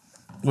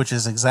 Which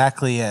is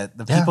exactly it.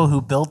 The people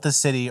who built the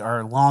city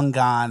are long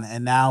gone,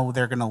 and now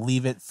they're going to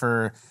leave it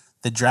for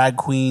the drag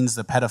queens,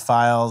 the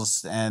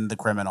pedophiles, and the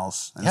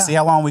criminals. And see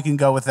how long we can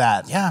go with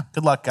that. Yeah.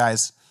 Good luck,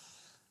 guys.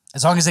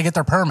 As long as they get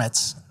their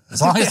permits.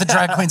 As long as the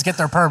drag queens get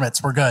their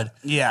permits, we're good.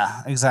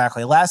 Yeah,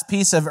 exactly. Last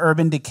piece of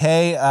urban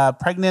decay.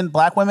 Pregnant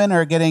black women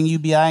are getting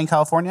UBI in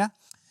California.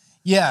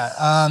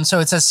 Yeah, so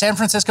it says San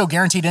Francisco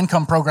Guaranteed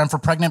Income Program for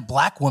pregnant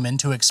black women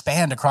to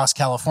expand across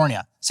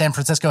California. San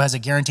Francisco has a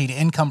guaranteed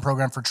income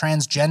program for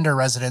transgender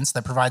residents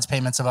that provides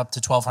payments of up to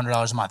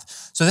 $1,200 a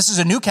month. So this is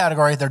a new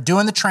category. They're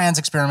doing the trans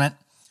experiment.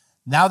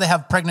 Now they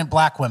have pregnant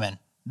black women.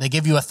 They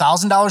give you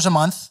 $1,000 a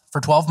month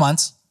for 12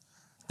 months.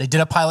 They did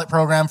a pilot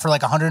program for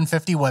like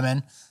 150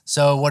 women.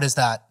 So what is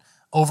that?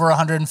 Over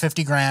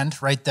 150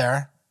 grand right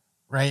there,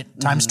 right?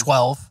 Times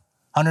 12.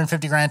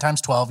 150 grand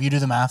times 12. You do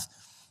the math.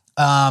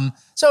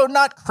 So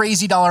not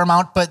crazy dollar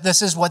amount, but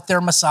this is what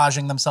they're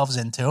massaging themselves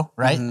into,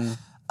 right?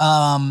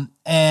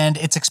 And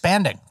it's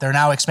expanding. They're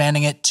now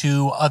expanding it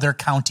to other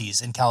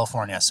counties in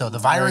California. So the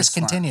virus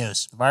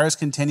continues. The virus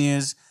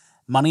continues.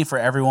 Money for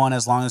everyone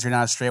as long as you're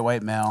not a straight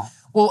white male.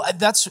 Well,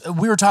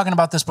 we were talking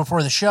about this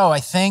before the show. I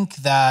think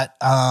that,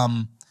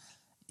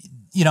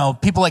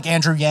 people like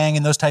Andrew Yang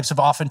and those types have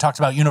often talked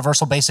about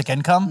universal basic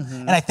income.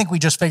 And I think we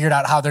just figured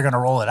out how they're going to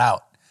roll it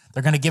out.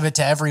 They're going to give it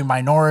to every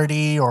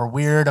minority or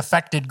weird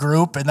affected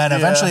group. And then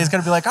eventually it's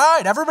going to be like, all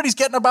right, everybody's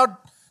getting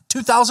about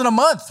 $2,000 a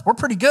month. We're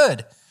pretty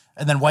good.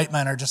 And then white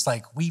men are just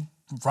like, we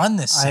run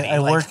this city. I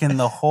work in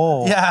the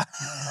hole. Yeah.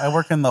 I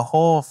work in the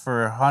hole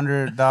for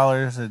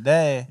 $100 a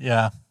day.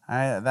 Yeah.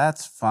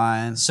 That's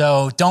fine.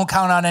 So don't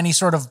count on any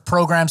sort of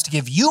programs to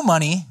give you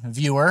money,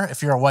 viewer,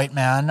 if you're a white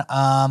man.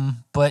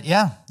 But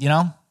yeah,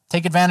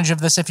 take advantage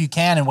of this if you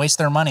can and waste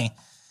their money.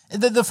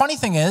 The funny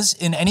thing is,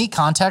 in any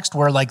context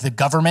where like the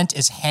government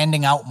is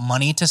handing out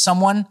money to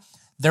someone,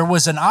 there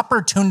was an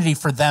opportunity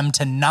for them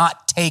to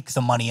not take the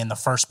money in the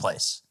first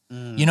place.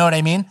 You know what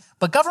I mean?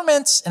 But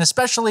governments, and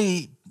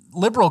especially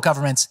liberal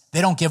governments, they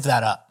don't give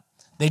that up.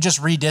 They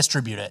just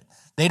redistribute it.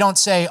 They don't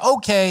say,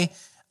 okay,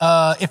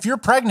 if you're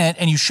pregnant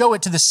and you show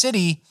it to the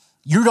city,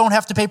 you don't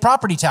have to pay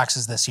property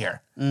taxes this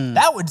year.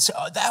 That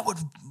would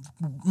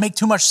make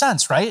too much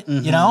sense, right?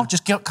 You know,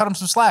 just cut them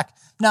some slack.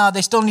 No,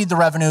 they still need the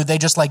revenue. They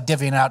just like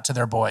divvying out to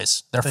their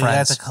boys, their friends. They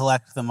have to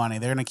collect the money.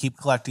 They're going to keep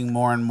collecting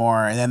more and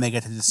more, and then they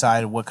get to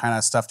decide what kind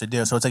of stuff to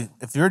do. So it's like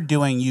if you're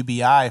doing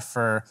UBI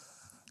for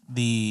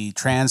the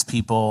trans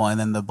people and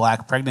then the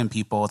black pregnant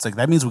people, it's like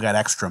that means we got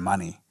extra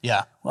money.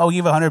 Yeah. Well, we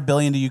give $100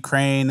 billion to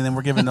Ukraine, and then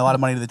we're giving a lot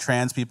of money to the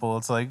trans people.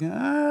 It's like,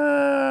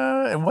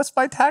 what's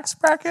my tax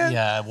bracket?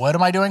 Yeah. What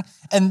am I doing?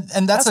 And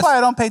that's why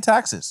I don't pay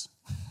taxes.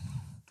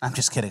 I'm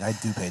just kidding. I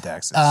do pay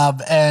taxes.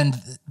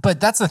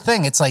 But that's the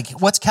thing. It's like,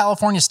 what's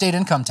California state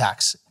income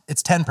tax?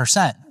 It's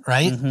 10%,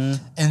 right?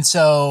 And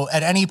so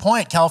at any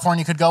point,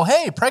 California could go,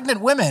 hey,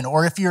 pregnant women,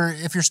 or if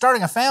you're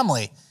starting a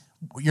family,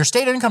 your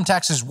state income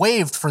tax is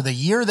waived for the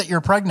year that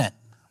you're pregnant.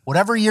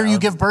 Whatever year you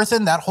give birth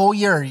in, that whole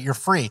year you're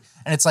free.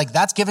 And it's like,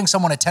 that's giving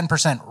someone a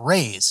 10%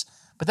 raise.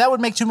 But that would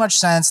make too much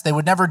sense. They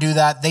would never do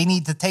that. They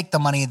need to take the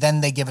money,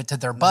 then they give it to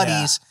their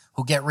buddies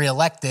who get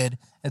reelected.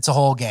 It's a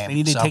whole game. They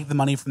need to take the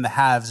money from the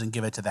haves and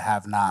give it to the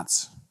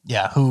have-nots.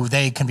 Yeah, who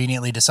they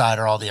conveniently decide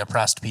are all the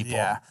oppressed people.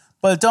 Yeah.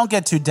 But don't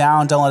get too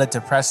down. Don't let it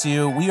depress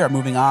you. We are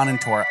moving on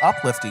into our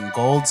Uplifting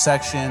Gold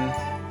section.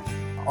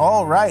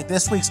 All right,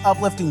 this week's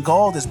Uplifting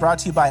Gold is brought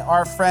to you by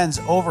our friends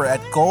over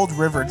at Gold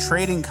River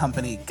Trading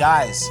Company.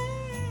 Guys,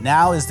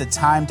 now is the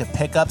time to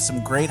pick up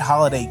some great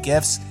holiday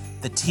gifts.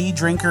 The tea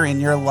drinker in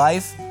your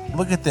life.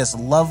 Look at this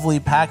lovely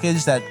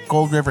package that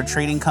Gold River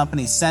Trading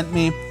Company sent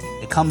me.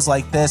 It comes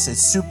like this.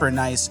 It's super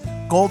nice.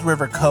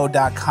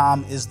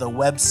 GoldRiverCo.com is the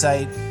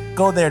website.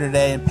 Go there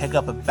today and pick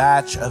up a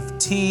batch of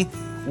tea.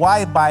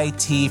 Why buy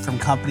tea from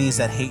companies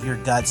that hate your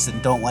guts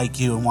and don't like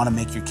you and want to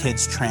make your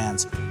kids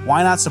trans?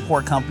 Why not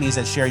support companies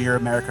that share your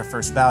America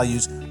First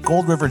values?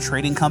 Gold River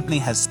Trading Company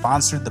has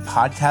sponsored the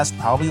podcast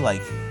probably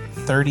like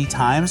 30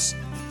 times.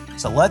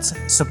 So let's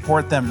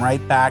support them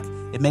right back.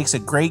 It makes a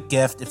great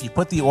gift. If you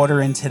put the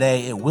order in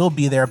today, it will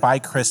be there by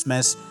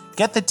Christmas.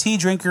 Get the tea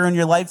drinker in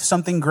your life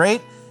something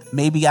great.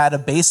 Maybe add a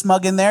base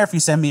mug in there. If you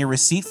send me a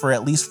receipt for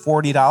at least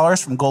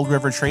 $40 from Gold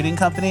River Trading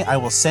Company, I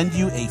will send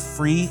you a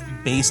free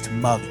based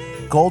mug.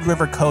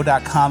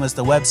 GoldRiverCo.com is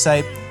the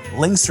website.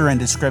 Links are in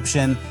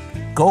description.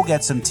 Go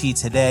get some tea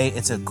today.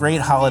 It's a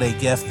great holiday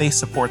gift. They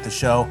support the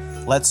show.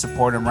 Let's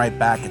support them right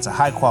back. It's a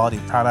high quality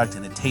product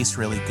and it tastes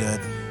really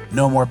good.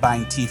 No more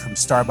buying tea from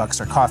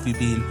Starbucks or Coffee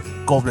Bean.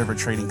 Gold River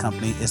Trading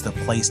Company is the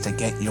place to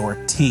get your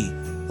tea.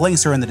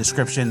 Links are in the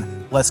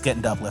description. Let's get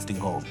into Uplifting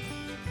Gold.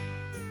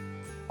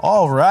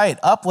 All right,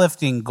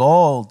 Uplifting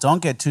Gold.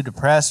 Don't get too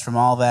depressed from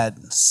all that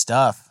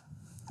stuff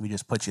we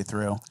just put you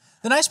through.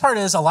 The nice part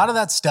is a lot of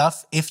that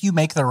stuff, if you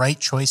make the right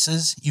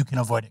choices, you can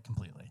avoid it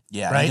completely.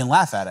 Yeah, right? You can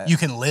laugh at it. You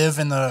can live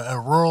in a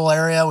rural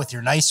area with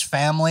your nice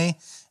family,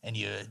 and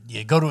you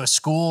go to a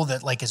school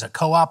that like is a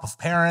co-op of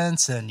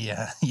parents, and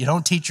you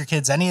don't teach your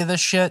kids any of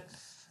this shit.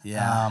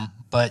 Yeah.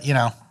 But, you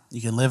know.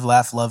 You can live,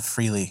 laugh, love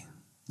freely.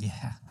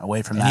 Yeah.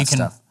 Away from that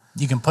stuff.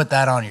 You can put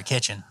that on your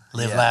kitchen.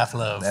 Live, laugh,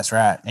 love. That's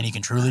right. And you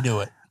can truly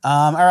do it.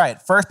 All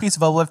right, first piece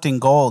of Uplifting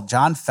Gold.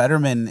 John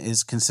Fetterman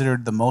is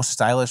considered the most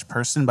stylish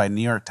person by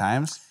New York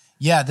Times.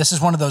 Yeah, this is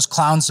one of those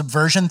clown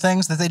subversion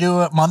things that they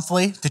do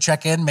monthly to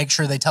check in, make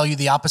sure they tell you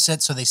the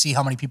opposite so they see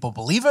how many people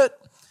believe it.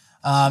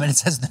 And it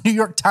says the New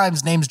York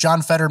Times names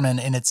John Fetterman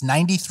in its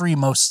 93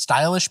 most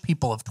stylish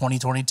people of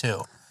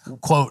 2022.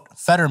 Quote,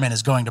 Fetterman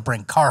is going to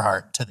bring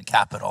Carhartt to the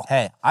Capitol.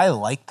 Hey, I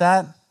like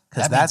that.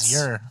 Because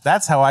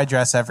that's how I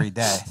dress every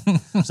day.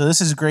 So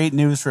this is great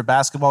news for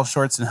basketball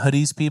shorts and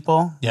hoodies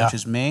people, which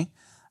is me.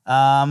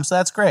 So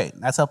that's great.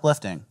 That's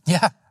uplifting.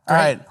 Yeah. All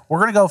right. We're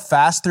going to go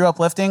fast through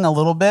uplifting a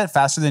little bit,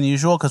 faster than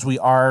usual, because we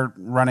are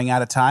running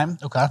out of time.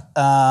 Okay.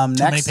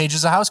 Too many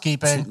pages of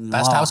housekeeping.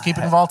 Best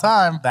housekeeping of all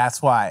time. That's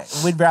why.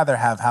 We'd rather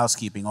have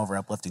housekeeping over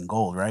Uplifting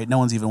Gold, right? No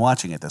one's even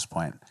watching at this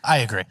point. I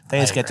agree. They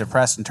just get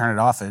depressed and turn it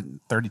off at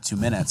 32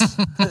 minutes.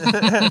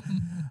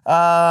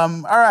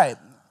 All right.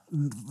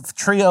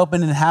 Tree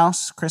open in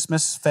house,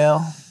 Christmas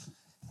fail.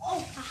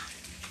 Oh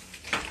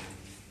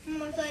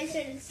my God, I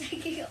said it's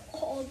taking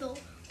all the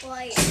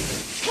light.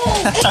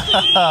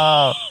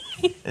 Oh,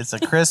 it's a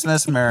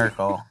Christmas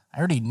miracle. I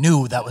already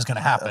knew that was going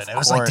to happen. It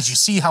was like, did you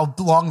see how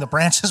long the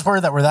branches were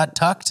that were that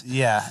tucked?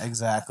 Yeah,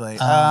 exactly.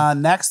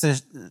 Next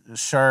is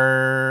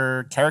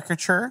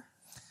caricature.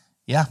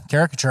 Yeah,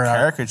 caricature.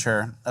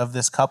 Caricature of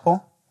this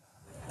couple.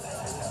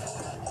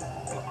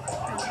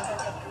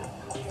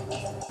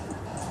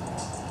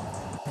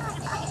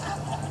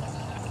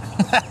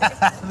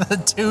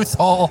 The tooth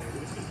hole.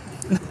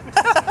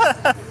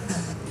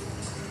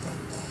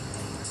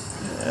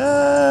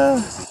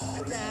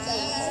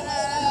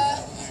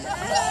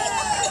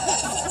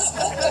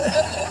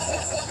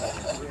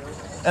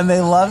 And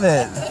they love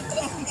it.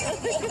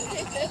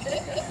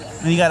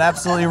 And he got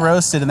absolutely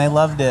roasted, and they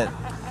loved it.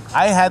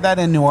 I had that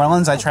in New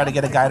Orleans. I tried to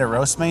get a guy to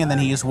roast me, and then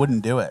he just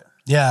wouldn't do it.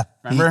 Yeah.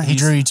 Remember? He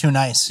drew you too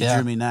nice. He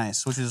drew me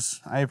nice, which is,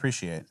 I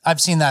appreciate.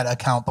 I've seen that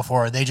account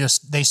before. They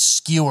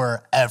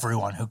skewer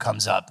everyone who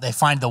comes up. They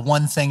find the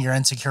one thing you're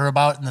insecure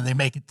about, and then they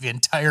make it the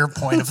entire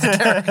point of the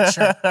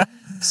caricature.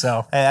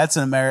 So hey,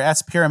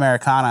 that's pure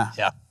Americana.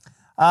 Yeah.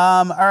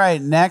 All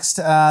right, next,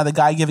 the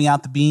guy giving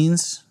out the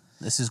beans.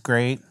 This is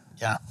great.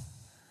 Yeah.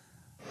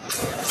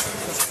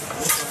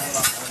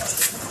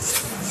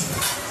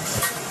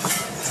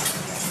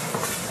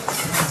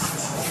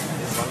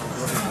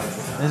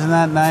 Isn't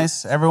that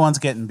nice? Everyone's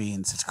getting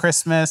beans. It's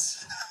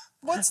Christmas.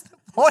 What's the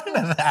point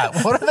of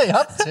that? What are they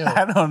up to?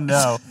 I don't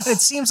know. It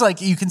seems like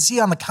you can see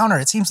on the counter,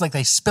 it seems like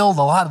they spilled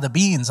a lot of the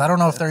beans. I don't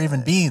know if they're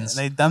even beans.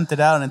 They dumped it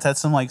out, and it's at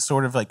some like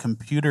sort of like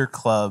computer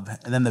club,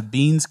 and then the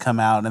beans come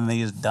out, and they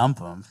just dump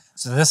them.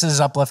 So this is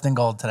uplifting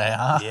gold today,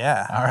 huh?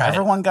 Yeah. All right.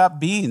 Everyone got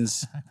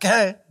beans.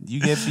 Okay. You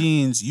get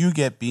beans. You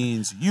get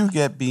beans. You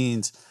get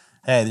beans.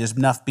 Hey, there's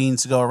enough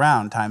beans to go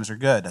around. Times are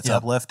good. That's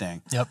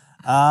uplifting. Yep.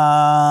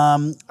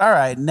 All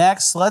right.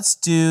 Next, let's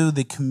do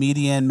the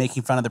comedian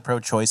making fun of the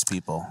pro-choice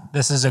people.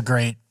 This is a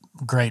great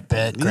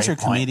bit. These are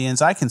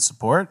comedians I can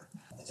support.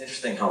 It's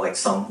interesting how like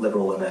some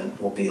liberal women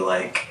will be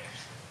like,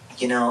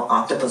 you know,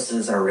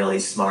 octopuses are really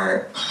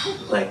smart.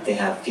 Like they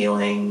have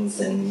feelings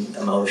and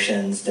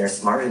emotions. They're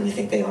smarter than you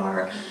think they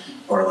are.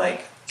 Or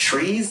like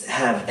trees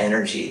have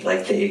energy.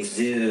 Like they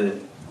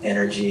exude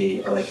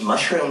energy. Or like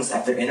mushrooms,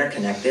 they're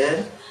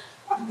interconnected.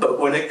 But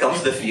when it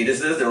comes to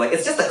fetuses, they're like,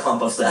 it's just a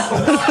clump of cells.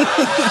 It's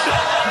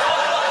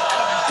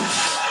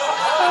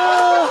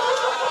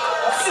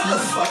just a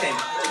fucking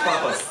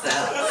clump of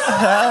cells.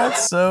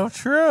 That's so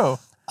true.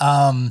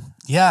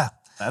 Yeah.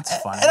 That's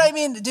funny. And I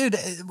mean, dude,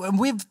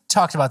 we've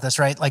talked about this,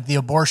 right? Like the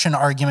abortion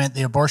argument,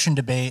 the abortion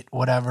debate,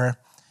 whatever.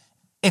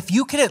 If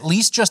you can at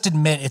least just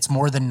admit it's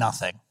more than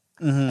nothing,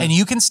 and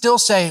you can still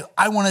say,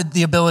 I wanted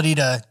the ability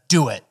to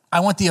do it. I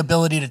want the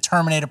ability to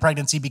terminate a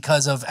pregnancy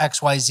because of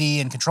X, Y,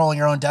 Z and controlling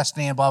your own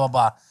destiny and blah, blah,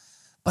 blah.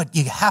 But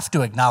you have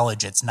to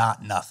acknowledge it's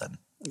not nothing.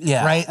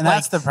 Yeah. Right? And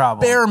that's the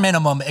problem. Bare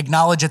minimum,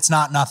 acknowledge it's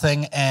not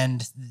nothing,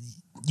 and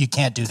you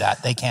can't do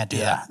that. They can't do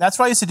that. That's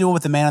why I used to do it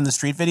with the Man on the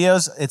Street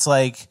videos. It's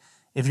like,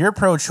 if you're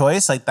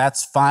pro-choice, like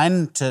that's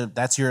fine,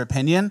 that's your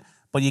opinion,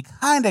 but you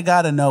kind of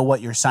got to know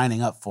what you're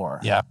signing up for.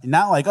 Yeah.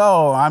 Not like,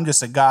 oh, I'm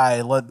just a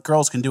guy,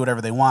 girls can do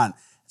whatever they want.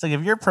 It's like,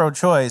 if you're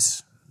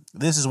pro-choice,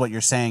 this is what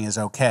you're saying is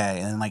okay.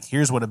 And like,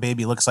 here's what a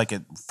baby looks like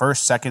at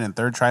first, second, and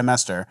third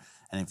trimester.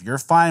 And if you're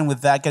fine with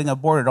that getting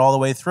aborted all the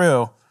way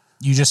through,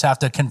 you just have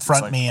to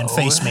confront me and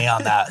face me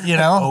on that, you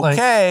know?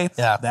 Okay,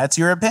 yeah. That's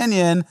your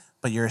opinion,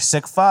 but you're a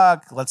sick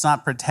fuck. Let's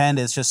not pretend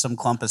it's just some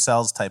clump of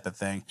cells type of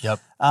thing.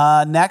 Yep.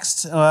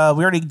 Next, we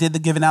already did the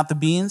giving out the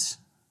beans.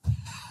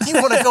 You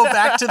want to go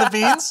back to the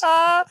beans?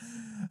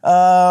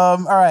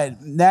 All right.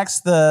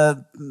 Next,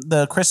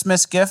 the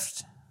Christmas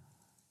gift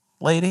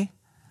lady.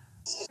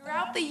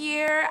 Throughout the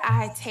year,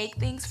 I take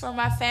things from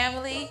my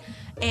family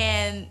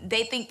and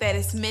they think that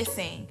it's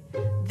missing.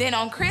 Then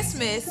on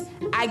Christmas,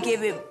 I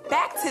give it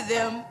back to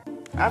them.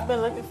 I've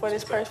been looking for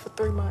this purse for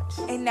 3 months.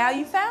 And now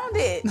you found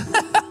it.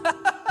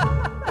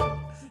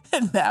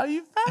 And now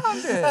you found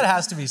it. That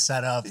has to be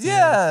set up. Dude.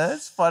 Yeah,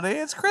 it's funny.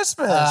 It's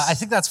Christmas. I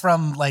think that's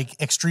from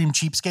like Extreme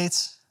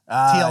Cheapskates.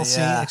 TLC,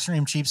 yeah.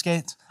 Extreme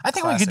Cheapskates. I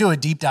think Classic. we could do a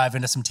deep dive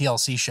into some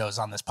TLC shows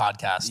on this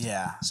podcast.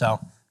 Yeah. So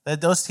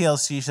those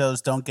TLC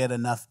shows don't get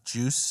enough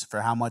juice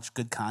for how much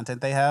good content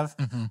they have.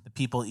 The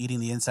people eating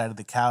the inside of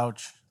the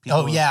couch.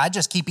 Oh yeah, I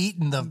just keep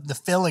eating the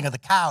filling of the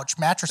couch,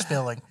 mattress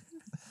filling.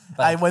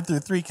 I went through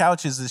 3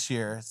 couches this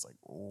year. It's like,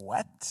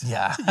 what?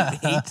 Yeah.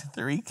 You ate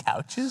 3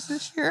 couches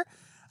this year?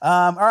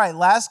 All right,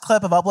 last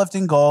clip of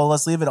Uplifting Goal.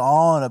 Let's leave it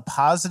all on a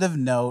positive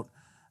note.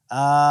 The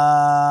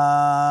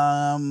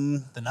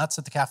nuts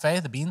at the cafe,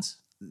 the beans?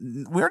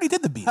 We already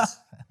did the beans.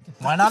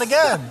 Why not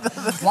again?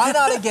 Why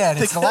not again?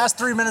 It's the last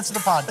 3 minutes of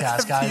the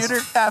podcast, guys.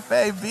 Computer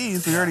cafe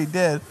beans, we already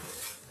did.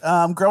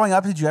 Growing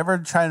up, did you ever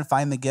try and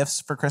find the gifts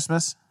for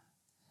Christmas?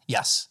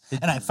 Yes.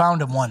 And I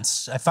found him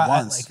once. I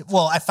found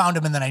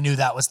him and then I knew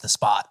that was the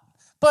spot.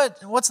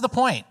 But what's the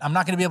point? I'm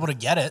not going to be able to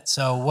get it.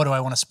 So what do I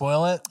want to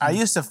spoil it? I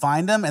used to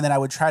find them and then I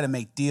would try to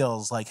make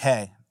deals like,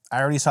 hey,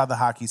 I already saw the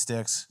hockey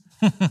sticks.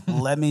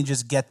 Let me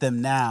just get them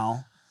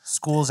now.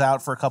 School's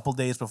out for a couple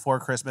days before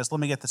Christmas. Let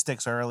me get the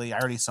sticks early. I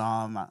already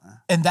saw them.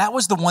 And that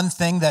was the one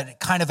thing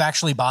that kind of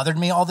actually bothered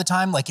me all the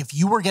time. Like if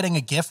you were getting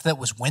a gift that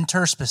was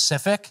winter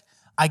specific,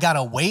 I got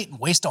to wait and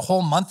waste a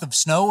whole month of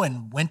snow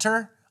and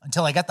winter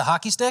until I got the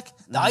hockey stick.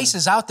 The ice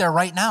is out there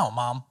right now,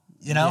 Mom.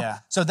 You know? Yeah.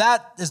 So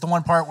that is the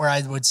one part where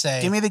I would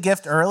say, give me the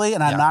gift early,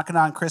 and I'm not going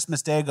to on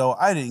Christmas Day go,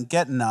 I didn't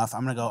get enough.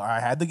 I'm going to go, I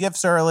had the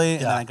gifts early,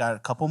 and then I got a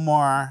couple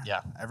more.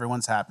 Yeah.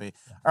 Everyone's happy.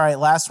 All right,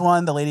 last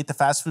one. The lady at the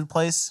fast food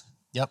place.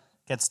 Yep.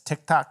 Gets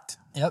TikToked.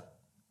 Yep.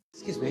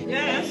 Excuse me.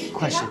 Yes.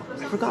 Question.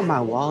 I forgot my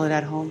wallet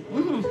at home.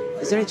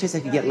 Is there any chance I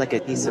could get like a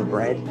piece of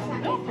bread?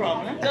 No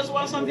problem. Just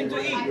want something to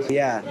eat.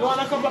 Yeah. You want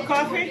a cup of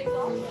coffee?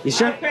 You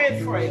sure? I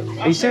paid for it.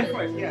 Are you sure?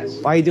 For it, yes.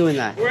 Why are you doing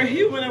that? We're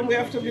human and we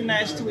have to be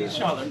nice to each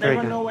other. Very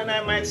Never good. know when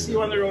I might see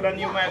you on the road and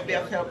you might be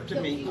of help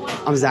to me.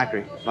 I'm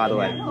Zachary, by the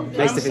way.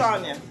 Nice I'm to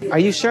Sonia. Are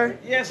you sure?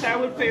 Yes, I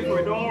would pay for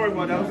it. Don't worry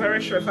about it. I'm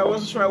very sure. If I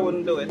wasn't sure, I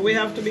wouldn't do it. We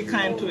have to be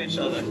kind to each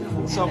other.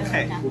 It's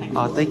okay.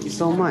 Oh, thank you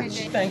so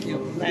much. Thank you.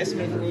 Nice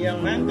meeting you,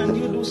 young man. And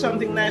you do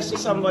something nice to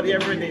somebody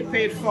every day.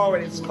 Pay it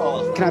forward, it's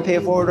called. Can I pay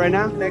it forward right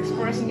right now? Next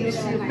person you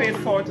see, you paid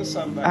forward to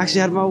somebody. I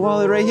actually had my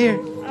wallet right here.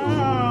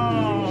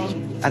 Oh.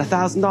 At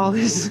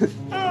 $1,000.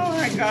 Oh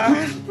my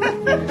God.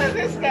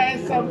 This guy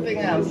is something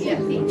else.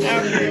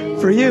 Okay.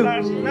 For you.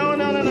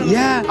 No.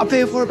 Yeah, I'll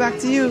pay it forward back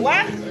to you.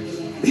 What?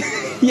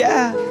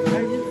 Yeah.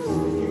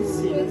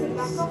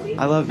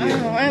 I love you.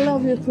 Oh, I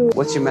love you too.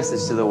 What's your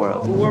message to the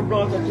world? We were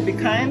brought up to be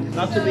kind,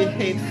 not to be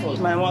hateful.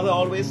 My mother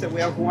always said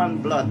we have one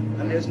blood,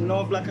 and there's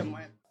no black and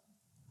white.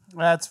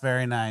 That's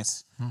very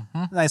nice.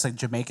 Nice, like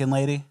Jamaican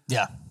lady.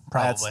 Yeah,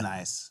 probably. That's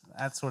nice.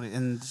 That's what.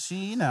 And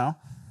she,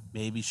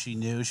 maybe she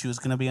knew she was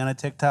going to be on a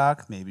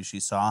TikTok. Maybe she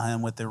saw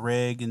him with the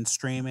rig and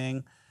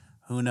streaming.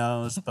 Who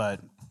knows?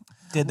 But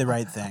did the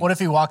right thing. What if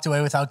he walked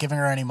away without giving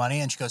her any money,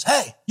 and she goes,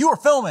 "Hey, you were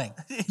filming.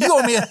 You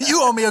owe me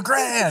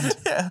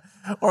 $1,000." Yeah.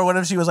 Or what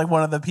if she was like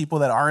one of the people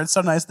that aren't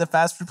so nice at the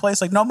fast food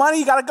place? Like, no money,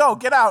 you gotta go.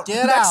 Get out.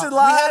 Get Next out. in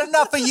line. We had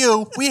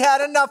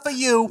enough of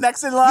you.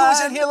 Next in line. You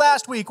was in here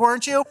last week,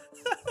 weren't you?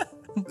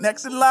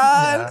 Next in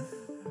line. Yeah.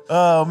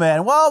 Oh,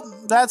 man. Well,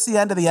 that's the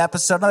end of the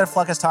episode. Another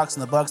Fleckus Talks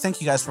in the books.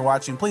 Thank you guys for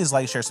watching. Please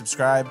like, share,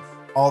 subscribe.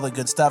 All the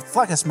good stuff.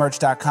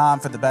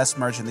 FleckusMerch.com for the best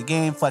merch in the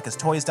game.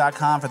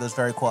 FleckusToys.com for those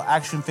very cool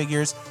action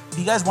figures. If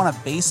you guys want a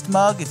based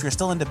mug, if you're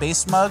still into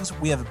based mugs,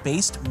 we have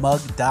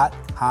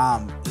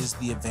basedmug.com is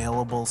the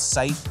available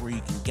site where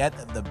you can get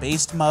the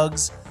based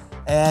mugs.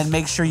 And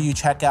make sure you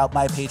check out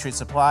My Patriot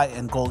Supply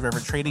and Gold River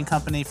Trading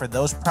Company for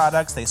those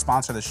products. They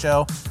sponsor the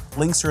show.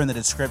 Links are in the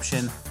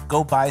description.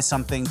 Go buy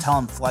something. Tell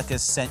them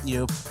Fleckus sent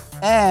you.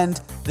 And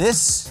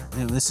this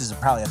is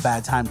probably a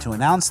bad time to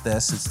announce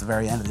this. It's the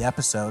very end of the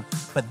episode.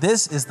 But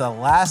this is the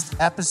last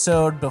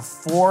episode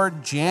before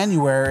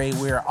January.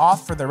 We're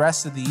off for the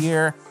rest of the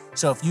year.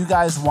 So if you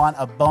guys want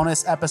a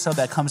bonus episode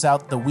that comes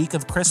out the week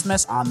of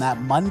Christmas on that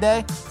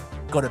Monday,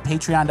 go to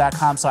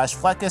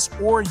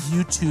patreon.com/Fleckus or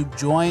YouTube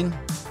join.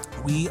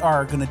 We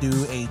are going to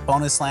do a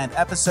bonus land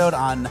episode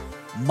on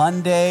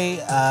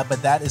Monday,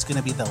 but that is going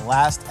to be the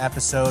last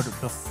episode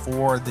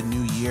before the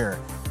new year.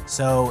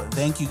 So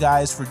thank you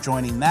guys for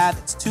joining that.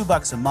 It's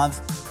 $2 a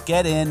month.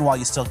 Get in while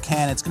you still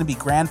can. It's going to be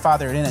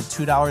grandfathered in at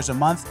 $2 a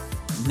month.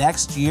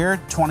 Next year,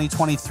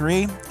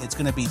 2023, it's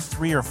going to be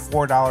 $3 or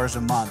 $4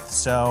 a month.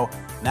 So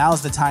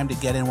now's the time to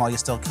get in while you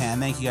still can.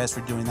 Thank you guys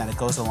for doing that. It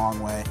goes a long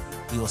way.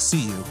 We will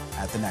see you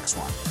at the next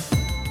one.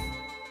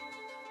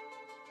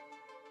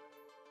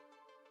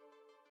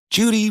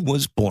 Judy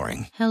was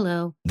boring.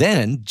 Hello.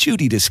 Then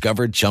Judy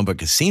discovered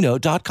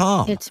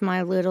ChumbaCasino.com. It's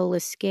my little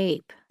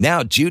escape.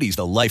 Now Judy's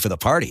the life of the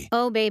party.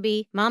 Oh,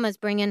 baby, mama's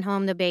bringing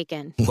home the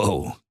bacon.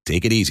 Whoa,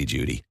 take it easy,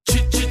 Judy.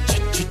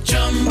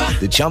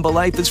 The Chumba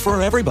life is for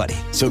everybody.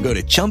 So go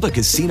to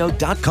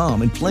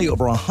ChumbaCasino.com and play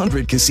over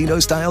 100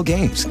 casino-style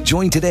games.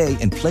 Join today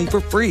and play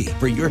for free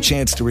for your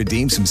chance to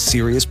redeem some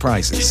serious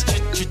prizes.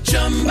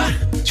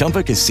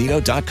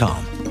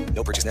 ChumbaCasino.com.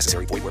 No purchase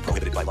necessary. Void where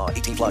prohibited by law.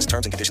 18+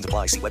 terms and conditions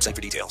apply. See website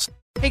for details.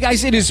 Hey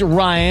guys, it is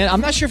Ryan.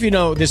 I'm not sure if you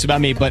know this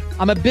about me, but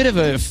I'm a bit of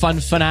a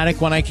fun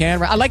fanatic when I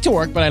can. I like to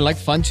work, but I like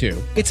fun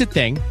too. It's a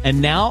thing. And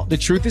now the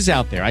truth is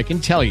out there. I can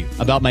tell you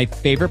about my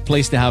favorite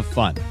place to have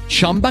fun.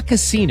 Chumba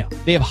Casino.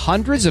 They have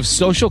hundreds of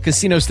social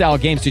casino style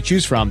games to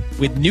choose from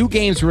with new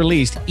games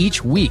released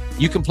each week.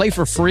 You can play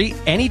for free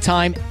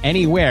anytime,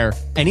 anywhere.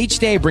 And each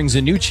day brings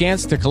a new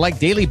chance to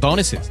collect daily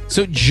bonuses.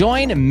 So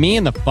join me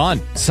in the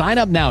fun. Sign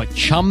up now at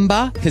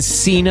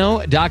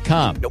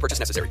ChumbaCasino.com. No purchase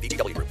necessary.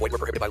 VGW Group. Void where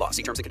prohibited by law.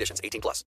 See terms and conditions. 18+.